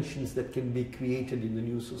dimensions that can be created in the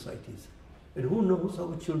new societies. And who knows,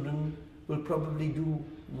 our children will probably do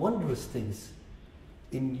wondrous things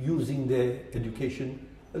in using their education.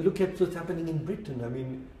 Look at what's happening in Britain. I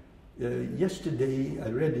mean, yesterday I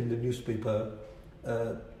read in the newspaper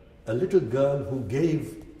a little girl who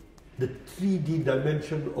gave the 3D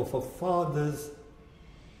dimension of her father's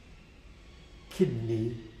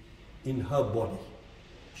kidney in her body.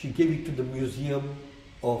 She gave it to the Museum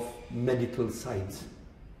of Medical Science.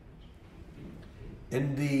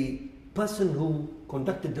 And the person who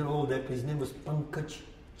conducted all that, his name was Pankaj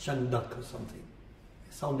Chandak or something.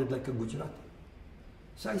 It sounded like a Gujarati.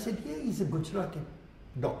 So I said, here is a Gujarati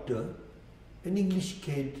doctor, an English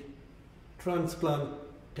kid, transplant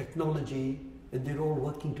technology, and they're all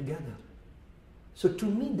working together. So to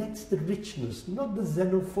me, that's the richness, not the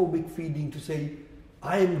xenophobic feeling to say,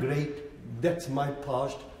 I am great, that's my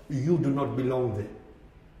past, you do not belong there.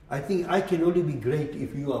 I think I can only be great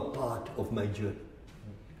if you are part of my journey.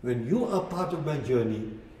 When you are part of my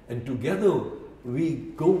journey, and together we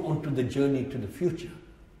go on to the journey to the future,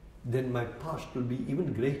 then my past will be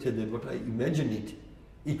even greater than what I imagine it.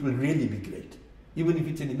 It will really be great. Even if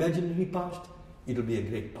it's an imaginary past, it will be a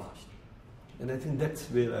great past. And I think that's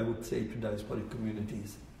where I would say to diasporic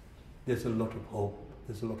communities, there's a lot of hope,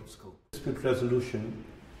 there's a lot of scope. Dispute resolution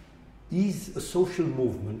is a social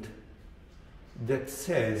movement that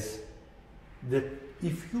says that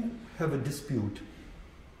if you have a dispute,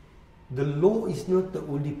 the law is not the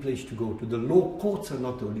only place to go to. The law courts are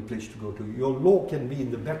not the only place to go to. Your law can be in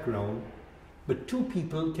the background, but two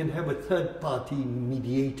people can have a third party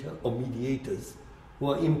mediator or mediators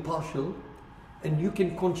who are impartial, and you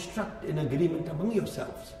can construct an agreement among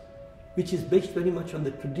yourselves, which is based very much on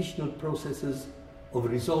the traditional processes of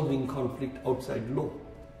resolving conflict outside law.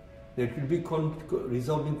 Now, it will be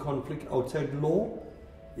resolving conflict outside law,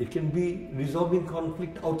 it can be resolving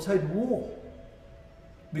conflict outside war.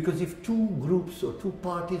 Because if two groups or two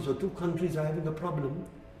parties or two countries are having a problem,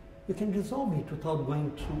 you can resolve it without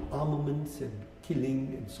going through armaments and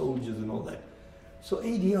killing and soldiers and all that. So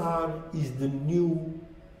ADR is the new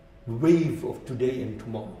wave of today and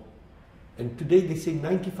tomorrow. And today they say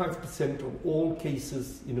 95% of all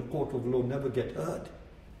cases in a court of law never get heard.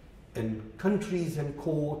 And countries and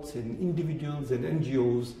courts and individuals and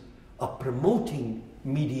NGOs are promoting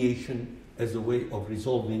mediation as a way of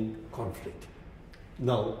resolving conflict.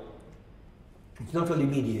 Now, it's not only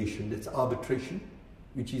mediation, it's arbitration,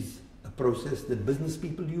 which is a process that business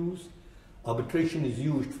people use. Arbitration is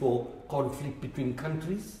used for conflict between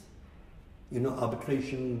countries. You know,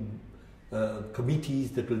 arbitration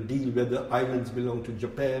committees that will deal whether islands belong to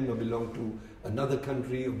Japan or belong to another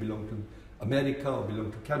country or belong to America or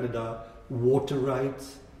belong to Canada, water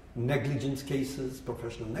rights, negligence cases,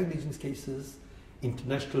 professional negligence cases,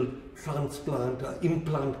 international transplant,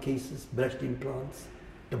 implant cases, breast implants,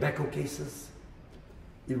 tobacco cases,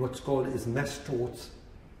 in what's called as mass torts.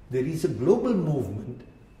 There is a global movement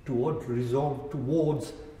towards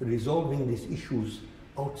resolving these issues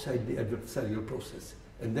outside the adversarial process.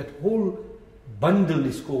 And that whole bundle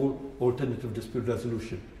is called alternative dispute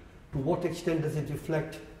resolution. To what extent does it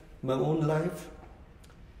reflect my own life?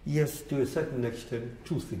 Yes, to a certain extent,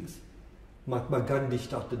 two things. Mahatma Gandhi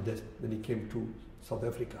started that when he came to South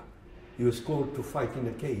Africa. He was called to fight in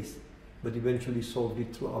a case, but eventually solved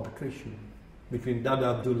it through arbitration between Dada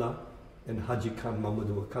Abdullah and Haji Khan Mahmud,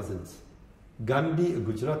 who were cousins. Gandhi, a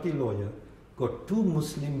Gujarati lawyer, got two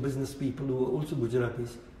Muslim business people who were also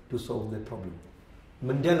Gujaratis to solve their problem.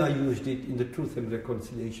 Mandela used it in the Truth and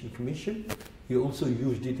Reconciliation Commission. He also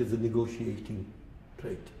used it as a negotiating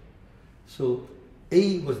trait. So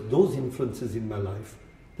A was those influences in my life.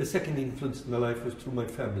 The second influence in my life was through my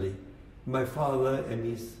family. My father and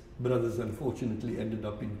his brothers unfortunately ended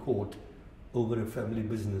up in court over a family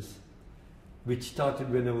business, which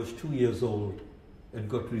started when I was 2 years old and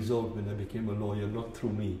got resolved when I became a lawyer, not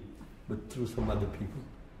through me, but through some other people.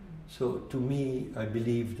 So to me, I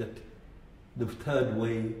believe that the third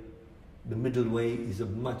way, the middle way, is a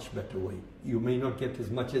much better way. You may not get as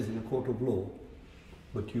much as in a court of law,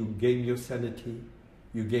 but you gain your sanity,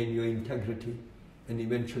 you gain your integrity, and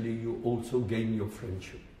eventually you also gain your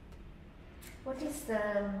friendship. What is the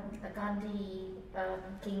Gandhi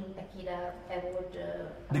King Ikeda Award?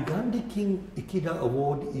 The Gandhi King Ikeda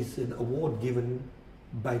Award is an award given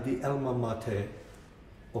by the alma mater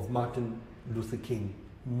of Martin Luther King,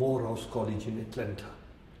 Morehouse College in Atlanta.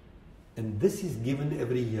 And this is given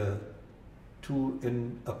every year to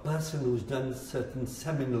a person who's done certain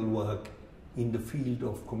seminal work in the field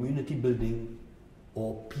of community building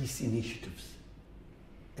or peace initiatives.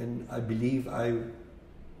 And I believe I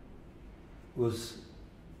was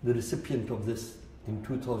the recipient of this in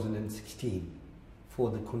 2016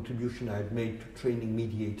 for the contribution I had made to training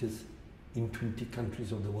mediators in 20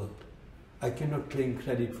 countries of the world. I cannot claim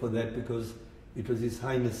credit for that because it was His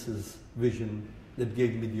Highness's vision that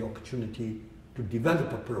gave me the opportunity to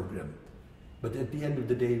develop a program. But at the end of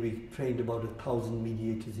the day, we trained about 1,000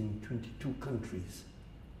 mediators in 22 countries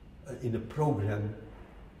in a program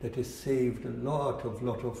that has saved a lot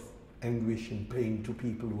of anguish and pain to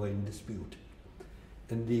people who are in dispute.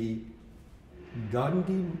 And the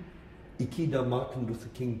Gandhi Ikeda Martin Luther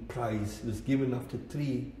King Prize was given after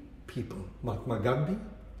three people: Mahatma Gandhi,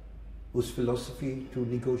 whose philosophy to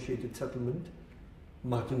negotiated settlement,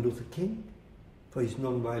 Martin Luther King for his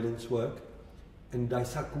non-violence work, and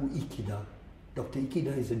Daisaku Ikeda. Dr.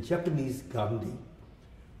 Ikeda is a Japanese Gandhi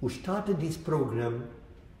who started his program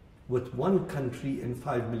with 1 country and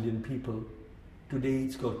 5 million people. Today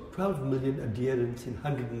it's got 12 million adherents in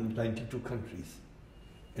 192 countries.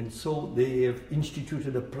 And so they have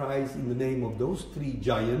instituted a prize in the name of those three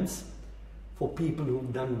giants for people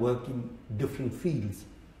who've done work in different fields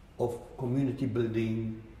of community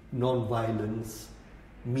building, non-violence,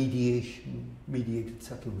 mediation, mediated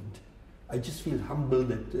settlement. I just feel humbled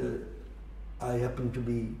that I happen to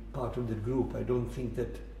be part of that group. I don't think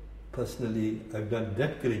that personally I've done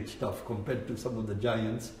that great stuff compared to some of the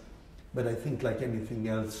giants, but I think like anything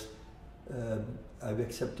else, I've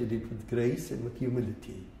accepted it with grace and with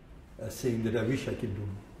humility, saying that I wish I could do